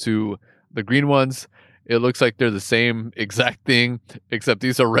compared to the green ones. It looks like they're the same exact thing, except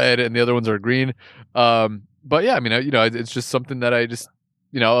these are red and the other ones are green. But yeah, I mean, it's just something that I just,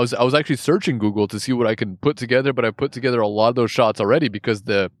 I was actually searching Google to see what I can put together, but I put together a lot of those shots already because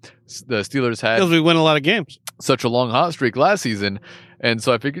the Steelers had Because we win a lot of games. such a long hot streak last season, and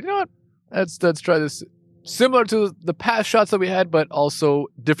so I figured, you know what, let's try this. Similar to the past shots that we had, but also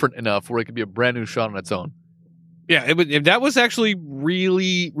different enough where it could be a brand new shot on its own. Yeah, that was actually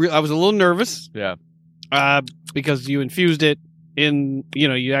really. I was a little nervous. Yeah. Because you infused it in.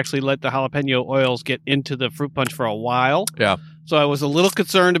 You actually let the jalapeno oils get into the fruit punch for a while. Yeah. So I was a little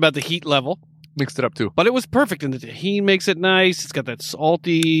concerned about the heat level, Mixed it up too. but it was perfect, and the tahini makes it nice. It's got that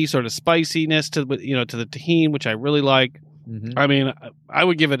salty sort of spiciness to the tahini, which I really like. Mm-hmm. I mean, I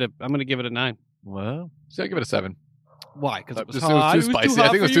would give it I'm going to give it a 9. Well, see, I give it a 7. Why? Because it was Just- hot. it was too spicy. I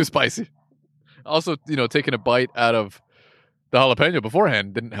think it was too too. spicy. Also, taking a bite out of the jalapeno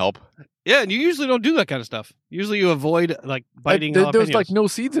beforehand didn't help. Yeah, and you usually don't do that kind of stuff. Usually, you avoid biting. There was jalapenos. no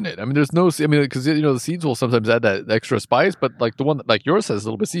seeds in it. I mean, there's no. I mean, because the seeds will sometimes add that extra spice, but like the one that yours has a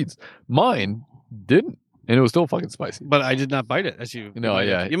little bit of seeds. Mine didn't, and it was still fucking spicy. But I did not bite it, as you. No,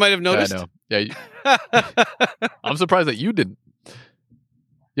 yeah. You might have noticed. Yeah, I know. Yeah, I'm surprised that you didn't.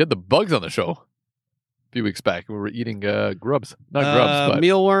 You had the bugs on the show a few weeks back. We were eating grubs, not grubs, but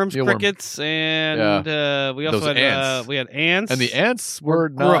mealworms, mealworm. crickets, and we also Those had ants. we had ants. and the ants were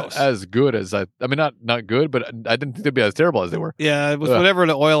not gross. as good as I mean, not good, but I didn't think they'd be as terrible as they were. Yeah, it was Ugh. whatever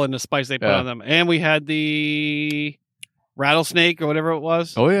the oil and the spice they put Yeah. on them, and we had the rattlesnake or whatever it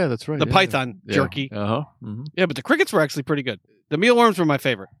was, Oh yeah, that's right. the yeah. python Yeah. jerky. Uh-huh. Mm-hmm. Yeah, but the crickets were actually pretty good. The mealworms were my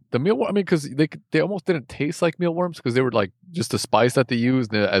favorite. The mealworm, I mean, because they almost didn't taste like mealworms because they were like just the spice that they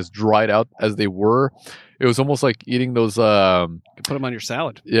used, and as dried out as they were. It was almost like eating those. You could put them on your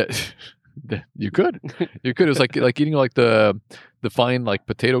salad. Yeah, you could. It was like eating like the fine like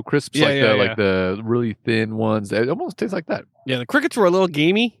potato crisps, Yeah, like the really thin ones. It almost tastes like that. Yeah, the crickets were a little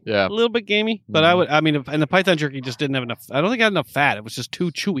gamey. Yeah. A little bit gamey, but and the python jerky just didn't have enough. I don't think it had enough fat. It was just too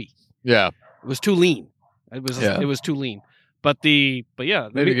chewy. Yeah. It was too lean. It was too lean. But I'm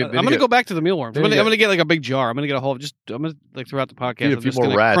gonna go back to the mealworms. I'm gonna get like a big jar. I'm gonna get a whole. I'm gonna like throughout the podcast. Feed a I'm few just more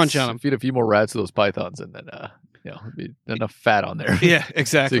gonna rats. crunch on them. Feed a few more rats to those pythons, and then be enough fat on there. Yeah, So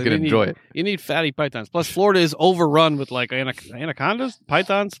exactly. you can enjoy it. You need fatty pythons. Plus, Florida is overrun with like anacondas,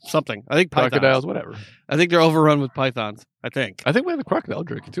 pythons, something. I think pythons. Crocodiles, whatever. I think they're overrun with pythons. I think. I think we have the crocodile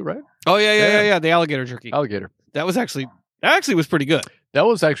jerky too, right? Oh yeah. Yeah. The alligator jerky. Alligator. That actually was pretty good. That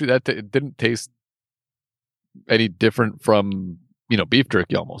was actually it didn't taste different from beef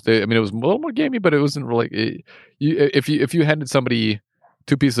jerky almost. I mean, it was a little more gamey, but it wasn't really. If you handed somebody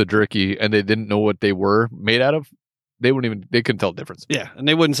 2 pieces of jerky and they didn't know what they were made out of, they couldn't tell the difference. Yeah, and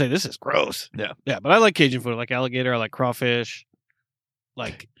they wouldn't say this is gross. Yeah. But I like Cajun food. I like alligator. I like crawfish.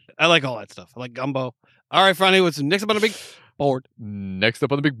 I like all that stuff. I like gumbo. All right, Friday, what's next up on the big board? Next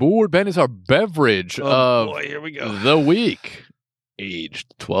up on the big board, Ben, is our beverage Oh of boy, here we go. the week.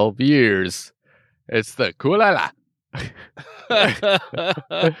 Aged 12 years. It's the Kulala.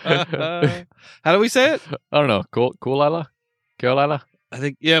 How do we say it? I don't know. Kulala? Kulala? I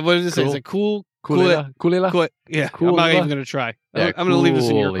think what does it say? Is it cool? Kulila? Kulila? Cool. Yeah, I'm Kulila? not even going to try. Yeah, I'm going to leave this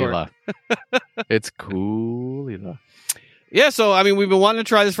in your court. Kulila. It's Kulila. Yeah, so I mean, we've been wanting to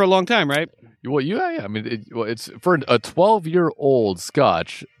try this for a long time, right? Well, yeah. I mean, it's for a 12-year-old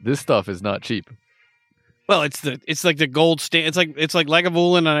Scotch. This stuff is not cheap. Well, it's like the gold standard. It's like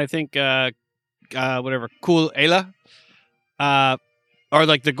Lagavulin and I think whatever Cool Ayla, are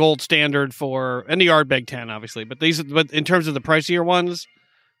like the gold standard for, and the Ardbeg 10 obviously, but in terms of the pricier ones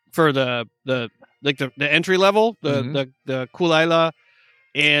for the entry level, the Cool Ayla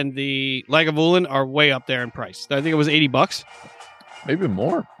and the Lagavulin are way up there in price. I think it was $80. Maybe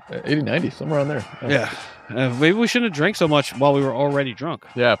more. 80, 90, somewhere around there. Yeah. Maybe we shouldn't have drank so much while we were already drunk.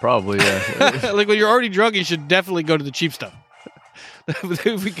 Yeah, probably. Yeah. Like when you're already drunk, you should definitely go to the cheap stuff.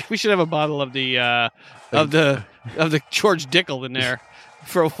 we should have a bottle of the George Dickel in there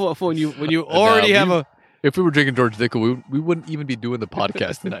for when you already have If we were drinking George Dickel, we wouldn't even be doing the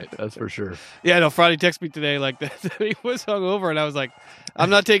podcast tonight. That's for sure. Yeah, no, Friday texted me today like that he was hungover, and I was like, I'm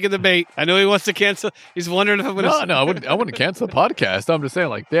not taking the bait. I know he wants to cancel. He's wondering if I'm going to. No, I wouldn't cancel the podcast. I'm just saying,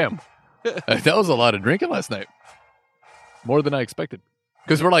 like, damn, that was a lot of drinking last night. More than I expected.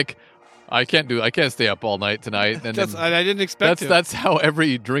 Because we're like, I can't stay up all night tonight. And then I didn't expect that's how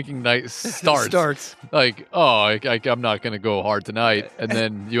every drinking night starts. Like, I'm not going to go hard tonight, and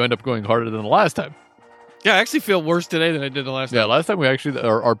then you end up going harder than the last time. Yeah, I actually feel worse today than I did the last Yeah, time. last time we actually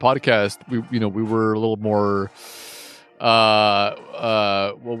our podcast, we were a little more,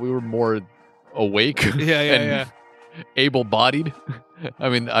 we were more awake. Yeah. Able-bodied. I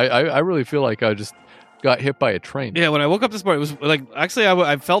mean, I really feel like I just got hit by a train. Yeah, when I woke up this morning, it was like, actually,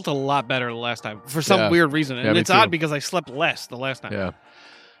 I felt a lot better the last time for some weird reason. And me it's too. odd because I slept less the last time.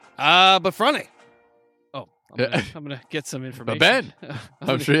 Yeah. But Frane. Oh, I'm gonna get some information. But Ben,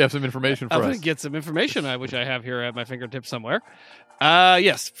 I'm sure you have some information for I'm us. going to get some information, which I have here at my fingertips somewhere.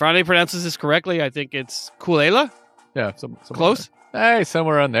 Yes, Frane pronounces this correctly. I think it's Kulela. Yeah, somewhere Close? Hey,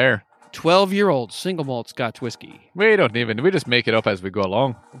 somewhere on there. 12-year-old single malt Scotch whiskey. We just make it up as we go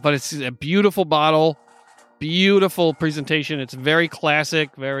along. But it's a beautiful bottle, beautiful presentation. It's very classic,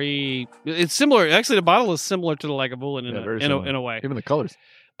 it's similar. Actually, the bottle is similar to the Lagavulin in a way. Even the colors.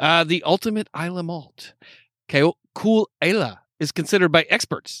 The ultimate Islay malt, Cool Ayla, is considered by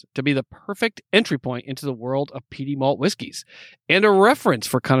experts to be the perfect entry point into the world of peaty malt whiskeys and a reference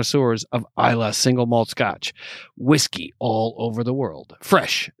for connoisseurs of Islay single malt Scotch whiskey all over the world.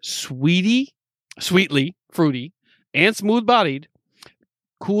 Fresh, sweetly fruity, and smooth-bodied,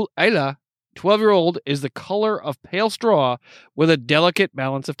 Cool Ayla 12-year-old is the color of pale straw with a delicate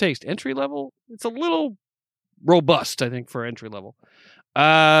balance of taste. Entry level, it's a little robust, I think, for entry level.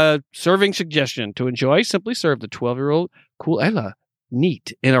 Serving suggestion: to enjoy, simply serve the 12-year-old Cool Ayla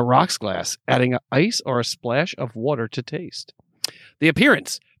neat in a rocks glass, adding ice or a splash of water to taste. The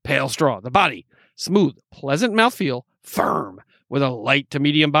appearance: pale straw. The body: smooth, pleasant mouthfeel, firm with a light to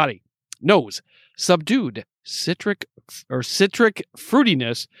medium body. Nose: subdued, citric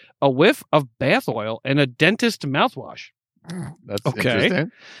fruitiness, a whiff of bath oil, and a dentist mouthwash. That's Okay.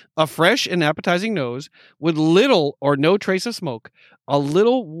 interesting. A fresh and appetizing nose with little or no trace of smoke. A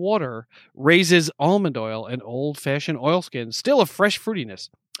little water raises almond oil and old-fashioned oilskin, still a fresh fruitiness.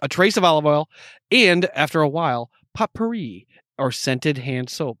 A trace of olive oil, and after a while, potpourri or scented hand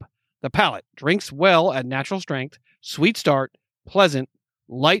soap. The palate: drinks well at natural strength, sweet start, pleasant,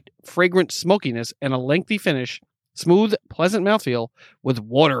 light, fragrant smokiness, and a lengthy finish. Smooth, pleasant mouthfeel with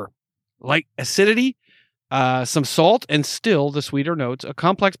water, light acidity, some salt, and still the sweeter notes, a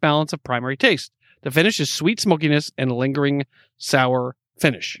complex balance of primary taste. The finish is sweet smokiness and lingering sour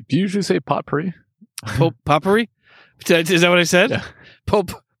finish. Do you usually say potpourri? Potpourri? Is that what I said? Yeah.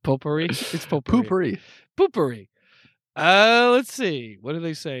 Potpourri? It's potpourri. Potpourri. Let's see. What do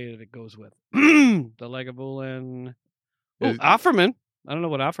they say that it goes with? The Lagavulin. Offerman. I don't know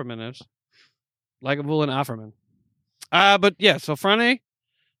what Offerman is. Lagavulin Offerman. But yeah, so Frane,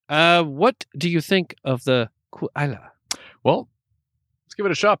 what do you think of the Cool Ayla? Well, let's give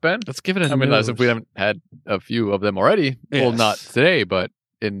it a shot, Ben. Let's give it a I mean, nose. as if we haven't had a few of them already. Well, Yes. not today, but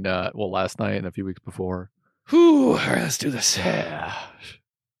in last night and a few weeks before. Whew, all right, let's do this. Yeah.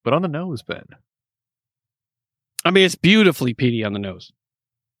 But on the nose, Ben. I mean, it's beautifully peaty on the nose.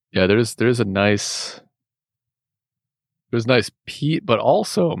 Yeah, there's a nice peat, but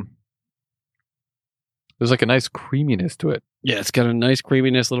also there's like a nice creaminess to it. Yeah, it's got a nice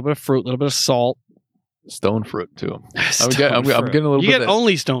creaminess, a little bit of fruit, a little bit of salt. Stone fruit too. Stone I'm fruit. getting a little You bit get of that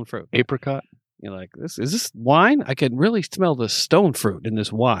only stone fruit. apricot. You're like, is this wine? I can really smell the stone fruit in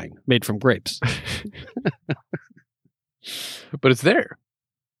this wine made from grapes. But it's there.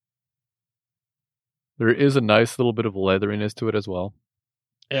 There is a nice little bit of leatheriness to it as well.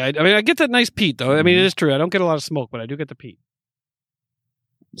 Yeah, I mean, I get that nice peat, though. I mean, it is true. I don't get a lot of smoke, but I do get the peat.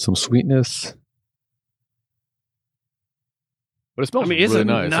 Some sweetness. But it smells I mean, it's really a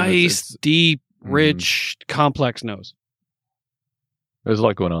nice. and nice, deep, Mhm. rich, complex nose. There's a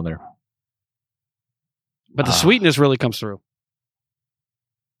lot going on there. But the sweetness really comes through.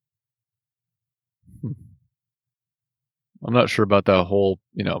 I'm not sure about that whole,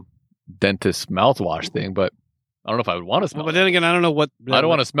 dentist mouthwash thing, but I don't know if I would want to smell But it. then again, I don't know what. I don't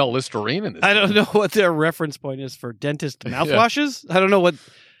want to smell Listerine in this. I don't thing. know what their reference point is for dentist mouthwashes. I don't know what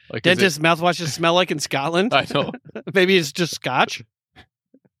Like, is dentist mouthwashes smell like in Scotland. I know. Maybe it's just Scotch.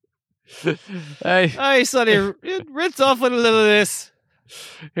 Hey, Hey, sonny, rinse off with a little of this.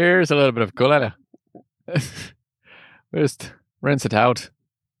 here's a little bit of cola. Just rinse it out.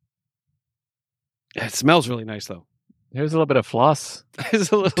 It smells really nice, though. Here's a little bit of floss.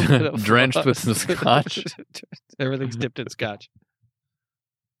 There's a little bit of Drenched with floss. some scotch. Everything's dipped in scotch.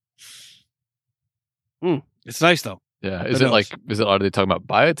 It's nice though. Yeah. Who knows? Are they talking about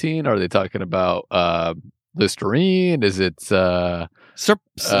biotin? Are they talking about Listerine? Is it What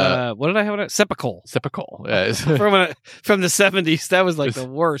did I have? Cepacol. Cepacol? Yeah. From the 70s. That was like the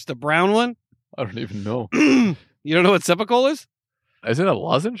worst. The brown one. I don't even know. You don't know what Cepacol is? Is it a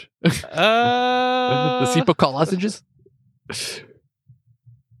lozenge? The The Cepacol lozenges? Let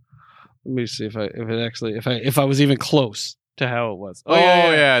me see if I was even close to how it was.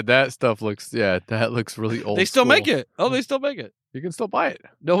 Yeah, that stuff looks that looks really old. They still school. make it. Oh, they still make it. You can still buy it.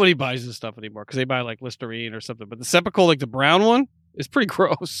 Nobody buys this stuff anymore because they buy like Listerine or something. But the Cepacol, like the brown one, is pretty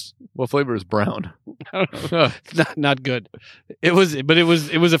gross. What flavor is brown? I don't know. Not good. It was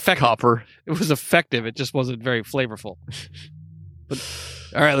effective. Copper. It was effective. It just wasn't very flavorful. But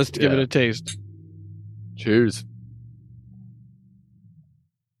all right, let's give it a taste. Cheers.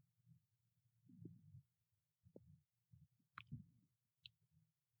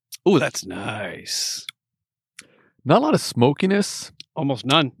 Ooh, that's nice. Not a lot of smokiness. Almost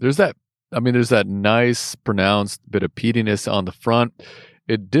none. There's that nice pronounced bit of peatiness on the front.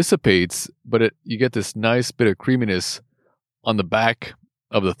 It dissipates, but you get this nice bit of creaminess on the back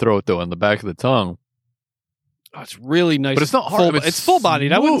of the throat, though, on the back of the tongue. Oh, it's really nice. But it's not hard. It's full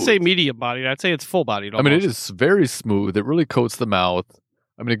bodied. I wouldn't smooth. say medium bodied. I'd say it's full bodied. I mean, it is very smooth. It really coats the mouth.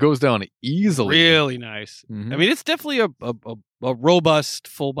 I mean, it goes down easily. really nice. Mhm. I mean, it's definitely a robust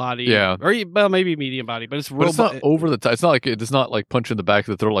full body. Yeah. Or well, maybe medium body, but it's But it's not robust. over the top. It's not like it does not like punch in the back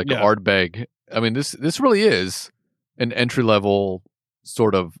of the throat like Yeah. a Ardbeg. I mean, this really is an entry level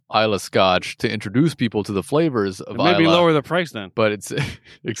sort of Isla Scotch to introduce people to the flavors of Maybe Isla. lower the price then. But it's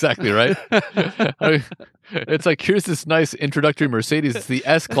exactly right. I mean, it's like here's this nice introductory Mercedes. It's the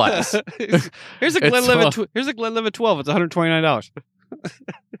S class. Here's a It's Glenlivet. Here's a Glenlivet 12. It's $129.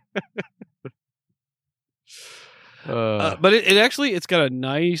 But it actually it's got a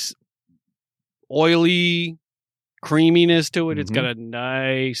nice oily creaminess to it. It's got a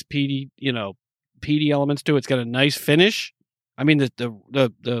nice peaty elements to it. It's got a nice finish. I mean the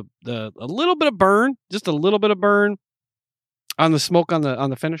a little bit of burn, just a little bit of burn on the smoke on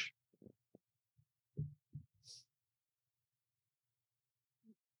the finish.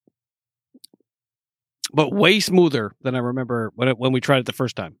 But way smoother than I remember when we tried it the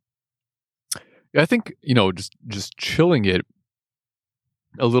first time. I think just chilling it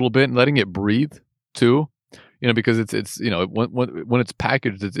a little bit and letting it breathe too. Because it's when it's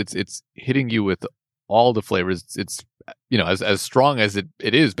packaged, it's hitting you with all the flavors. It's as strong as it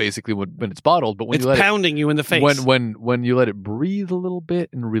is basically when it's bottled. But when It's you let pounding you in the face. when you let it breathe a little bit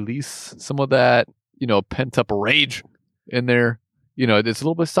and release some of that pent up rage in there, it's a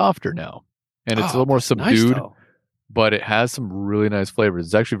little bit softer now. And it's a little more subdued, but it has some really nice flavors.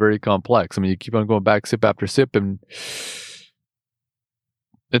 It's actually very complex. I mean, you keep on going back sip after sip, and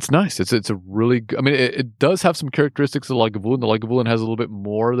it's nice. It's a really good, I mean, it does have some characteristics of the Lagavulin. The Lagavulin has a little bit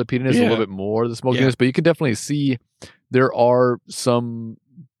more of the peatiness, a little bit more of the smokiness, but you can definitely see there are some,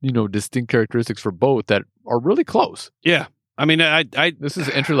 distinct characteristics for both that are really close. Yeah. I mean, This is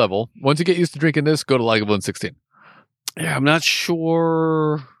entry level. Once you get used to drinking this, go to Lagavulin 16. Yeah, I'm not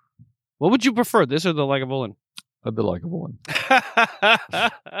sure. What would you prefer, this or the Lagavulin? The Lagavulin.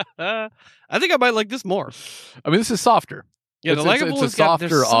 I think I might like this more. I mean, this is softer. Yeah, the it's Lagavulin's a softer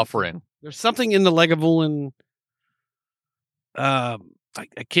got, offering. There's something in the Lagavulin. I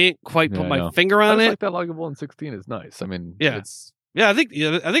can't quite put my finger I on just it. like that Lagavulin 16 is nice. I mean, Yeah. it's I think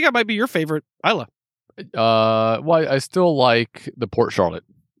I might be your favorite Isla. I still like the Port Charlotte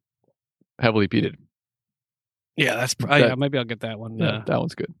heavily peated. Yeah, that's maybe I'll get that one. Yeah, that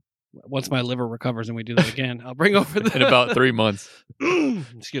one's good. Once my liver recovers and we do that again, I'll bring over the In about 3 months.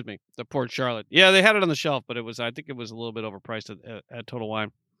 excuse me, the Port Charlotte. Yeah, they had it on the shelf, but I think it was a little bit overpriced at Total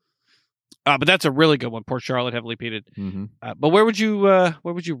Wine. But that's a really good one, Port Charlotte, heavily peated. Mm-hmm. But where would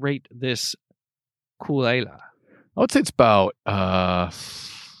you rate this Cool Isla? I would say it's about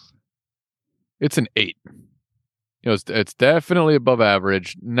it's an 8. It's definitely above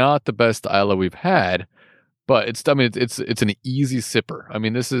average. Not the best Isla we've had, but it's an easy sipper. I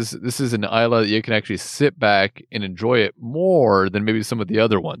mean, this is an Isla that you can actually sit back and enjoy it more than maybe some of the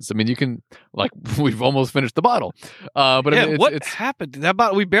other ones. I mean, you can we've almost finished the bottle, but Yeah, I mean, what happened? That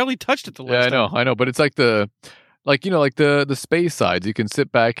bottle we barely touched it the last time. I know, but it's like the space sides. You can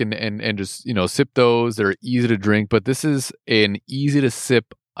sit back and just sip those. They're easy to drink, but this is an easy to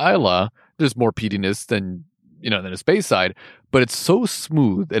sip Isla. There's more peatiness than a space side, but it's so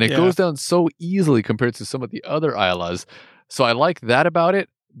smooth and it goes down so easily compared to some of the other Islas. So I like that about it,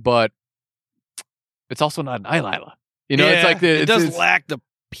 but it's also not an Isla. You know, it's Yeah, like it does it's lack the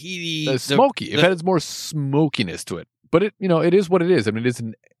peaty, the smoky. It has more smokiness to it. But it, you know, it is what it is. I mean, it is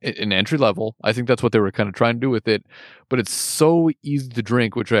an entry level. I think that's what they were kind of trying to do with it. But it's so easy to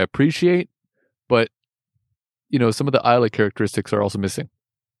drink, which I appreciate. But you know, some of the Islay characteristics are also missing.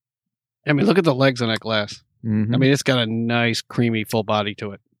 I mean, look at the legs on that glass. Mhm. I mean, it's got a nice, creamy, full body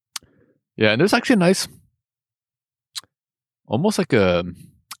to it. Yeah, and there's actually a nice, almost like a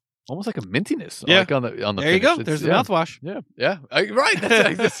mintiness. Yeah. Like on the There you finish. go. It's- There's the yeah. mouthwash. Yeah. Right.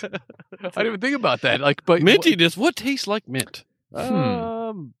 That's, I didn't even think about that. Like, but Mintiness. What tastes like mint?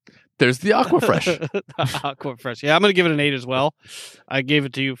 there's the Aquafresh. Aquafresh. Yeah, I'm going to give it an 8 as well. I gave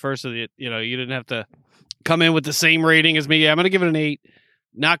it to you first, so that, you know, you didn't have to come in with the same rating as me. Yeah, I'm going to give it an 8.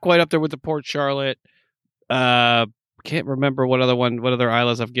 Not quite up there with the Port Charlotte. Can't remember what other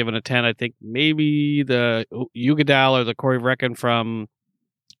Islas I've given a 10. I think maybe the Ugadal or the Corey Vrecken from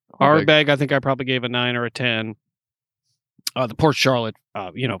Ardbeg. I think I probably gave a 9 or a 10. The Port Charlotte,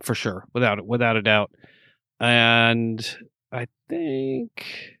 you know, for sure, without a doubt. And I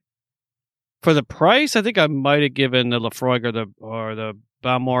think for the price, I think I might have given the Lafroig or the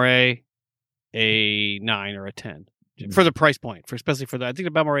Balmoret a 9 or a 10 for the price point. Especially for I think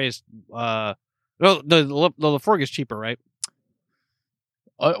the Balmoret is no, the Lafroig is cheaper, right?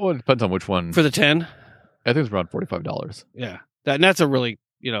 Well, it depends on which one. For the 10, I think it's around $45. yeah. And that's a really,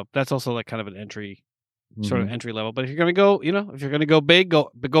 you know, that's also like kind of an entry sort of Mhm. entry level. But if you're gonna go, you know, if you're gonna go big, go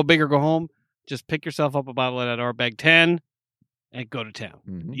big or go home. Just pick yourself up a bottle of that Ardbeg 10 and go to town.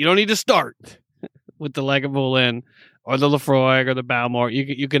 Mhm. You don't need to start with the Lagavulin or the Lafroig or the Balmore.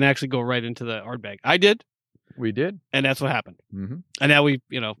 You can actually go right into the Ardbeg. I did, We did. and that's what happened. Mm-hmm. And now we,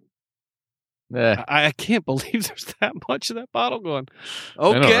 you know, Eh, I can't believe there's that much of that bottle going. I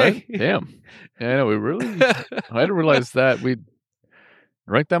know, Okay. right? Damn. Yeah, I know. We really. I didn't realize that we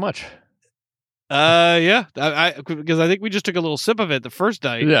drank that much. Yeah. Because I think we just took a little sip of it the first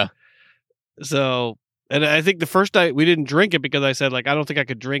night. Yeah. So, and I think the first night we didn't drink it because I said, like, I don't think I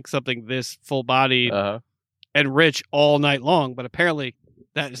could drink something this full bodied and rich all night long. But apparently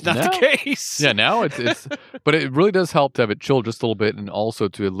that is not the No. case. Yeah. Now it's, but it really does help to have it chill just a little bit, and also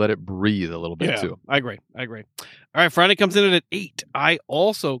to let it breathe a little bit too. I agree. All right. Friday comes in at an 8. I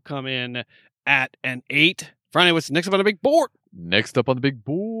also come in at an 8. Friday, what's next up on the big board? Next up on the big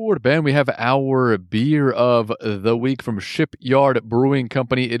board, Ben, we have our beer of the week from Shipyard Brewing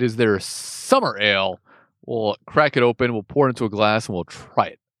Company. It is their summer ale. We'll crack it open, we'll pour it into a glass, and we'll try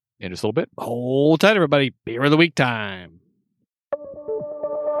it in just a little bit. Hold tight, everybody. Beer of the week time.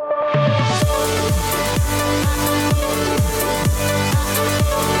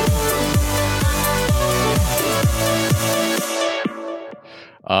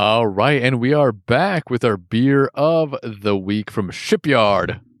 All right, and we are back with our beer of the week from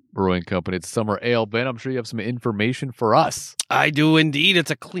Shipyard Brewing Company. It's summer ale. Ben, I'm sure you have some information for us. I do indeed.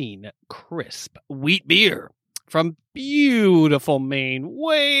 It's a clean, crisp wheat beer from beautiful Maine,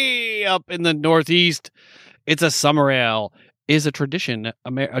 way up in the Northeast. It's a summer ale. Is a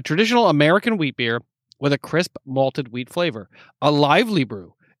traditional American wheat beer with a crisp malted wheat flavor. A lively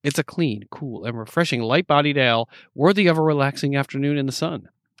brew. It's a clean, cool, and refreshing light-bodied ale worthy of a relaxing afternoon in the sun.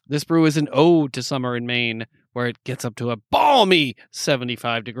 This brew is an ode to summer in Maine, where it gets up to a balmy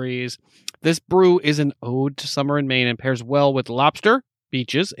 75 degrees. This brew is an ode to summer in Maine and pairs well with lobster,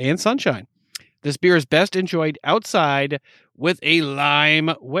 beaches, and sunshine. This beer is best enjoyed outside with a lime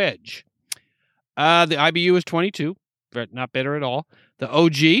wedge. The IBU is 22, but not bitter at all. The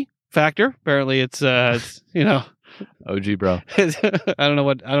OG factor, apparently it's you know, OG, bro. I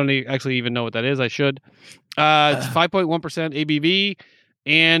don't actually even know what that is. I should. It's 5.1% ABV,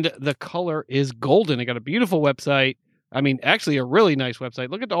 and the color is golden. They got a beautiful website. I mean, actually, a really nice website.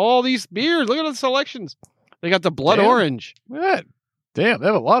 Look at all these beers. Look at the selections. They got the blood Damn. orange. Look at that. Damn, they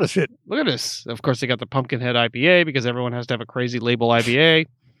have a lot of shit. Look at this. Of course, they got the Pumpkinhead IPA because everyone has to have a crazy label IPA.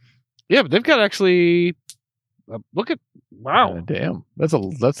 Yeah, but they've got actually. Look at wow. Damn, that's a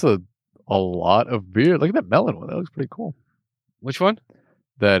lot of beer. Look at that melon one. That looks pretty cool. Which one?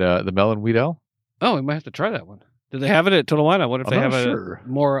 That the melon wheat ale. Oh, we might have to try that one. Do they have it at Total Wine? I wonder if I'm they not have sure.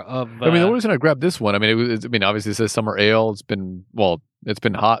 more of. I mean, the only reason I grabbed this one, I mean, obviously it says summer ale. It's been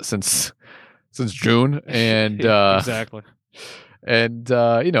hot since June, and exactly. and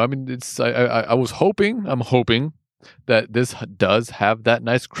you know, I mean, I'm hoping that this does have that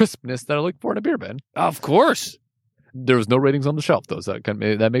nice crispness that I look for in a beer, Ben. Of course, There was no ratings on the shelf though, so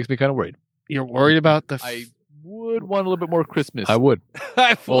that makes me kind of worried. you're worried about the. I would want a little bit more crispness. I would.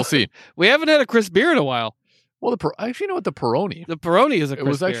 We'll see. We haven't had a crisp beer in a while. Well, actually, you know what? The Peroni. The Peroni is a crisp It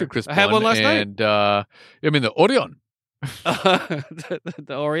was beer. actually a crisp. I had one last night. And I mean, the Orion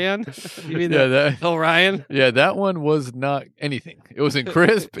The Orion? You mean Yeah, the that. Orion? Yeah, that one was not anything. It wasn't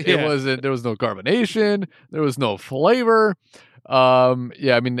crisp. Yeah. It wasn't. There was no carbonation. There was no flavor.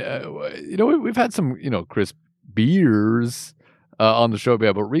 Yeah, I mean, we've had some, crisp beers on the show,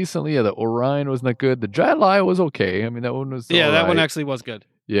 yeah, but recently, yeah, the Orion was not good. The Jai was okay. I mean, that one was That one alright. actually was good.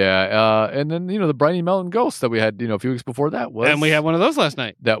 Yeah, and then the Briny Mountain Ghost that we had, a few weeks before that was, And we had one of those last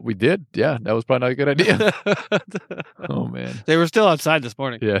night. that we did. Yeah, that was probably not a good idea. Oh man. They were still outside this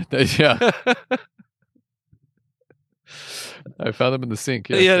morning. Yeah, yeah. I found them in the sink.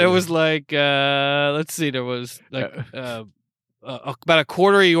 Yeah, there was like let's see, there was like about a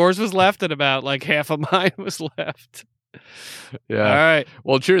quarter of yours was left, and about like half of mine was left. Yeah. All right,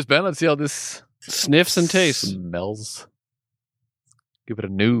 Well, cheers, Ben. Let's see how this sniffs and tastes. smells. Give it a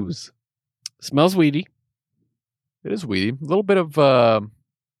news. Smells weedy. It is weedy. A little bit of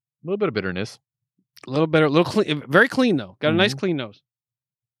bitterness. A little better, a little clean, very clean though. Got a nice Mhm. clean nose.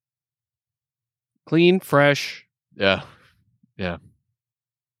 Clean, fresh. Yeah.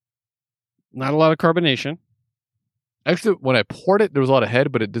 Not a lot of carbonation. Actually, when I poured it, there was a lot of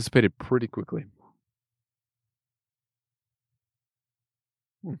head, but it dissipated pretty quickly.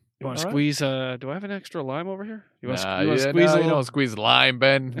 You want to All right. squeeze? Do I have an extra lime over here? You want Nah, to yeah, squeeze no, a you little? don't squeeze lime,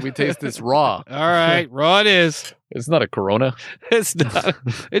 Ben. We taste this raw. All right, raw it is. It's not a Corona. It's not.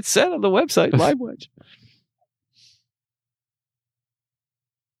 It's said on the website, Lime Wedge.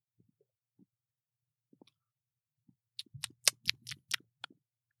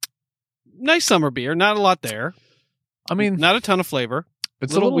 Nice summer beer. Not a lot there. I mean, Not a ton of flavor.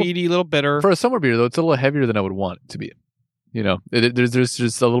 it's a little weedy, a little bitter. For a summer beer, though, it's a little heavier than I would want it to be. There's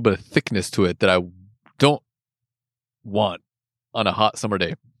just a little bit of thickness to it that I don't want on a hot summer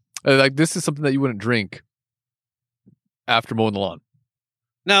day. Like, this is something that you wouldn't drink after mowing the lawn.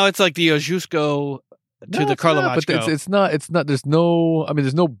 No, it's like the Ojusko to the Karlovačko. But it's not. There's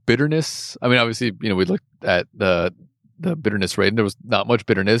no bitterness. I mean, obviously, we looked at the bitterness rate, and there was not much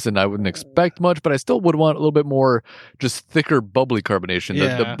bitterness, and I wouldn't expect much, but I still would want a little bit more, just thicker, bubbly carbonation.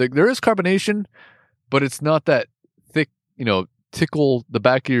 Yeah. There is carbonation, but it's not that thick, tickle the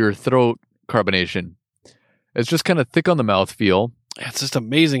back of your throat carbonation. It's just kind of thick on the mouth feel. It's just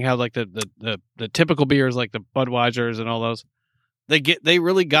amazing how like the typical beers like the Budweisers and all those, they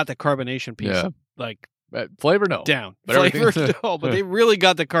really got the carbonation piece Yeah. like Flavor, no. down. But everything- Flavor, no, but they really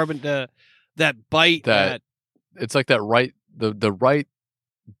got the that bite That- It's like that right, the right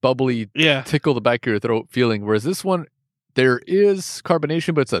bubbly yeah. tickle the back of your throat feeling. Whereas this one, there is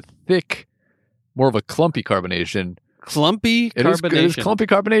carbonation, but it's a thick, more of a clumpy carbonation. Clumpy It is carbonation. clumpy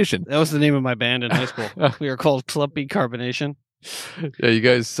carbonation. That was the name of my band in high school. We were called Clumpy Carbonation. Yeah, you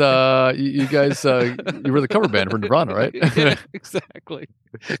guys, you were the cover band for Nirvana, right? Yeah, exactly.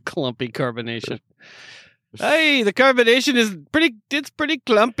 Clumpy Carbonation. Hey, the carbonation is pretty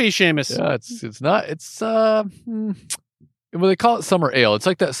clumpy, Seamus. Yeah, well, they call it summer ale. It's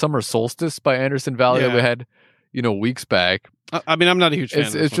like that summer solstice by Anderson Valley that we Yeah. had, weeks back. I mean, I'm not a huge fan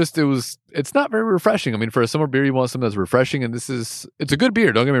of this It's not very refreshing. I mean, for a summer beer, you want something that's refreshing, and it's a good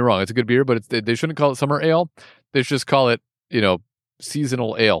beer. Don't get me wrong, it's a good beer, but they shouldn't call it summer ale. They should just call it,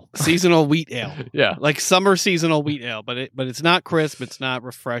 seasonal ale. one. Seasonal wheat ale. Yeah, Like summer seasonal wheat ale, but it's not crisp, it's not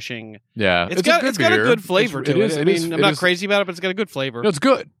refreshing. yeah. It's got a beer. good flavor to it. I mean, I'm not crazy. crazy about it, but it's got a good flavor. No, it's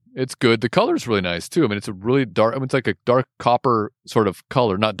good. It's good. The color's really nice too. I mean, it's a really dark. I mean, it's like a dark copper sort of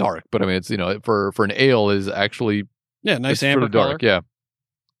color. Not dark, but I mean, it's for an ale is actually Yeah, nice it's amber sort of dark. color. Yeah.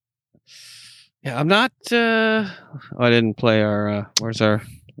 Yeah, I'm not. I didn't play our. Where's our?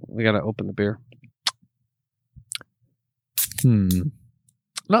 We got to open the beer.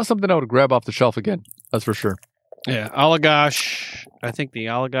 Not something I would grab off the shelf again. That's for sure. Yeah, Allagash. I think the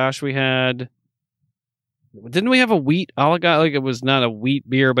Allagash we had. Didn't we have a wheat Allagash? Like it was not a wheat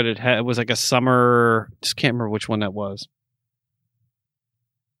beer, but it was like a summer. Just can't remember which one that was.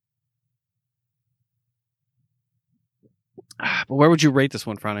 But where would you rate this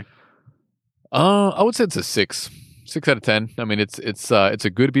one, Franny? I would say it's a 6 out of 10. I mean, it's a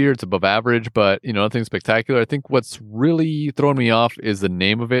good beer. It's above average, but nothing spectacular. I think what's really throwing me off is the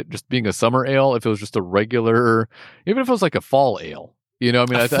name of it, just being a summer ale. If it was just a regular, even if it was like a fall ale, I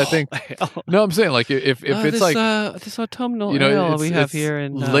mean, I think. No, I'm saying like if it's this, like this autumnal you know, ale it's- we have it's here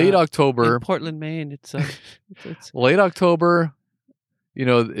in late October, in Portland, Maine. It's late October.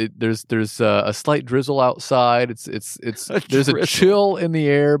 There's a slight drizzle outside. There's a drizzle. chill in the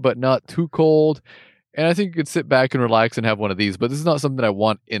air, but not too cold. And I think you could sit back and relax and have one of these. But this is not something I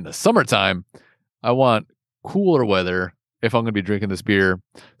want in the summertime. I want cooler weather if I'm going to be drinking this beer.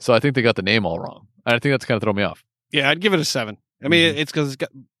 So I think they got the name all wrong. And I think that's kind of thrown me off. yeah, I'd give it a 7. I mean, it's because it's got,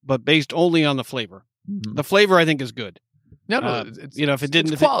 but based only on the flavor. Mhm. The flavor I think is good. No, it's if it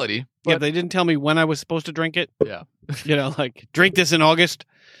didn't, it's quality. yeah, But if they didn't tell me when I was supposed to drink it. Yeah. Like drink this in August.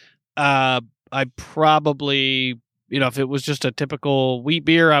 I'd probably, if it was just a typical wheat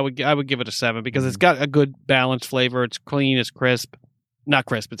beer, I would give it a 7 because it's got a good balanced flavor. It's clean, it's crisp, not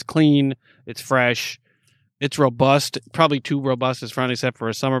crisp. It's clean, it's fresh, it's robust. Probably too robust as Friday except for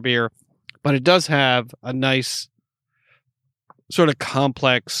a summer beer, but it does have a nice sort of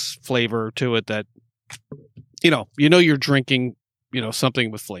complex flavor to it that you're drinking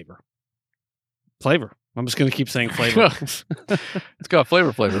something with flavor. I'm just going to keep saying flavor. It's got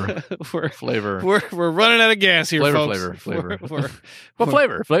flavor. we're Flavor. we're running out of gas here, Flavor, folks. flavor. What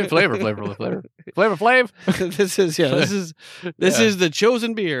Flavor. this is the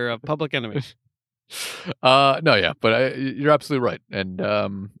chosen beer of Public Enemy. No, yeah, but you're absolutely right,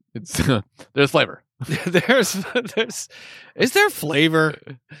 and it's there's flavor. there's is there flavor?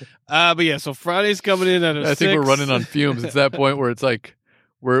 But yeah, so Friday's coming in at a 6. I think we're running on fumes. It's that point where it's like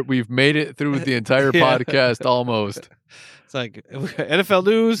we've made it through the entire podcast almost. It's like NFL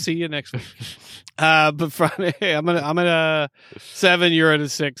news. See you next week. But Friday, I'm at a 7. You're at a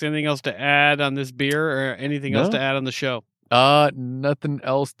 6. Anything else to add on this beer, or anything else to add on the show? Nothing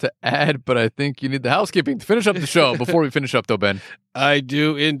else to add, but I think you need the housekeeping to finish up the show before we finish up, though, Ben. I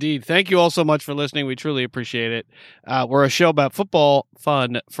do indeed. Thank you all so much for listening. We truly appreciate it. We're a show about football,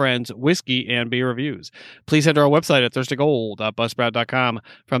 fun, friends, whiskey, and beer reviews. Please head to our website at thirstygold.buzzsprout.com.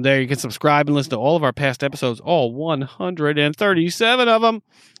 From there, you can subscribe and listen to all of our past episodes, all 137 of them.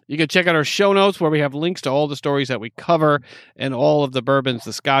 You can check out our show notes where we have links to all the stories that we cover and all of the bourbons,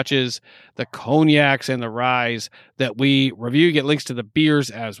 the scotches, the cognacs, and the ryes that we review. You get links to the beers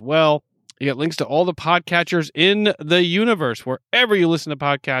as well. You get links to all the podcatchers in the universe. Wherever you listen to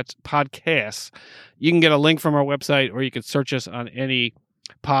podcasts, you can get a link from our website, or you can search us on any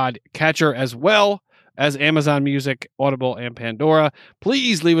podcatcher as well as Amazon Music, Audible, and Pandora.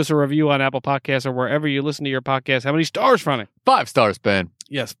 Please leave us a review on Apple Podcasts or wherever you listen to your podcast. How many stars, Franny? 5 stars, Ben.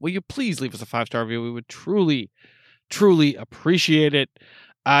 Yes. Will you please leave us a 5-star review? We would truly, truly appreciate it.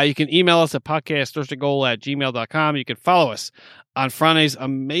 You can email us at podcastthirstygoal@gmail.com. You can follow us on Friday's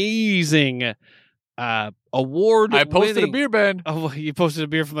amazing award. I posted a beer, Ben. Oh, you posted a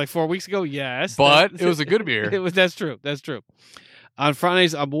beer from like 4 weeks ago? Yes. But it was a good beer. That's true. That's true. On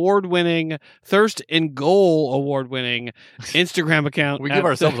Friday's award-winning, Thirst and Goal award-winning Instagram account. We give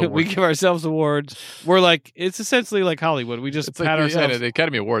ourselves awards. We give ourselves awards. We're like, it's essentially like Hollywood. We just pat ourselves. Yeah, the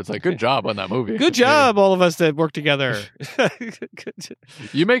Academy Awards. Like, good job on that movie. Good job, all of us that work together.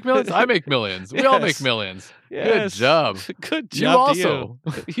 You make millions, I make millions. We all Yes. make millions. Yes. Good job. Good You job also.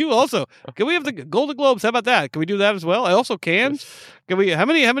 to you. You also. Can we have the Golden Globes? How about that? Can we do that as well? I also can. Can we? How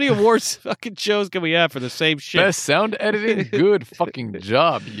many awards fucking shows can we have for the same shit? Best sound editing. Good fucking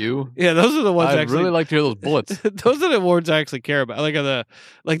job, you. Yeah, those are the ones. I'd really like to hear those bullets. Those are the awards I actually care about. Those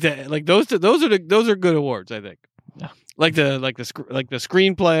are good awards. I think. Yeah. Like the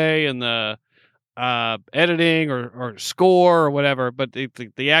screenplay and the editing or score or whatever. But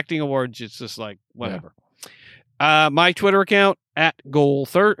the acting awards, it's just like whatever. My Twitter account at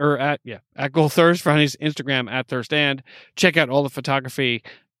GoalThirst at GoalThirst. Friday's Instagram at ThirstAnd. Check out all the photography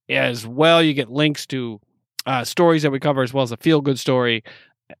as well. You get links to stories that we cover as well as a feel good story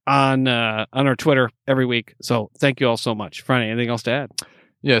on our Twitter every week. So thank you all so much. Friday, anything else to add?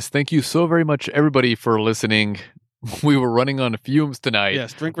 Yes, thank you so very much, everybody, for listening. We were running on fumes tonight.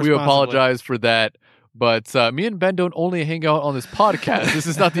 Yes, drink We responsibly. apologize for that. But me and Ben don't only hang out on this podcast. This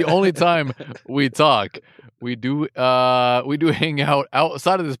is not the only time we talk. We do hang out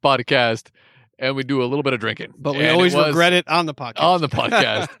outside of this podcast, and we do a little bit of drinking. But we And always it was regret it on the podcast. on the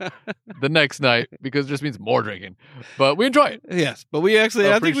podcast the next night because it just means more drinking. But we enjoy it. Yes, but we actually,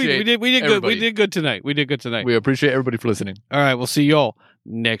 I think we Appreciate did good. everybody. We did good tonight. We did good tonight. We appreciate everybody for listening. All right, we'll see y'all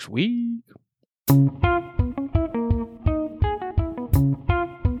next week.